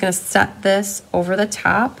you're just gonna set this over the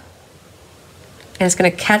top and it's gonna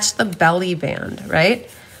catch the belly band, right?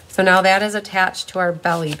 So now that is attached to our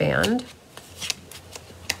belly band.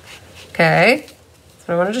 Okay, that's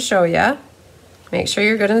what I wanted to show you. Make sure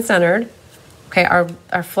you're good and centered. Okay,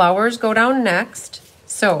 our flowers go down next.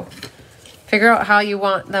 So figure out how you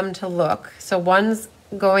want them to look. So one's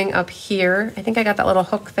going up here. I think I got that little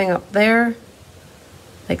hook thing up there,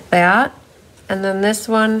 like that. And then this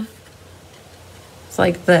one is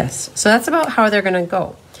like this. So that's about how they're gonna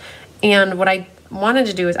go. And what I wanted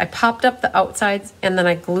to do is I popped up the outsides and then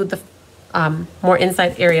I glued the more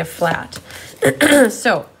inside area flat.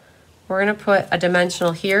 So we're gonna put a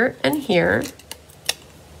dimensional here and here.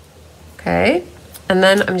 Okay, and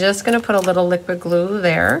then I'm just gonna put a little liquid glue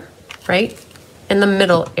there, right in the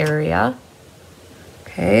middle area.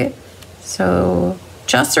 Okay, so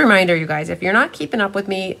just a reminder, you guys, if you're not keeping up with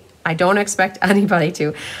me, I don't expect anybody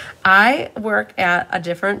to. I work at a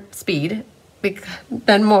different speed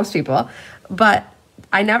than most people, but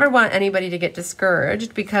I never want anybody to get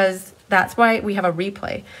discouraged because that's why we have a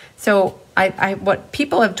replay. So what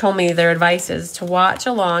people have told me their advice is to watch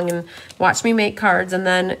along and watch me make cards, and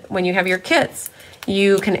then when you have your kits,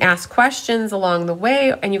 you can ask questions along the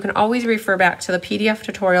way, and you can always refer back to the PDF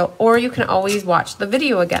tutorial, or you can always watch the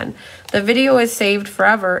video again. The video is saved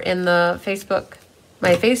forever in the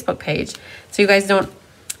my Facebook page, so you guys don't,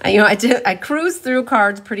 I cruise through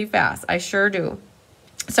cards pretty fast. I sure do.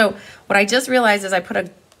 So what I just realized is I put a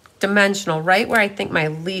dimensional right where I think my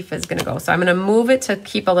leaf is gonna go. So I'm gonna move it to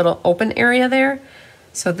keep a little open area there.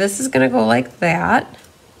 So this is gonna go like that.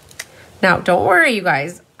 Now, don't worry, you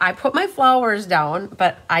guys. I put my flowers down,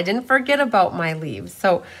 but I didn't forget about my leaves.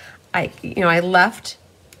 So I left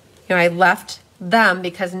them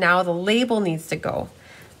because now the label needs to go.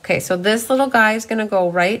 Okay, so this little guy is gonna go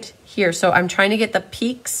right here. So I'm trying to get the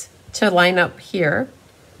peaks to line up here.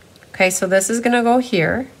 Okay, so this is gonna go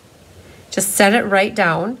here. Just set it right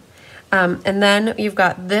down. And then you've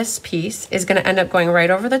got this piece is gonna end up going right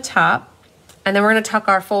over the top. And then we're gonna tuck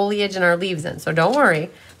our foliage and our leaves in. So don't worry.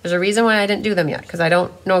 There's a reason why I didn't do them yet, because I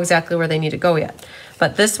don't know exactly where they need to go yet.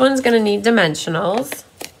 But this one's gonna need dimensionals.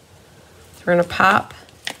 So we're gonna pop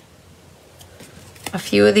a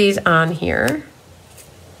few of these on here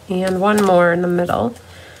and one more in the middle.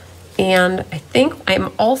 And I think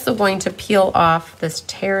I'm also going to peel off this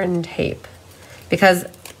tear and tape because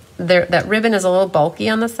that ribbon is a little bulky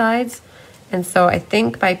on the sides. And so I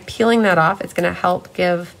think by peeling that off, it's gonna help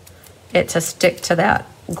give it to stick to that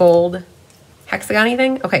gold hexagon-y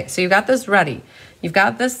thing. Okay, so you got this ready. You've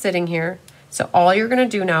got this sitting here. So all you're gonna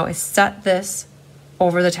do now is set this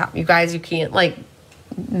over the top. You guys, you can't like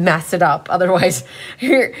mess it up. Otherwise,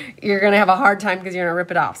 you're going to have a hard time because you're going to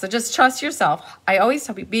rip it off. So just trust yourself. I always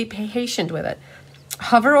tell you, be patient with it.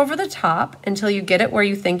 Hover over the top until you get it where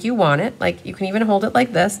you think you want it. Like you can even hold it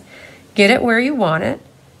like this. Get it where you want it.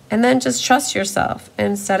 And then just trust yourself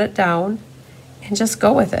and set it down and just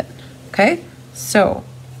go with it. Okay? So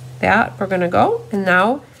that we're going to go. And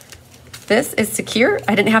now this is secure.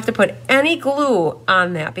 I didn't have to put any glue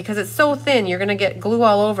on that because it's so thin. You're going to get glue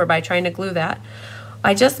all over by trying to glue that.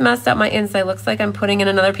 I just messed up my inside. Looks like I'm putting in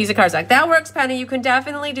another piece of cardstock. That works, Penny. You can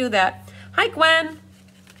definitely do that. Hi, Gwen.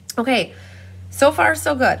 Okay, so far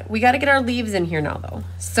so good. We got to get our leaves in here now, though.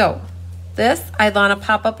 So this, I want to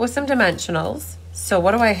pop up with some dimensionals. So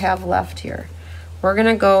what do I have left here? We're going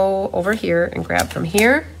to go over here and grab from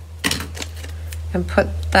here and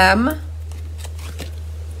put them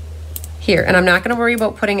here. And I'm not going to worry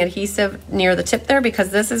about putting adhesive near the tip there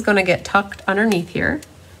because this is going to get tucked underneath here.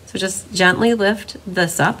 So just gently lift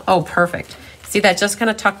this up. Oh, perfect. See, that just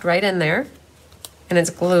kind of tucked right in there and it's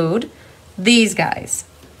glued. These guys.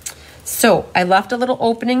 So I left a little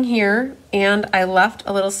opening here and I left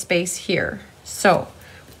a little space here. So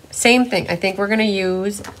same thing. I think we're going to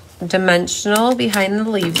use dimensional behind the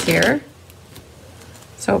leaves here.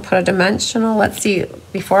 So put a dimensional. Let's see.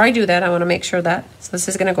 Before I do that, I want to make sure that, so this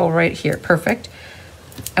is going to go right here. Perfect.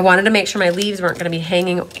 I wanted to make sure my leaves weren't going to be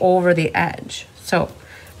hanging over the edge. So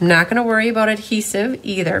I'm not going to worry about adhesive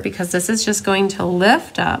either because this is just going to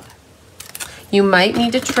lift up. You might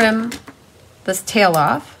need to trim this tail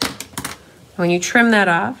off. When you trim that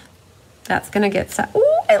off, that's going to get set.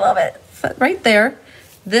 Ooh, I love it. Set right there.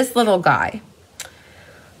 This little guy.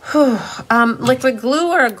 Whew. Liquid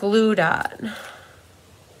glue or a glue dot?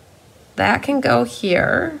 That can go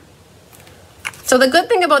here. So the good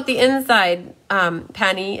thing about the inside,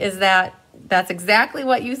 Penny, is that that's exactly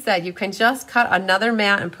what you said. You can just cut another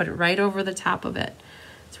mat and put it right over the top of it.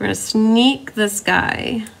 So we're going to sneak this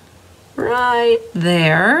guy right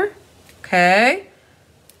there. Okay.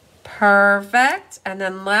 Perfect. And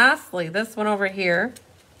then lastly, this one over here,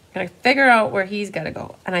 I'm going to figure out where he's got to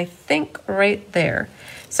go. And I think right there.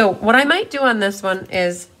 So what I might do on this one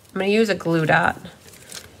is I'm going to use a glue dot.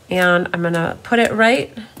 And I'm going to put it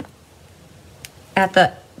right at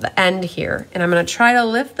the end here. And I'm going to try to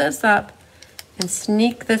lift this up and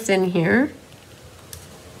sneak this in here.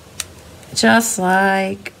 Just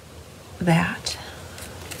like that.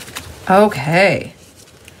 Okay.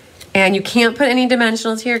 And you can't put any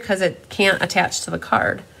dimensionals here because it can't attach to the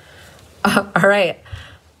card. All right.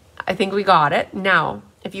 I think we got it. Now,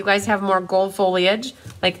 if you guys have more gold foliage,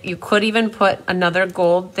 like you could even put another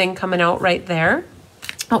gold thing coming out right there.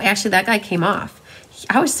 Oh, actually, that guy came off.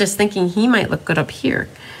 I was just thinking he might look good up here.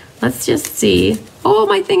 Let's just see. Oh,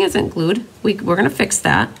 my thing isn't glued. We're going to fix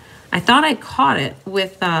that. I thought I caught it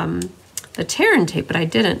with the tear and tape, but I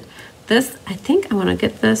didn't. This, I think I want to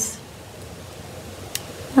get this.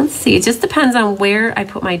 Let's see. It just depends on where I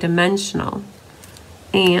put my dimensional.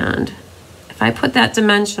 And if I put that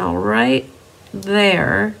dimensional right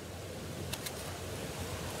there.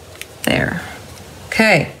 There.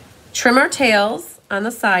 Okay. Trim our tails on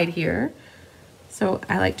the side here. So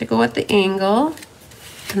I like to go at the angle.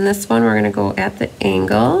 And this one, we're going to go at the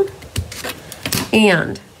angle.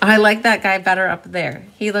 And I like that guy better up there.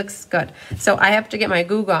 He looks good. So I have to get my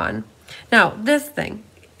Goo Gone. Now, this thing,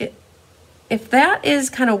 if that is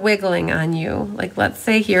kind of wiggling on you, like let's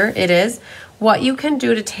say here it is, what you can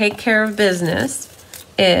do to take care of business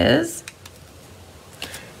is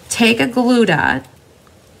take a glue dot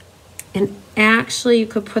and actually you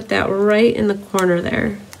could put that right in the corner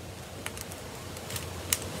there.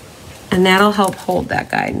 And that'll help hold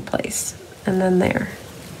that guy in place. And then there.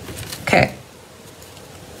 Okay.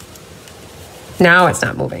 Now it's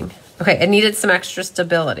not moving. Okay, it needed some extra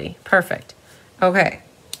stability. Perfect. Okay.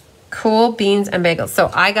 Cool beans and bagels.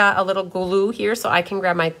 So I got a little glue here so I can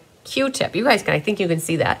grab my Q-tip. You guys can, I think you can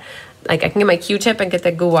see that. Like I can get my Q-tip and get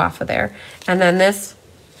the glue off of there. And then this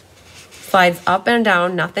slides up and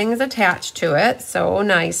down. Nothing's attached to it. So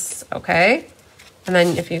nice. Okay. And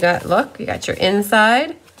then if you got, look, you got your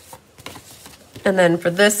inside. And then for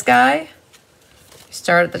this guy, you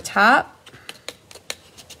start at the top.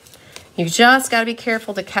 You just got to be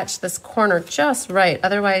careful to catch this corner just right.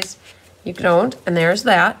 Otherwise, you don't. And there's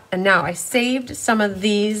that. And now I saved some of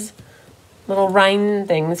these little rind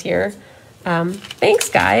things here. Thanks,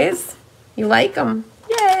 guys. You like them.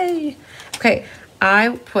 Yay. Okay,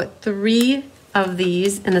 I put 3 of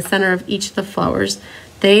these in the center of each of the flowers.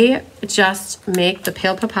 They just make the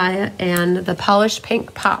pale papaya and the polished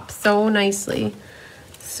pink pop so nicely.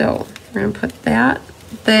 So we're going to put that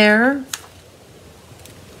there.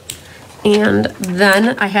 And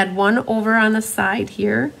then I had one over on the side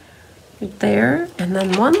here, right there, and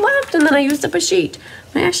then one left, and then I used up a sheet.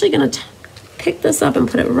 I'm actually gonna pick this up and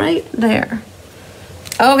put it right there.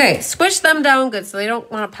 Okay, squish them down good so they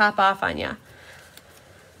don't wanna pop off on you.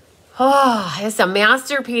 Oh, it's a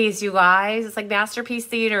masterpiece, you guys. It's like Masterpiece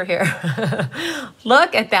Theater here.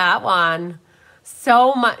 Look at that one.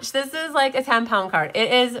 So much. This is like a 10-pound card.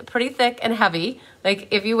 It is pretty thick and heavy. Like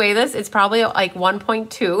if you weigh this, it's probably like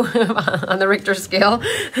 1.2 on the Richter scale.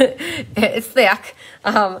 It's thick.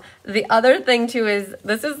 The other thing too is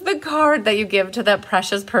this is the card that you give to that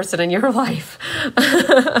precious person in your life.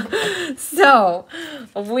 So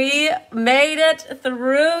we made it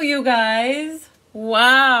through, you guys.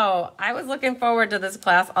 Wow. I was looking forward to this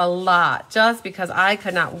class a lot just because I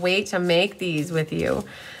could not wait to make these with you.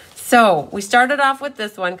 So we started off with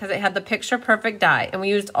this one because it had the picture perfect die, and we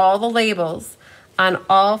used all the labels on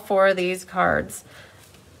all 4 of these cards.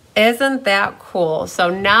 Isn't that cool? So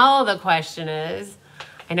now the question is,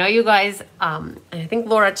 I know you guys, I think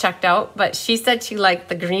Laura checked out, but she said she liked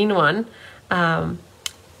the green one.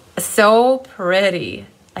 So pretty.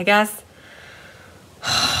 I guess,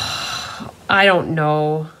 I don't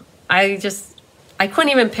know. I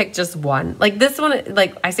couldn't even pick just one. Like this one,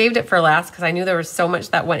 like I saved it for last because I knew there was so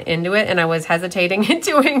much that went into it, and I was hesitating in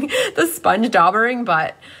doing the sponge daubering,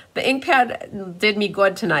 but the ink pad did me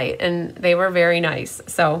good tonight, and they were very nice.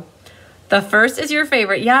 So the first is your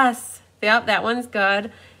favorite. Yes. Yep, that one's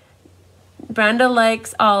good. Brenda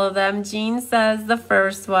likes all of them. Jean says the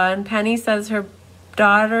first one. Penny says her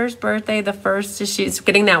daughter's birthday, the first, she's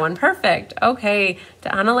getting that one. Perfect. Okay.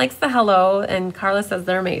 Donna likes the hello, and Carla says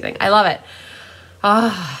they're amazing. I love it.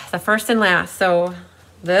 Ah, the first and last. So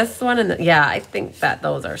this one and yeah, I think that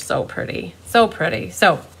those are so pretty. So pretty.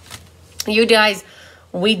 So you guys,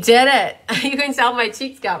 we did it. You can tell my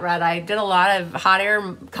cheeks got red. I did a lot of hot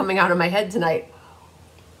air coming out of my head tonight.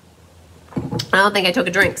 I don't think I took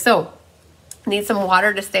a drink. So I need some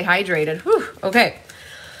water to stay hydrated. Whew. Okay.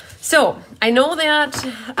 So I know that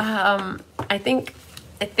I think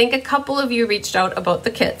a couple of you reached out about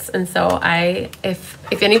the kits, and so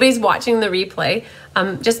if anybody's watching the replay,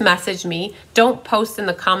 just message me. Don't post in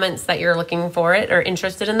the comments that you're looking for it or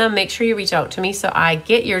interested in them. Make sure you reach out to me so I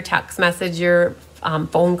get your text message, your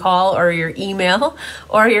phone call, or your email,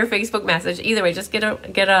 or your Facebook message. Either way, just get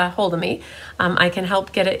a hold of me. I can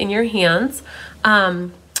help get it in your hands.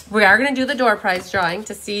 We are going to do the door prize drawing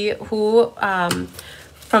to see who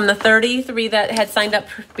from the 33 that had signed up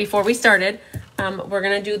before we started. We're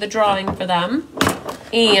going to do the drawing for them.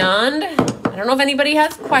 And I don't know if anybody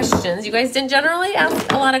has questions. You guys didn't generally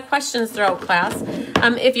ask a lot of questions throughout class.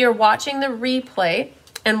 If you're watching the replay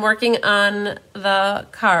and working on the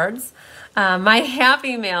cards, my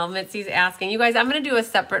happy mail, Mitzi's asking. You guys, I'm going to do a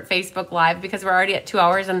separate Facebook Live because we're already at 2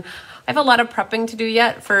 hours, and I have a lot of prepping to do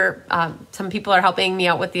yet for some people are helping me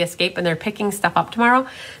out with the escape, and they're picking stuff up tomorrow.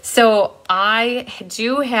 So I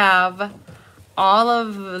do have all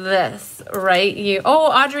of this, right? Oh,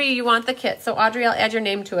 Audrey, you want the kit. So Audrey, I'll add your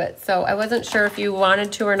name to it. So I wasn't sure if you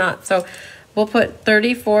wanted to or not. So we'll put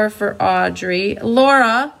 34 for Audrey.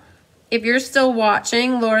 Laura, if you're still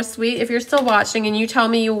watching, Laura Sweet, if you're still watching and you tell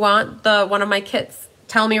me you want one of my kits,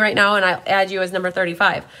 tell me right now and I'll add you as number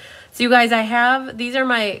 35. So you guys, these are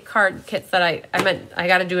my card kits that I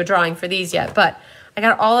got to do a drawing for these yet, but I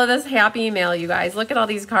got all of this happy mail, you guys. Look at all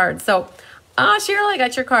these cards. So, Cheryl, I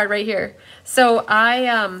got your card right here. So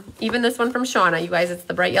even this one from Shauna, you guys, it's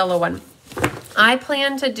the bright yellow one. I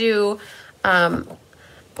plan to do,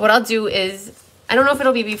 what I'll do is, I don't know if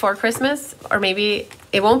it'll be before Christmas, or maybe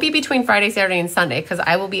it won't be between Friday, Saturday, and Sunday, because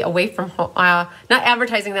I will be away from home. Not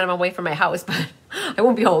advertising that I'm away from my house, but I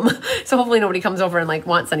won't be home. So hopefully nobody comes over and like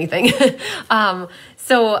wants anything.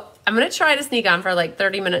 So I'm going to try to sneak on for like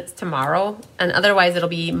 30 minutes tomorrow, and otherwise it'll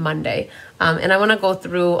be Monday. And I want to go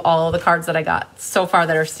through all the cards that I got so far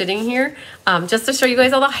that are sitting here, just to show you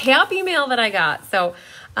guys all the happy mail that I got. So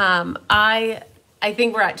I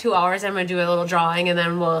think we're at 2 hours. I'm going to do a little drawing, and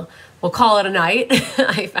then we'll call it a night.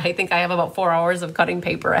 I think I have about 4 hours of cutting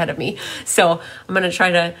paper ahead of me. So I'm going to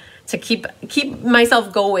try to keep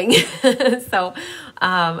myself going. So,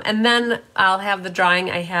 and then I'll have the drawing.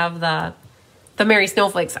 I have the Merry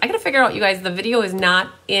Snowflakes. I got to figure out, you guys, the video is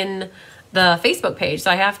not in the Facebook page. So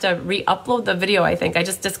I have to re-upload the video, I think. I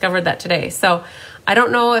just discovered that today. So I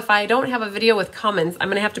don't know if I don't have a video with comments, I'm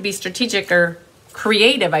going to have to be strategic or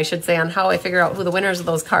creative, I should say, on how I figure out who the winners of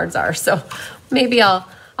those cards are. So maybe I'll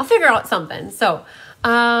figure out something. So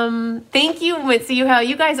Thank you, Mitzi. You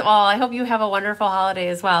guys all, I hope you have a wonderful holiday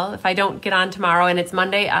as well. If I don't get on tomorrow and it's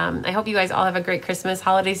Monday, I hope you guys all have a great Christmas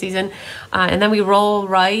holiday season. And then we roll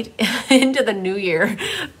right into the new year.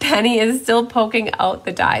 Penny is still poking out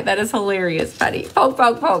the die. That is hilarious, Penny. Poke,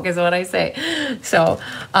 poke, poke is what I say. So,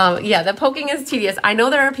 yeah, the poking is tedious. I know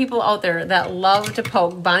there are people out there that love to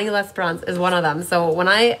poke. Bonnie Lesperance is one of them. So when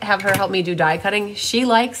I have her help me do die cutting, she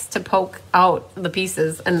likes to poke out the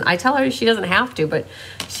pieces. And I tell her she doesn't have to, but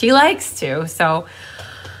she likes to. So,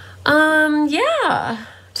 yeah.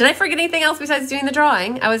 Did I forget anything else besides doing the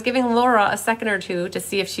drawing? I was giving Laura a second or two to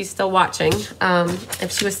see if she's still watching.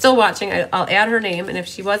 If she was still watching, I'll add her name. And if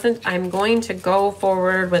she wasn't, I'm going to go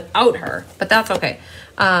forward without her. But that's okay.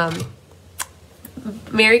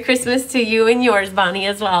 Merry Christmas to you and yours, Bonnie,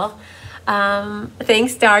 as well.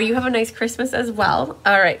 Thanks, Dar. You have a nice Christmas as well.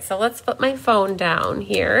 All right, so let's put my phone down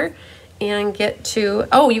here and get to,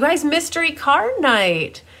 oh, you guys, mystery card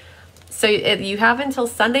night. So you have until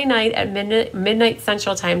Sunday night at midnight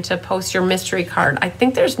Central Time to post your mystery card. I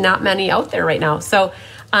think there's not many out there right now. So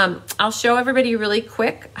I'll show everybody really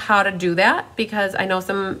quick how to do that, because I know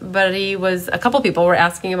a couple people were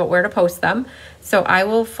asking about where to post them. So I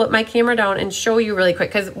will flip my camera down and show you really quick,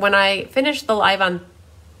 because when I finished the live on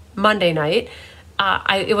Monday night,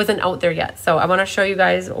 it wasn't out there yet. So I want to show you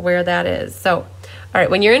guys where that is. So, all right,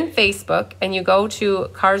 when you're in Facebook and you go to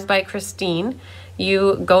Cards by Christine,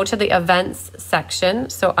 you go to the events section.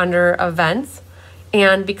 So under events,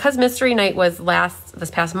 and because Mystery Night was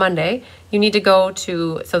this past Monday, you need to go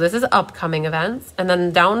to, so this is upcoming events, and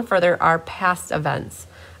then down further are past events.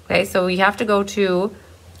 Okay, so we have to go to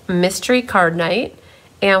Mystery Card Night,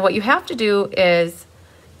 and what you have to do is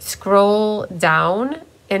scroll down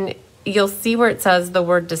and you'll see where it says the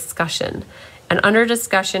word discussion. And under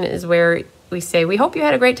discussion is where we say, we hope you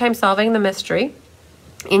had a great time solving the mystery.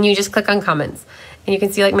 And you just click on comments. And you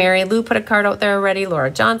can see like Mary Lou put a card out there already.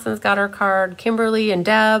 Laura Johnson's got her card. Kimberly and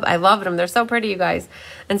Deb. I love them. They're so pretty, you guys.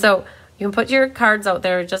 And so you can put your cards out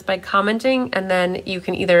there just by commenting. And then you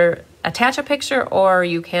can either attach a picture or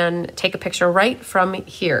you can take a picture right from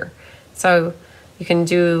here. So you can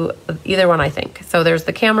do either one, I think. So there's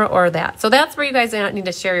the camera or that. So that's where you guys need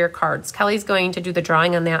to share your cards. Kelly's going to do the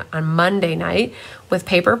drawing on that on Monday night with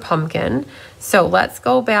Paper Pumpkin. So let's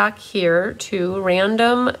go back here to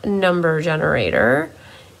random number generator.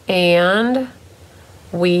 And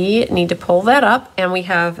we need to pull that up. And we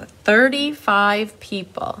have 35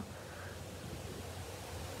 people.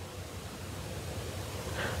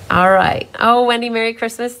 All right. Oh, Wendy, Merry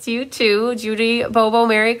Christmas to you too. Judy, Bobo,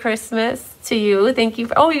 Merry Christmas to you. Thank you.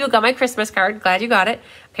 Oh, you got my Christmas card. Glad you got it.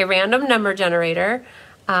 Okay, random number generator.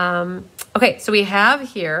 Okay, so we have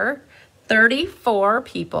here 34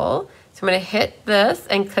 people. So I'm going to hit this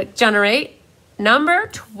and click generate. Number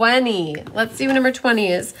 20. Let's see what number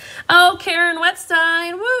 20 is. Oh, Karen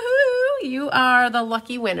Wetstein. Woohoo! You are the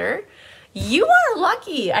lucky winner. You are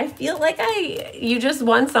lucky. I feel like you just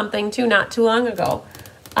won something too not too long ago.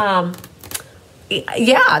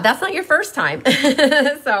 Yeah, that's not your first time.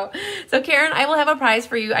 So Karen, I will have a prize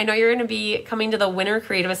for you. I know you're going to be coming to the Winter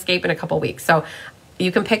Creative Escape in a couple weeks, so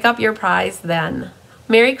you can pick up your prize then.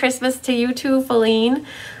 Merry Christmas to you too, Feline.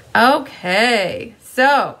 Okay,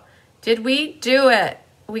 so did we do it?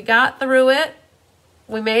 We got through it.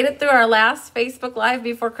 We made it through our last Facebook Live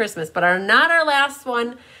before Christmas, but not our last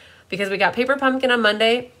one, because we got Paper Pumpkin on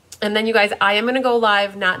Monday. And then you guys, I am going to go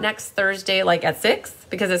live not next Thursday, like at 6,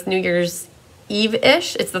 because it's New Year's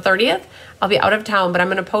Eve-ish. It's the 30th. I'll be out of town, but I'm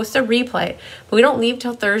going to post a replay. But we don't leave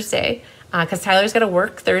till Thursday because Tyler's got to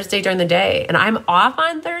work Thursday during the day. And I'm off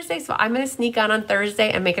on Thursday, so I'm going to sneak on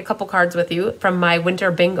Thursday and make a couple cards with you from my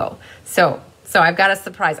winter bingo. So I've got a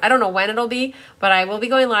surprise. I don't know when it'll be, but I will be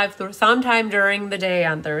going live sometime during the day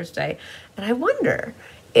on Thursday. And I wonder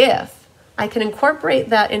if I can incorporate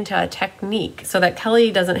that into a technique so that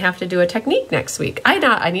Kelly doesn't have to do a technique next week.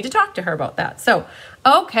 I need to talk to her about that. So,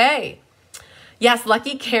 okay. Yes,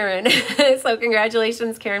 lucky Karen. So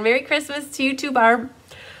congratulations, Karen. Merry Christmas to you too, Barb.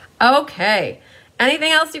 Okay.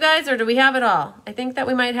 Anything else, you guys, or do we have it all? I think that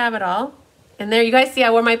we might have it all. And there, you guys see I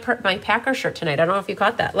wore my Packer shirt tonight. I don't know if you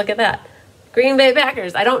caught that. Look at that. Green Bay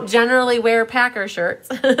Packers. I don't generally wear Packer shirts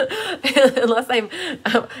unless I'm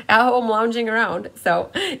at home lounging around.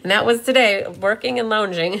 So, and that was today, working and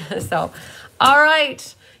lounging. So, all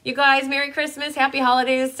right, you guys, Merry Christmas, Happy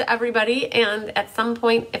Holidays to everybody. And at some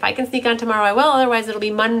point, if I can sneak on tomorrow, I will. Otherwise, it'll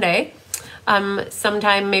be Monday,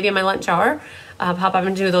 sometime maybe in my lunch hour. Pop up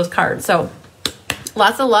and do those cards. So,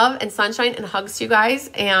 lots of love and sunshine and hugs to you guys,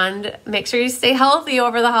 and make sure you stay healthy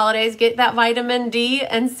over the holidays. Get that vitamin D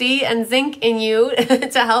and C and zinc in you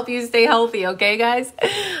to help you stay healthy, okay, guys? All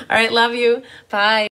right, love you. Bye.